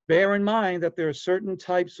 Bear in mind that there are certain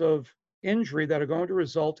types of injury that are going to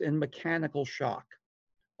result in mechanical shock,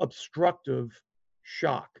 obstructive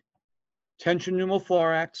shock. Tension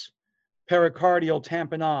pneumothorax, pericardial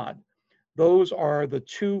tamponade. Those are the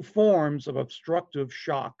two forms of obstructive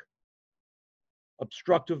shock,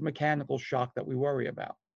 obstructive mechanical shock that we worry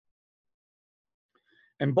about.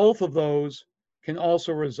 And both of those can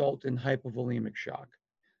also result in hypovolemic shock.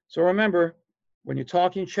 So remember, when you're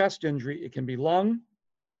talking chest injury, it can be lung,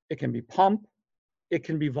 it can be pump, it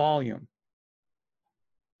can be volume.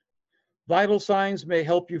 Vital signs may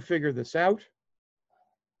help you figure this out.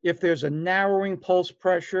 If there's a narrowing pulse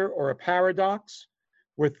pressure or a paradox,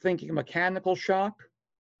 we're thinking mechanical shock.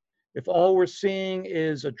 If all we're seeing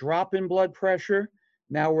is a drop in blood pressure,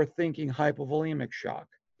 now we're thinking hypovolemic shock.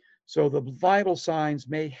 So the vital signs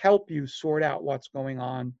may help you sort out what's going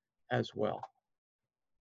on as well.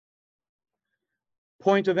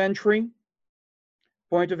 Point of entry.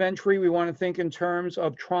 Point of entry, we want to think in terms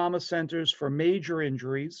of trauma centers for major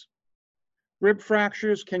injuries. Rib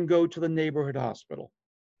fractures can go to the neighborhood hospital.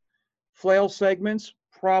 Flail segments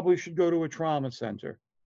probably should go to a trauma center.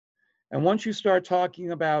 And once you start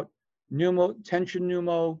talking about tension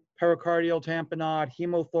pneumo, pericardial tamponade,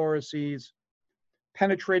 hemothoraces,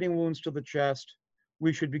 penetrating wounds to the chest,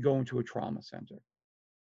 we should be going to a trauma center.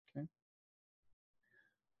 Okay.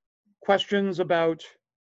 Questions about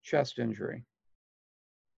chest injury.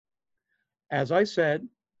 As I said,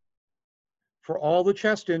 for all the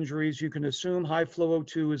chest injuries, you can assume high flow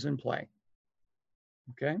O2 is in play.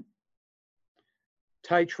 Okay.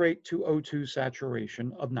 Titrate to O2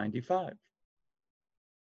 saturation of 95. All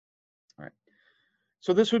right.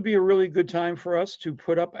 So this would be a really good time for us to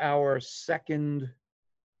put up our second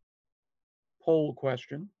poll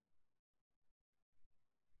question.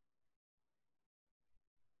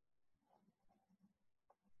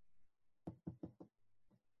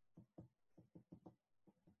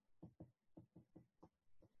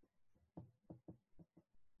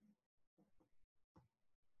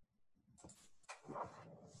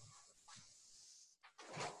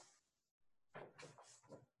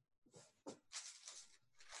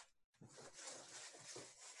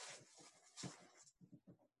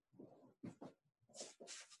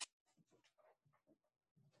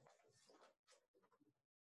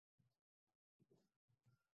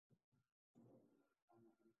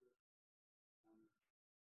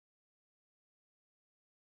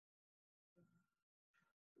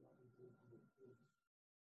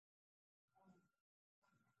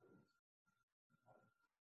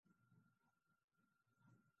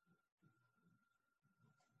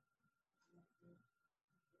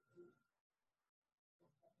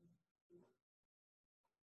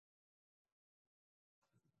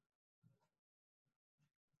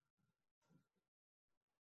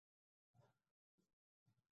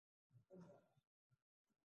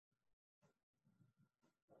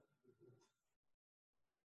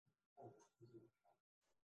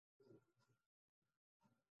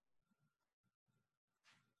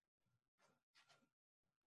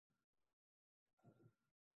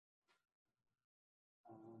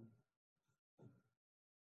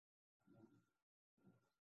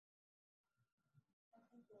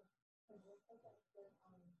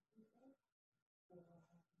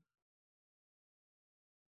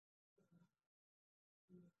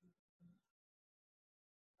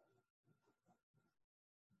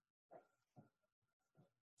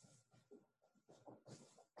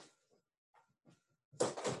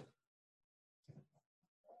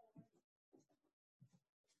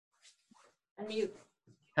 Unmute.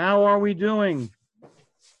 How are we doing?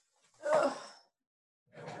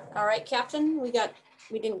 All right, Captain, we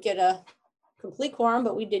didn't get a complete quorum,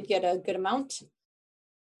 but we did get a good amount.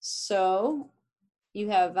 So you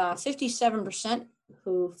have 57%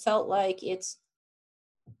 who felt like it's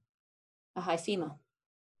a high FEMA.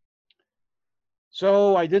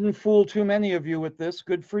 So I didn't fool too many of you with this.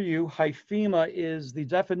 Good for you. Hyphema is the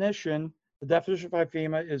definition. The definition of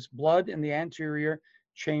hyphema is blood in the anterior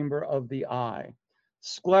chamber of the eye.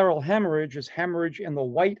 Scleral hemorrhage is hemorrhage in the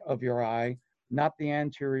white of your eye, not the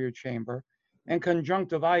anterior chamber. And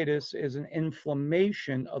conjunctivitis is an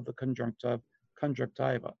inflammation of the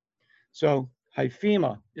conjunctiva. So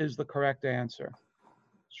hyphema is the correct answer.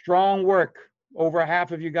 Strong work. Over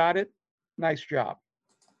half of you got it. Nice job.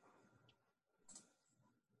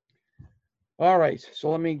 All right,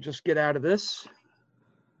 so let me just get out of this.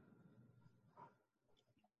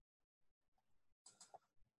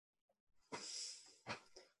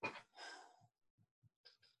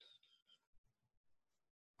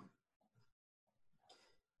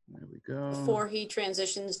 There we go. Before he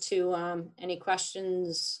transitions to any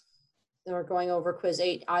questions that we're going over quiz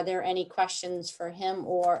 8, are there any questions for him?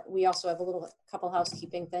 Or we also have a couple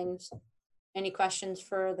housekeeping things. Any questions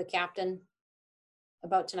for the captain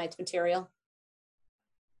about tonight's material?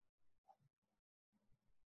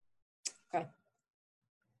 Okay.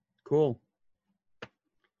 Cool.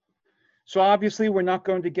 So obviously we're not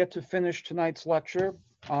going to get to finish tonight's lecture,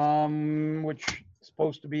 which is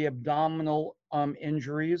supposed to be abdominal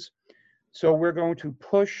injuries. So we're going to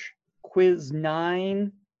push quiz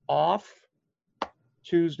 9 off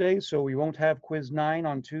Tuesday. So we won't have quiz 9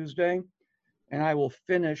 on Tuesday. And I will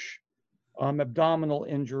finish abdominal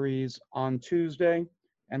injuries on Tuesday.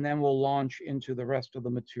 And then we'll launch into the rest of the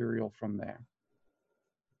material from there.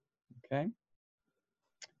 Okay.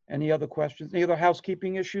 Any other questions? Any other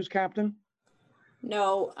housekeeping issues, Captain?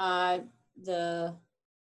 No,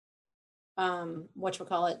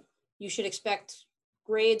 whatchamacallit, you should expect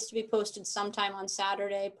grades to be posted sometime on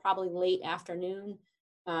Saturday, probably late afternoon.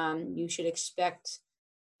 You should expect,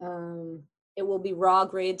 it will be raw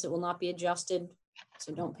grades. It will not be adjusted,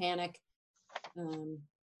 so don't panic.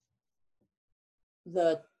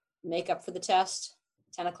 The makeup for the test,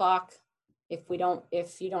 10 o'clock. If you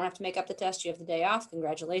don't have to make up the test, you have the day off.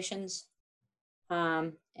 Congratulations.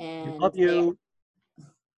 And Love you.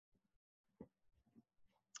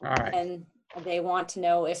 All right. And they want to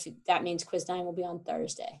know if that means quiz 9 will be on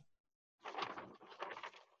Thursday.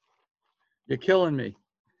 You're killing me.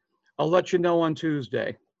 I'll let you know on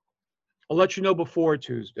Tuesday. I'll let you know before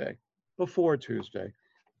Tuesday. Before Tuesday.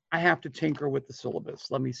 I have to tinker with the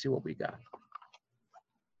syllabus. Let me see what we got.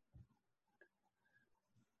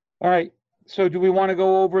 All right. So do we want to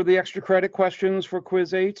go over the extra credit questions for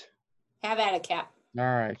quiz 8? Have at it, Cap. All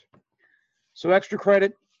right. So extra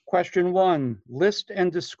credit question 1, list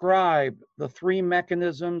and describe the 3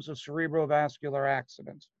 mechanisms of cerebrovascular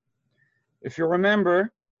accident. If you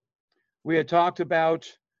remember, we had talked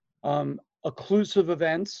about occlusive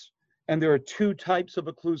events, and there are 2 types of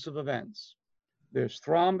occlusive events. There's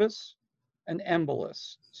thrombus and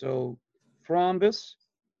embolus. So thrombus,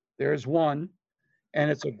 there's one, and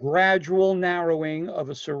it's a gradual narrowing of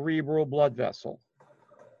a cerebral blood vessel.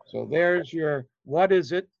 So there's your what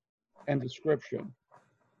is it and description.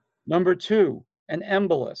 Number 2, an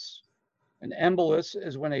embolus. An embolus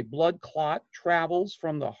is when a blood clot travels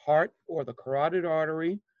from the heart or the carotid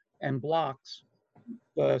artery and blocks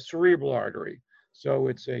the cerebral artery. So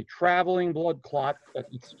it's a traveling blood clot that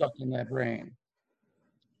gets stuck in that brain.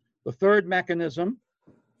 The third mechanism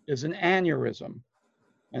is an aneurysm.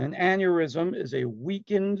 And an aneurysm is a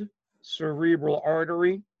weakened cerebral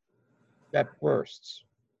artery that bursts.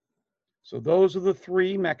 So those are the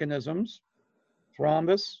 3 mechanisms: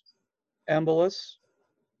 thrombus, embolus,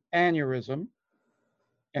 aneurysm,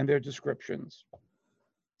 and their descriptions.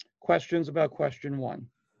 Questions about question 1?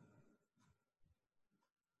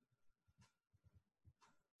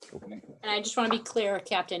 Okay. And I just want to be clear,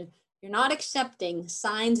 Captain, you're not accepting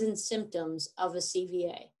signs and symptoms of a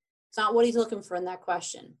CVA. It's not what he's looking for in that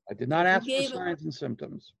question. I did not ask for gave- signs and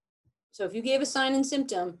symptoms. So if you gave a sign and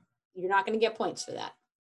symptom, you're not going to get points for that.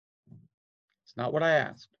 It's not what I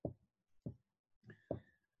asked.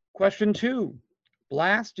 Question 2.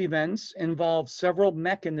 Blast events involve several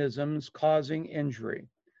mechanisms causing injury.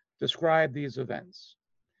 Describe these events.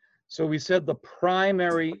 So we said the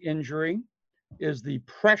primary injury is the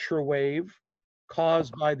pressure wave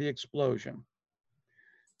caused by the explosion.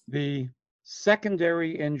 The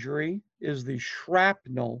secondary injury is the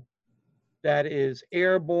shrapnel that is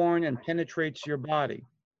airborne and penetrates your body.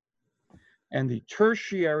 And the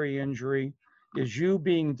tertiary injury is you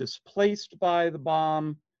being displaced by the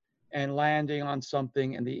bomb and landing on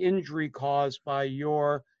something, and the injury caused by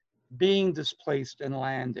your being displaced and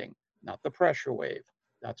landing, not the pressure wave.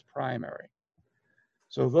 That's primary.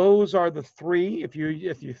 So those are the three. If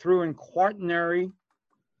you threw in quaternary,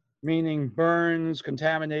 meaning burns,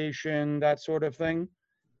 contamination, that sort of thing,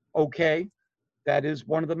 okay, that is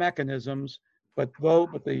one of the mechanisms. But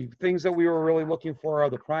the things that we were really looking for are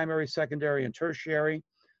the primary, secondary, and tertiary,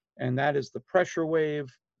 and that is the pressure wave,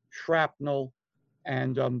 shrapnel,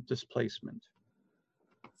 and displacement.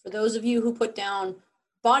 For those of you who put down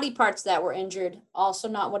body parts that were injured, also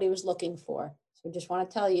not what he was looking for. So just want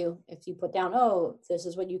to tell you, if you put down, oh, this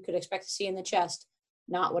is what you could expect to see in the chest,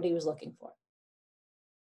 not what he was looking for.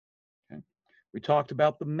 Okay. We talked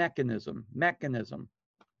about the mechanism.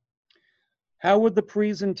 How would the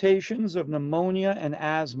presentations of pneumonia and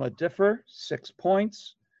asthma differ? 6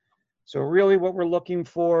 points. So really what we're looking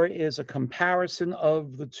for is a comparison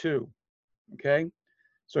of the two, okay?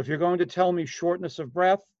 So if you're going to tell me shortness of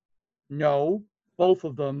breath, no, both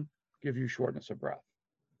of them give you shortness of breath,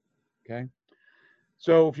 okay?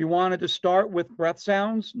 So if you wanted to start with breath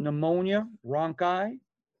sounds, pneumonia, rhonchi,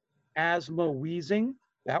 asthma, wheezing,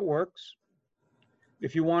 that works.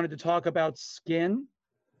 If you wanted to talk about skin,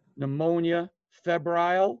 pneumonia,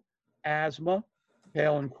 febrile, asthma,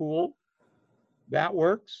 pale and cool, that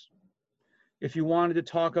works. If you wanted to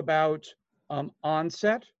talk about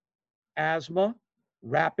onset, asthma,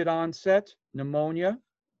 rapid onset, pneumonia,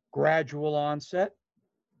 gradual onset,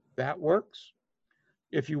 that works.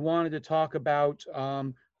 If you wanted to talk about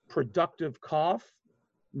productive cough,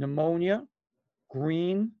 pneumonia,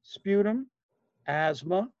 green sputum,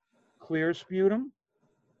 asthma, clear sputum,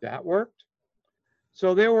 that worked.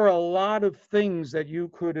 So there were a lot of things that you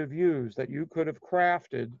could have used, that you could have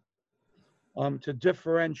crafted to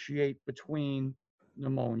differentiate between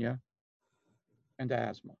pneumonia and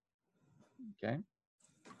asthma, okay?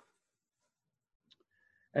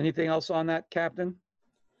 Anything else on that, Captain?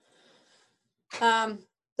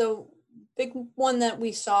 The big one that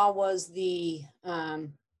we saw was the,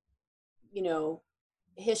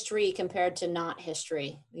 history compared to not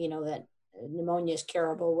history, that pneumonia is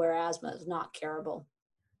curable where asthma is not curable.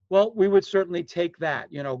 Well, we would certainly take that,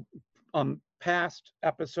 past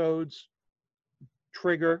episodes,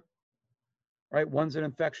 trigger, right? One's an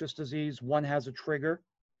infectious disease, one has a trigger.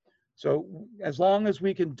 So as long as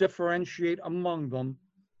we can differentiate among them,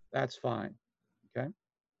 that's fine, okay?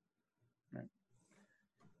 Right.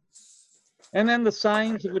 And then the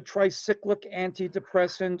signs of a tricyclic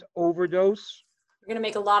antidepressant overdose. You're going to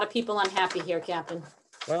make a lot of people unhappy here, Captain.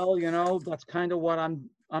 Well, that's kind of what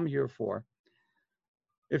I'm here for.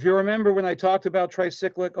 If you remember when I talked about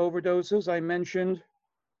tricyclic overdoses, I mentioned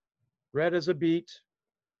red as a beet,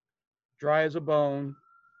 dry as a bone,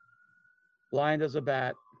 blind as a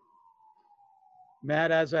bat,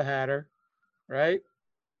 mad as a hatter, right?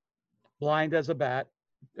 Blind as a bat.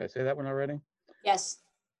 Did I say that one already? Yes.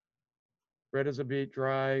 Red as a beet,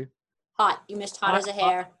 dry. Hot. You missed hot as a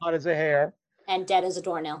hair. Hot as a hair. And dead as a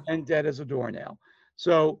doornail. And dead as a doornail.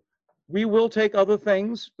 So we will take other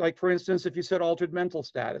things, like for instance, if you said altered mental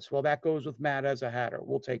status, well, that goes with mad as a hatter.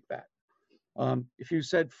 We'll take that. If you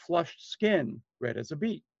said flushed skin, red as a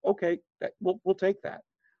beet, okay, we'll take that.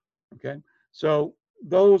 Okay, so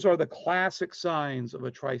those are the classic signs of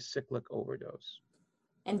a tricyclic overdose.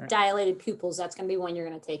 And dilated pupils, that's going to be one you're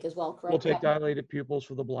going to take as well, correct? We'll take dilated pupils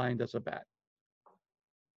for the blind as a bat.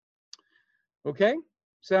 Okay,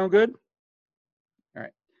 sound good? All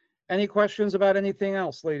right. Any questions about anything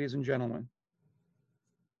else, ladies and gentlemen?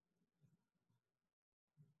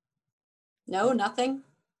 No, nothing.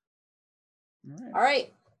 All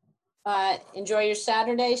right. All right. Enjoy your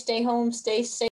Saturday. Stay home. Stay safe.